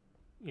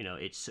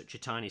 It's such a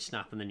tiny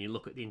snap, and then you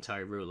look at the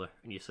entire ruler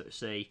and you sort of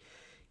say,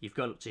 you've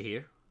got up to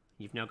here,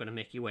 you've now got to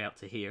make your way out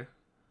to here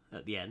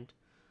at the end,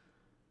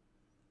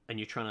 and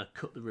you're trying to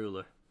cut the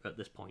ruler at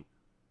this point,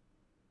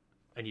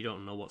 and you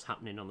don't know what's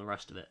happening on the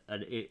rest of it.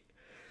 And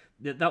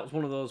that was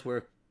one of those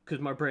where, because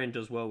my brain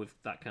does well with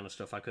that kind of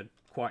stuff, I could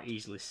quite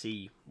easily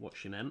see what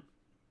she meant.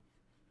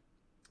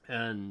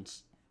 And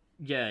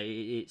yeah,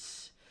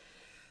 it's,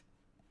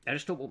 I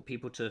just don't want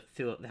people to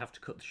feel that they have to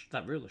cut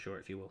that ruler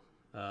short, if you will.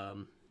 I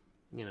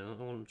want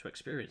them to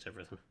experience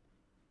everything.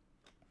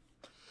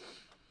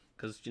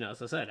 Because,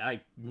 as I said,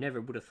 I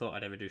never would have thought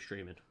I'd ever do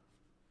streaming.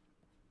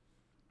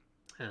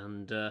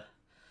 And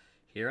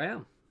here I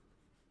am,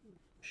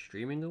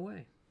 streaming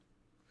away.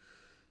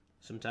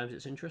 Sometimes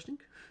it's interesting,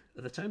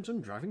 other times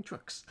I'm driving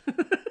trucks.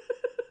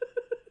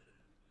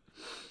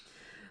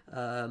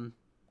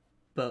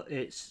 But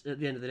it's, at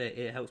the end of the day,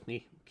 it helps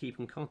me keep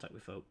in contact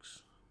with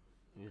folks.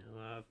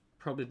 I've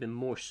probably been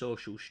more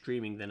social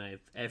streaming than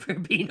I've ever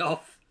been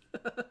off.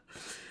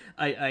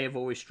 I have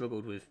always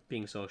struggled with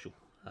being social.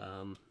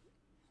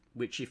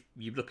 Which, if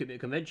you look at me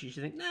at conventions,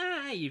 you think,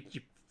 nah, you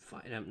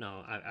fighting out.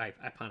 No, I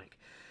panic.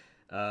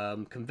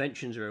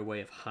 Conventions are a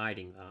way of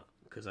hiding that,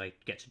 because I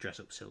get to dress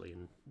up silly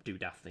and do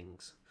daft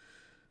things.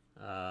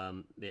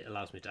 It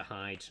allows me to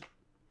hide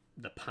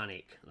the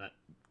panic that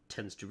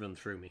tends to run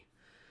through me.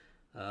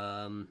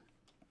 And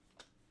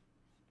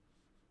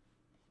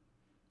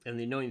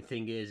the annoying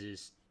thing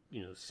is,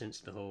 since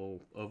the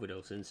whole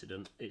overdose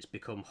incident, it's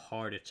become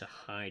harder to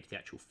hide the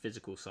actual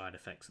physical side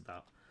effects of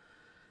that.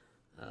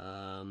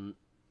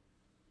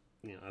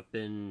 I've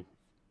been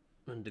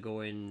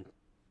undergoing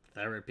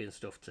therapy and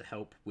stuff to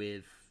help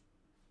with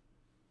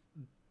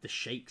the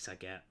shakes I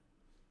get.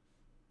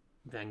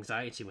 The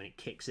anxiety when it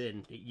kicks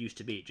in. It used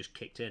to be it just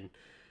kicked in.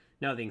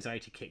 Now the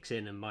anxiety kicks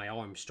in and my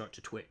arms start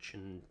to twitch,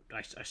 and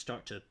I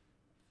start to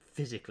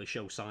physically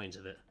show signs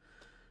of it.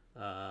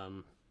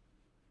 And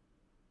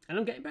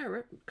I'm getting better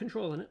at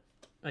controlling it.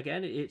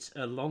 Again, it's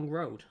a long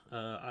road.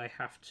 I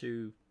have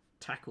to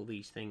tackle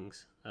these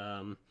things.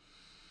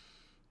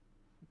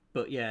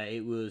 But yeah,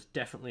 it was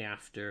definitely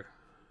after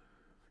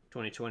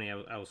 2020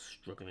 I was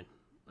struggling.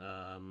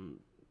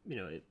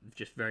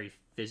 Just very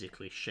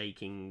physically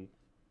shaking,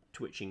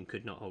 twitching,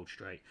 could not hold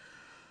straight.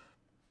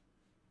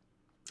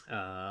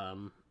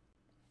 And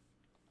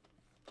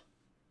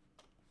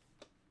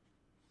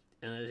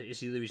it's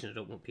the other reason I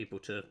don't want people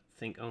to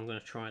think, oh, I'm going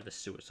to try this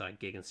suicide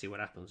gig and see what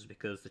happens,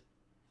 because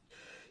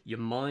your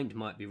mind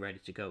might be ready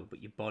to go,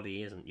 but your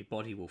body isn't. Your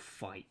body will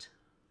fight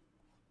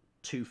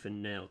tooth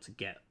and nail to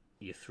get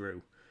you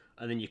through.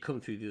 And then you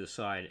come through the other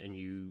side and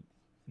you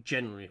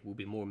generally will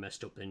be more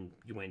messed up than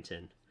you went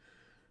in.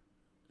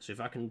 So if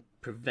I can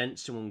prevent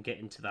someone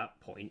getting to that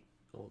point,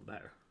 all the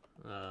better.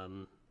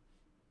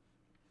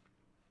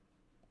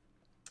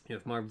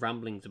 If my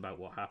ramblings about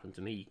what happened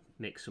to me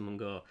make someone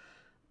go,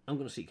 I'm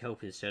going to seek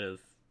help, instead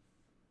of,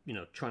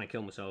 trying to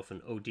kill myself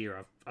and, oh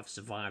dear, I've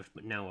survived,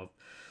 but now I've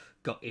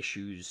got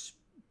issues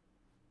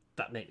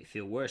that make me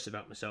feel worse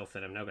about myself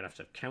that I'm now going to have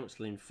to have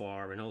counselling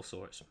for and all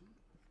sorts.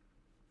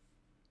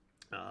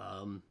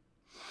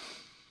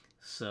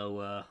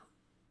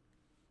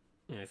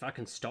 If I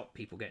can stop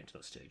people getting to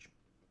that stage,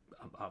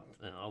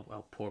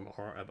 I'll pour my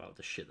heart about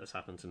the shit that's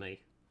happened to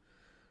me.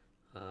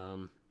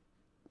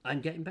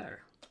 I'm getting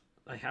better.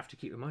 I have to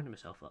keep reminding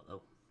myself that,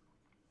 though.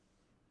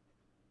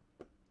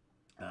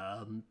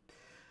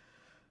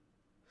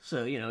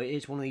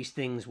 It's one of these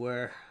things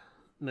where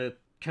the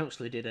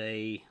counsellor did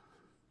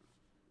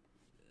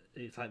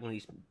it's like one of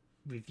these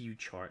review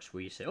charts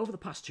where you say, over the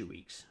past 2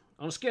 weeks,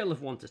 on a scale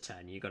of 1 to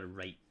 10, you've got to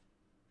rate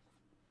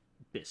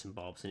bits and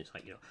bobs, and it's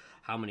like,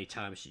 how many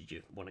times did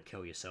you want to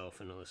kill yourself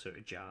and all this sort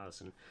of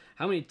jazz, and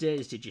how many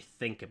days did you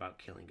think about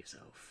killing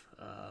yourself?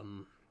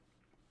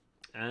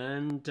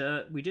 And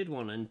we did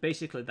one, and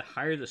basically the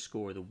higher the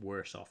score, the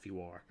worse off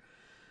you are,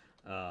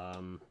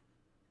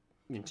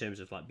 in terms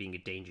of like being a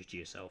danger to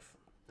yourself.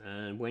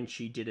 And when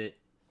she did it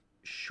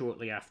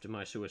shortly after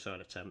my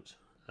suicide attempt,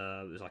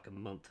 it was like a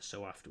month or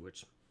so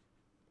afterwards,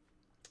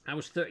 I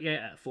was 38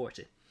 out of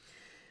 40.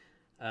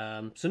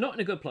 So not in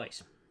a good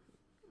place.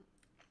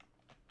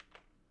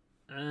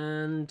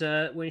 And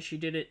when she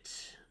did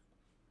it,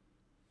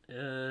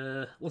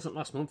 wasn't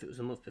last month, it was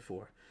a month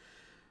before.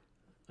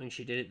 When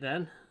she did it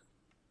then,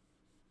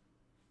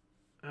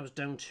 I was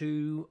down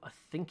to, I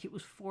think it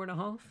was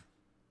 4.5.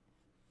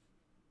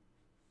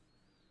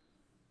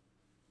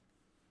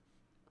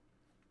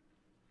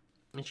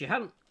 And she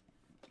hadn't,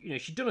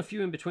 she'd done a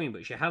few in between,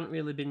 but she hadn't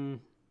really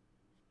been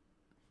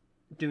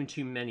doing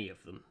too many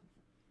of them.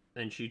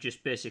 And she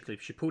just basically,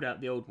 she pulled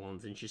out the old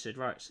ones and she said,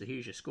 right, so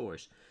here's your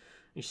scores.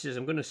 And she says,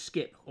 I'm going to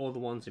skip all the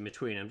ones in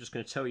between. I'm just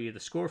going to tell you the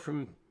score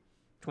from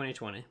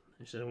 2020. And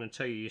she says, I'm going to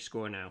tell you your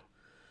score now.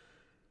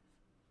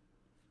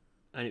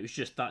 And it was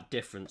just that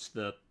difference,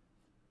 the,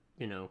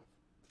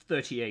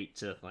 38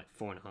 to like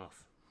 4.5.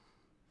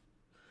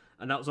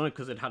 And that was only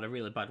because I'd had a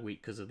really bad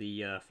week because of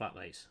the flat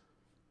lays.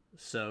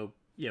 So,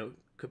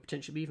 could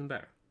potentially be even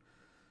better.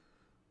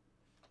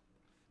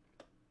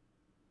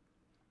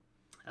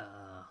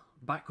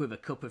 Back with a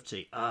cup of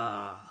tea.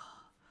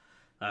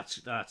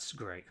 That's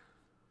great.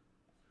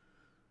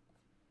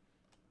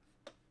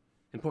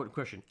 Important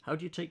question. How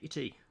do you take your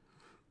tea?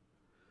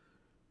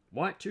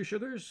 White, 2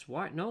 sugars?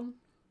 White, none?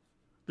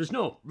 There's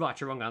no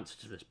right or wrong answer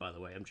to this, by the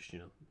way. I'm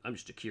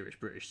just a curious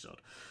British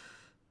sod.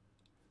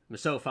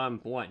 Myself, I'm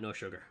white, no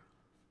sugar.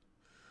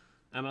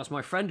 And as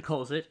my friend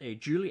calls it, a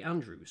Julie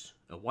Andrews,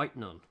 a white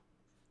nun.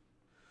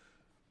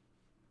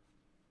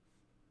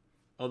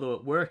 Although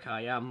at work,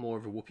 I am more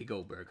of a Whoopi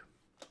Goldberg.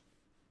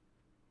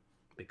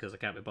 Because I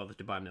can't be bothered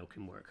to buy milk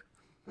in work.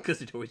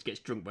 Because it always gets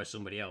drunk by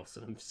somebody else,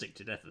 and I'm sick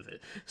to death of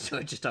it. So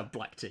I just have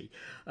black tea.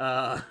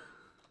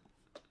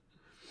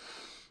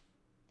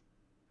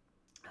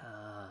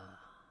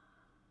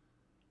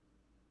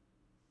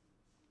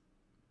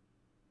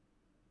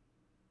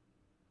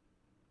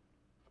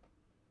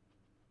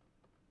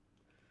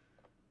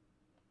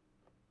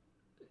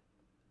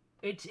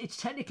 It's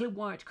technically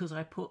white because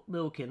I put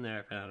milk in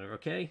there, powder,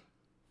 okay?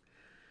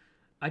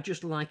 I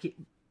just like it,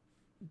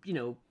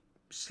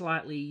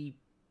 slightly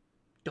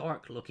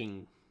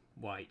dark-looking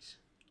white.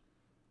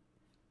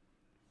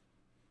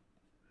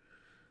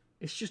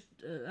 It's just,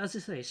 as I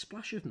say, a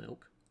splash of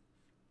milk.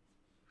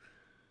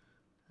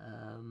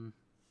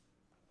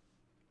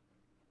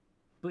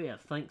 But yeah,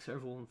 thanks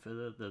everyone for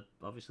the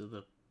obviously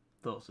the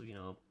thoughts of,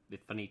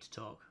 if I need to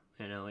talk.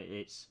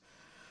 It's...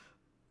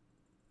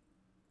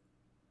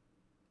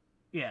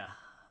 Yeah,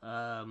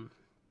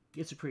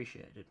 it's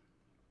appreciated.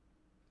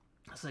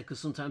 I say, because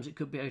sometimes it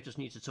could be I just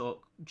need to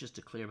talk just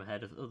to clear my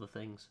head of other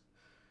things.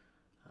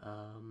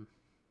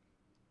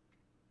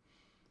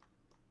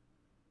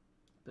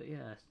 But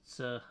yeah,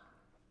 so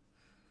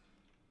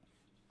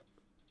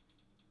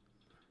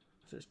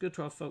it's good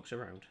to have folks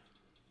around.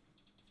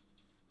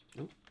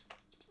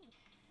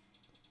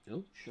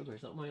 Oh, sugar,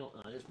 is that my own?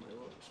 That is my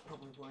own. It's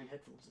probably blind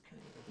headphones that kind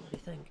of a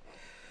bloody thing.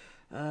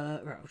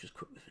 Right, I'll just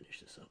quickly finish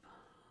this up.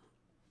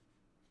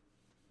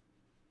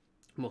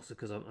 Mostly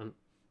because I'm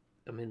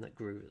in that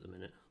groove at the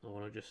minute. I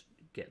want to just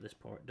get this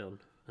part done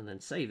and then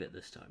save it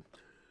this time.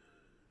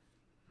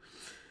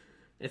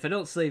 If I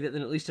don't save it,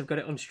 then at least I've got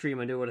it on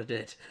stream. I know what I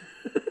did.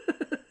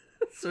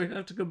 So I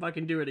have to come back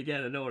and do it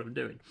again. I know what I'm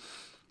doing.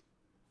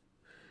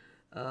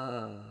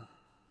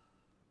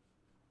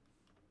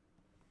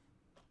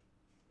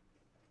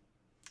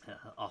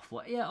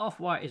 Off-white. Yeah,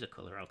 off-white is a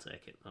colour. I'll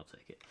take it.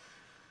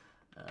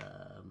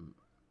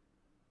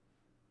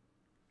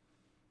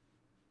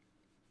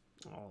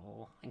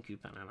 Oh, thank you,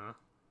 Banana.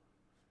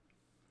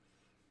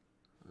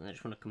 I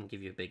just want to come and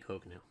give you a big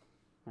hug now.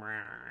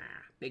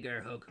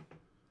 Bigger hug.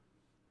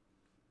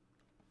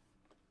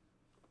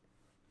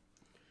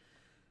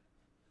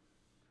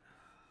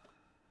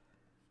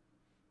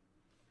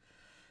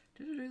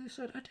 Did I do this?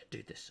 I did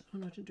do this. Oh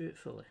no, I didn't do it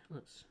fully.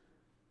 Let's...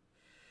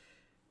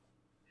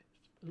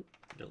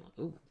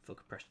 Oh, fuck,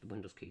 I pressed the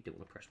Windows key. Don't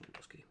want to press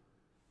Windows key.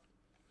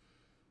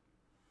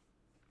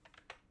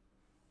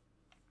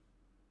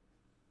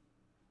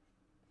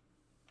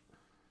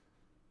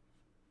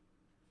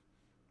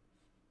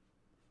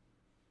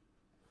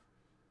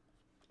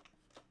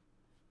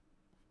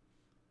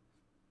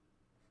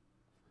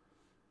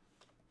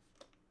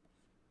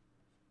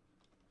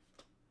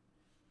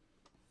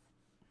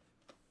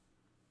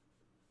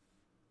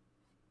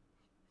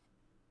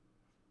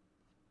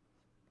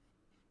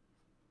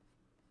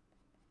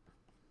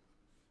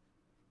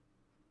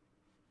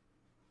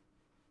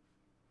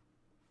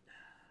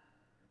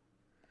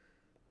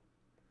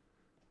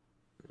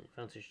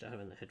 Advantage to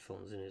having the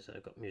headphones in is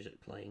I've got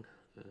music playing.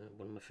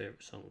 One of my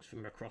favourite songs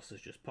from Macross has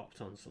just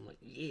popped on, so I'm like,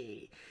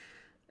 yeah!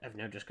 I've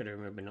now just got to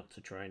remember not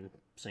to try and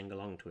sing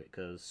along to it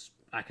because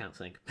I can't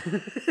sing.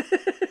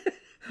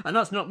 And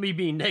that's not me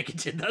being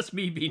negative, that's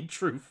me being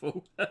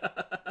truthful.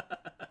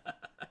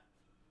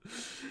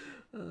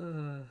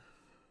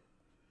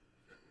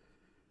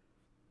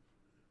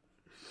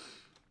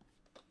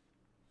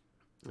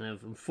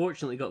 I've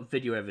unfortunately got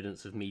video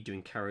evidence of me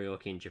doing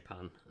karaoke in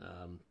Japan.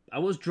 I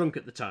was drunk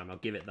at the time, I'll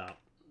give it that.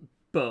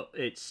 But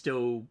it's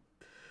still...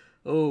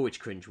 Oh, it's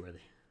cringeworthy.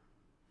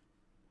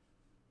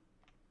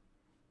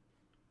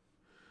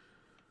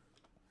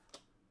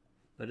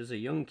 But as a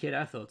young kid,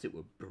 I thought it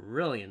was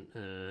brilliant.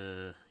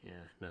 Yeah,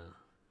 no.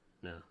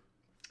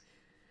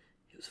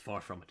 It was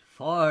far from it.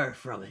 Far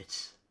from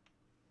it.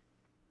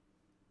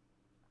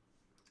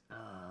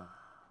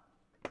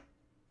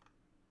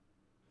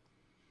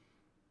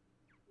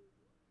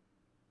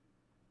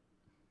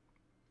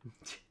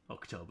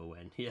 October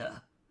when, yeah.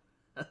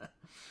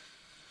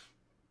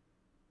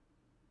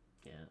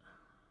 Yeah.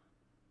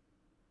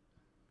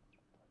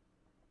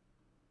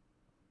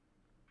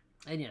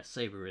 And yeah,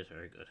 Saber is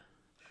very good.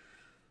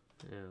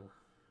 Yeah.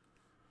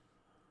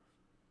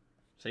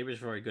 Saber's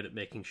very good at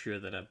making sure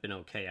that I've been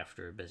okay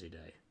after a busy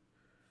day.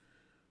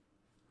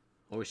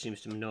 Always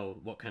seems to know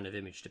what kind of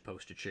image to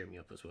post to cheer me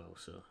up as well,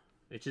 so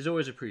it is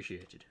always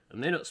appreciated. I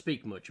may not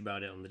speak much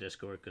about it on the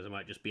Discord because I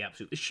might just be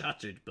absolutely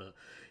shattered, but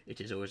it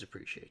is always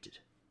appreciated.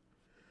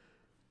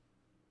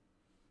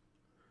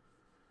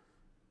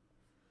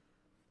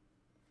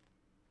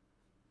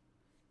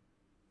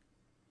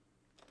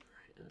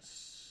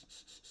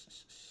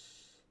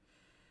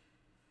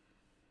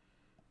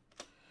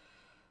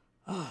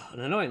 Oh,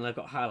 and annoyingly, I've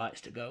got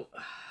highlights to go.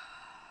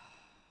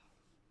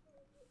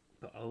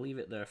 But I'll leave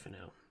it there for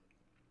now.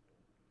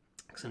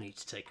 Because I need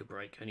to take a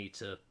break. I need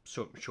to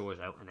sort my chores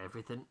out and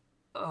everything.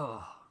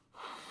 Oh.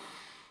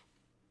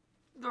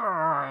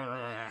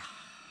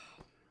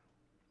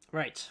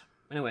 Right.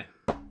 Anyway,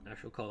 I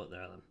shall call it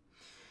there then.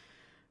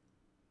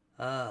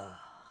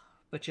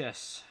 But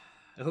yes,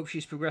 I hope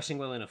she's progressing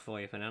well enough for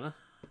you, Banana.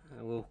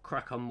 We'll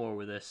crack on more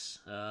with this.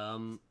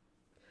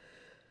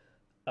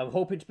 I'm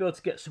hoping to be able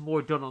to get some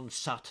more done on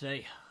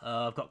Saturday.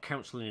 I've got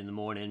counselling in the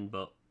morning,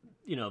 but,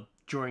 you know,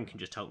 Jorin can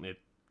just help me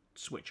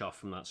switch off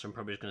from that, so I'm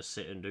probably just going to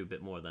sit and do a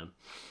bit more of them.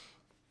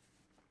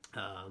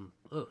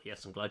 Oh,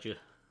 yes, I'm glad you're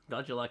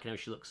liking how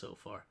she looks so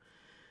far.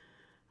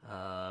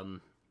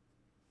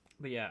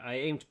 But yeah, I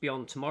aim to be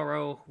on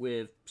tomorrow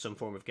with some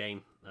form of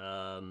game.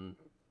 I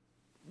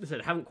said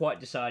I haven't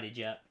quite decided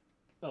yet.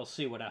 I'll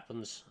see what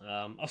happens.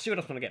 I'll see what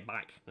else when I get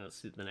back.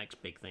 That's the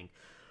next big thing.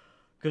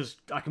 Because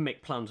I can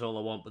make plans all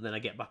I want, but then I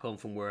get back home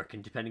from work,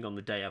 and depending on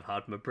the day I've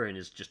had, my brain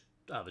is just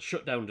either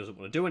shut down, doesn't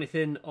want to do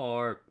anything,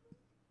 or,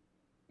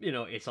 you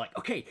know, it's like,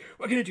 okay,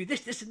 we're going to do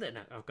this, and that.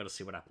 Now I've got to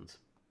see what happens.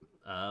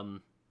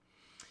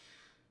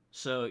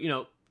 So, you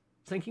know,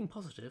 thinking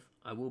positive,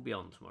 I will be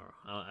on tomorrow.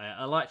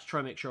 I like to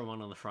try and make sure I'm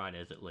on the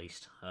Fridays at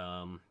least.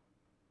 And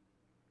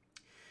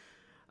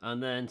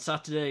then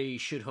Saturday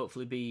should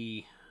hopefully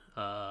be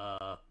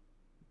some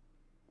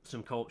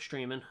co-op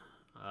streaming.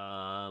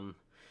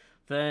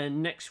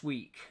 Then next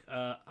week,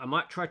 I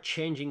might try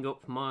changing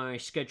up my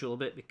schedule a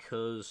bit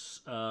because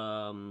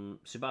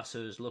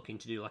Tsubasa is looking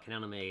to do like an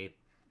anime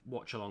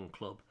watch-along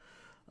club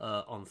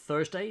on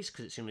Thursdays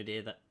because it's the only day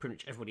that pretty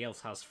much everybody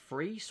else has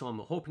free. So I'm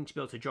hoping to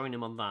be able to join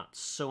him on that.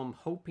 So I'm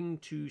hoping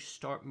to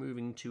start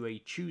moving to a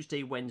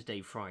Tuesday,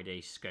 Wednesday, Friday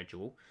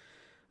schedule.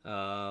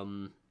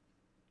 We'll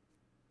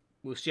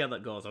see how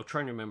that goes. I'll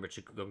try and remember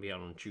to go and be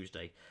on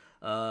Tuesday.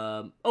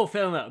 Failing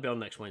that, I'll be on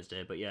next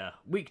Wednesday. But yeah,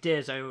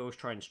 weekdays I always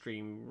try and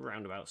stream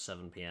around about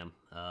 7 p.m.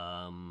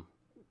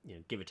 You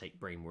know, give or take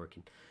brain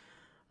working.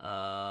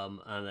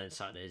 And then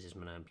Saturdays is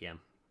my 9 p.m.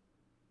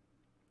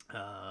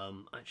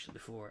 Actually,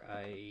 before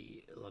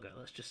I log out,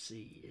 let's just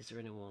see. Is there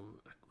anyone?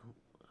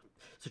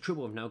 It's the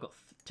trouble. I've now got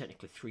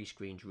technically 3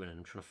 screens running.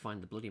 I'm trying to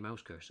find the bloody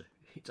mouse cursor.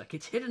 It's like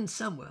it's hidden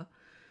somewhere.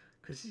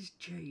 Because this is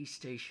J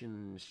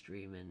Station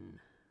streaming.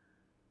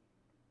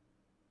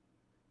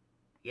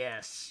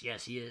 Yes,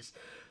 he is.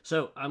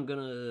 So I'm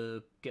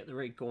gonna get the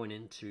raid going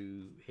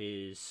into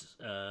his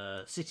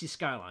City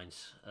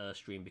Skylines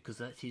stream because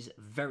that is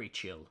very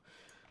chill.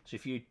 So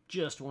if you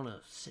just want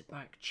to sit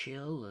back,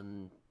 chill,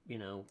 and you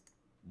know,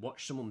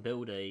 watch someone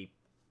build a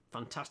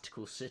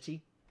fantastical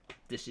city,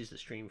 this is the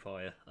stream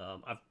for you.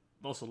 I've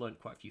also learned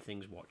quite a few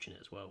things watching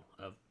it as well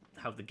of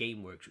how the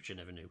game works, which I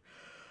never knew.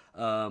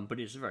 But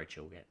it's a very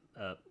chill game.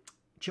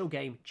 Chill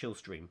game, chill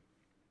stream.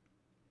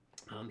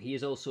 He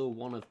is also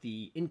one of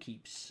the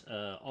innkeeps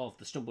of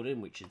the Stumbled Inn,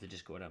 which is the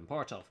Discord I'm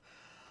part of,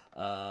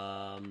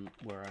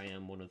 where I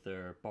am one of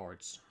their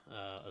bards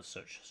as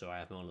such. So I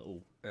have my own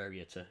little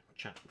area to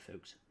chat with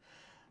folks.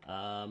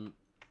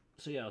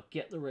 So yeah, I'll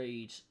get the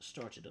raid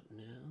started up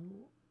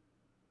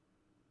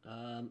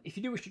now. If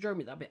you do wish to join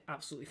me, that'd be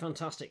absolutely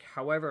fantastic.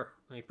 However,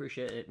 I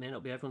appreciate it may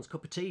not be everyone's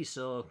cup of tea,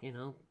 so you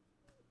know,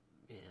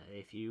 yeah,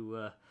 if you,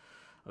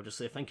 I'll just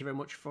say thank you very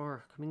much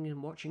for coming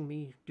and watching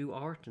me do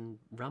art and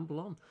ramble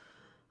on.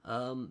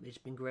 It's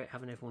been great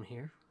having everyone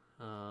here.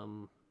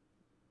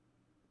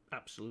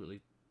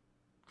 Absolutely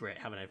great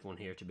having everyone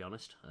here, to be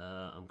honest.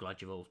 I'm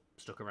glad you've all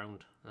stuck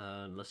around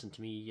and listened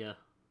to me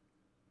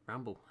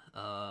ramble.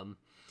 And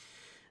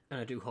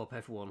I do hope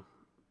everyone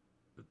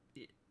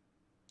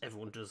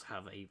does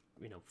have a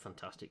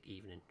fantastic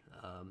evening.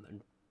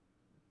 And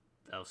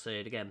I'll say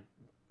it again: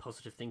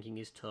 positive thinking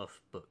is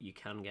tough, but you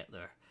can get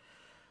there.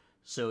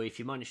 So if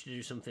you manage to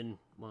do something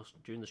whilst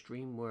during the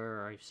stream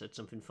where I said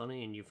something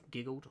funny and you've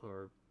giggled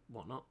or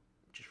whatnot,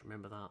 just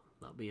remember that.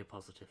 That'll be a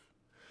positive.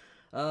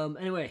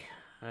 Anyway,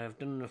 I've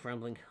done enough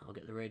rambling. I'll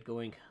get the raid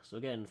going. So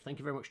again, thank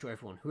you very much to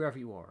everyone, whoever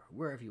you are,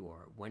 wherever you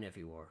are, whenever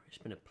you are. It's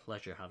been a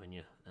pleasure having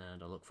you,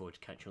 and I look forward to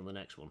catching you on the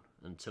next one.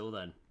 Until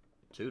then,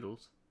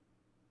 toodles.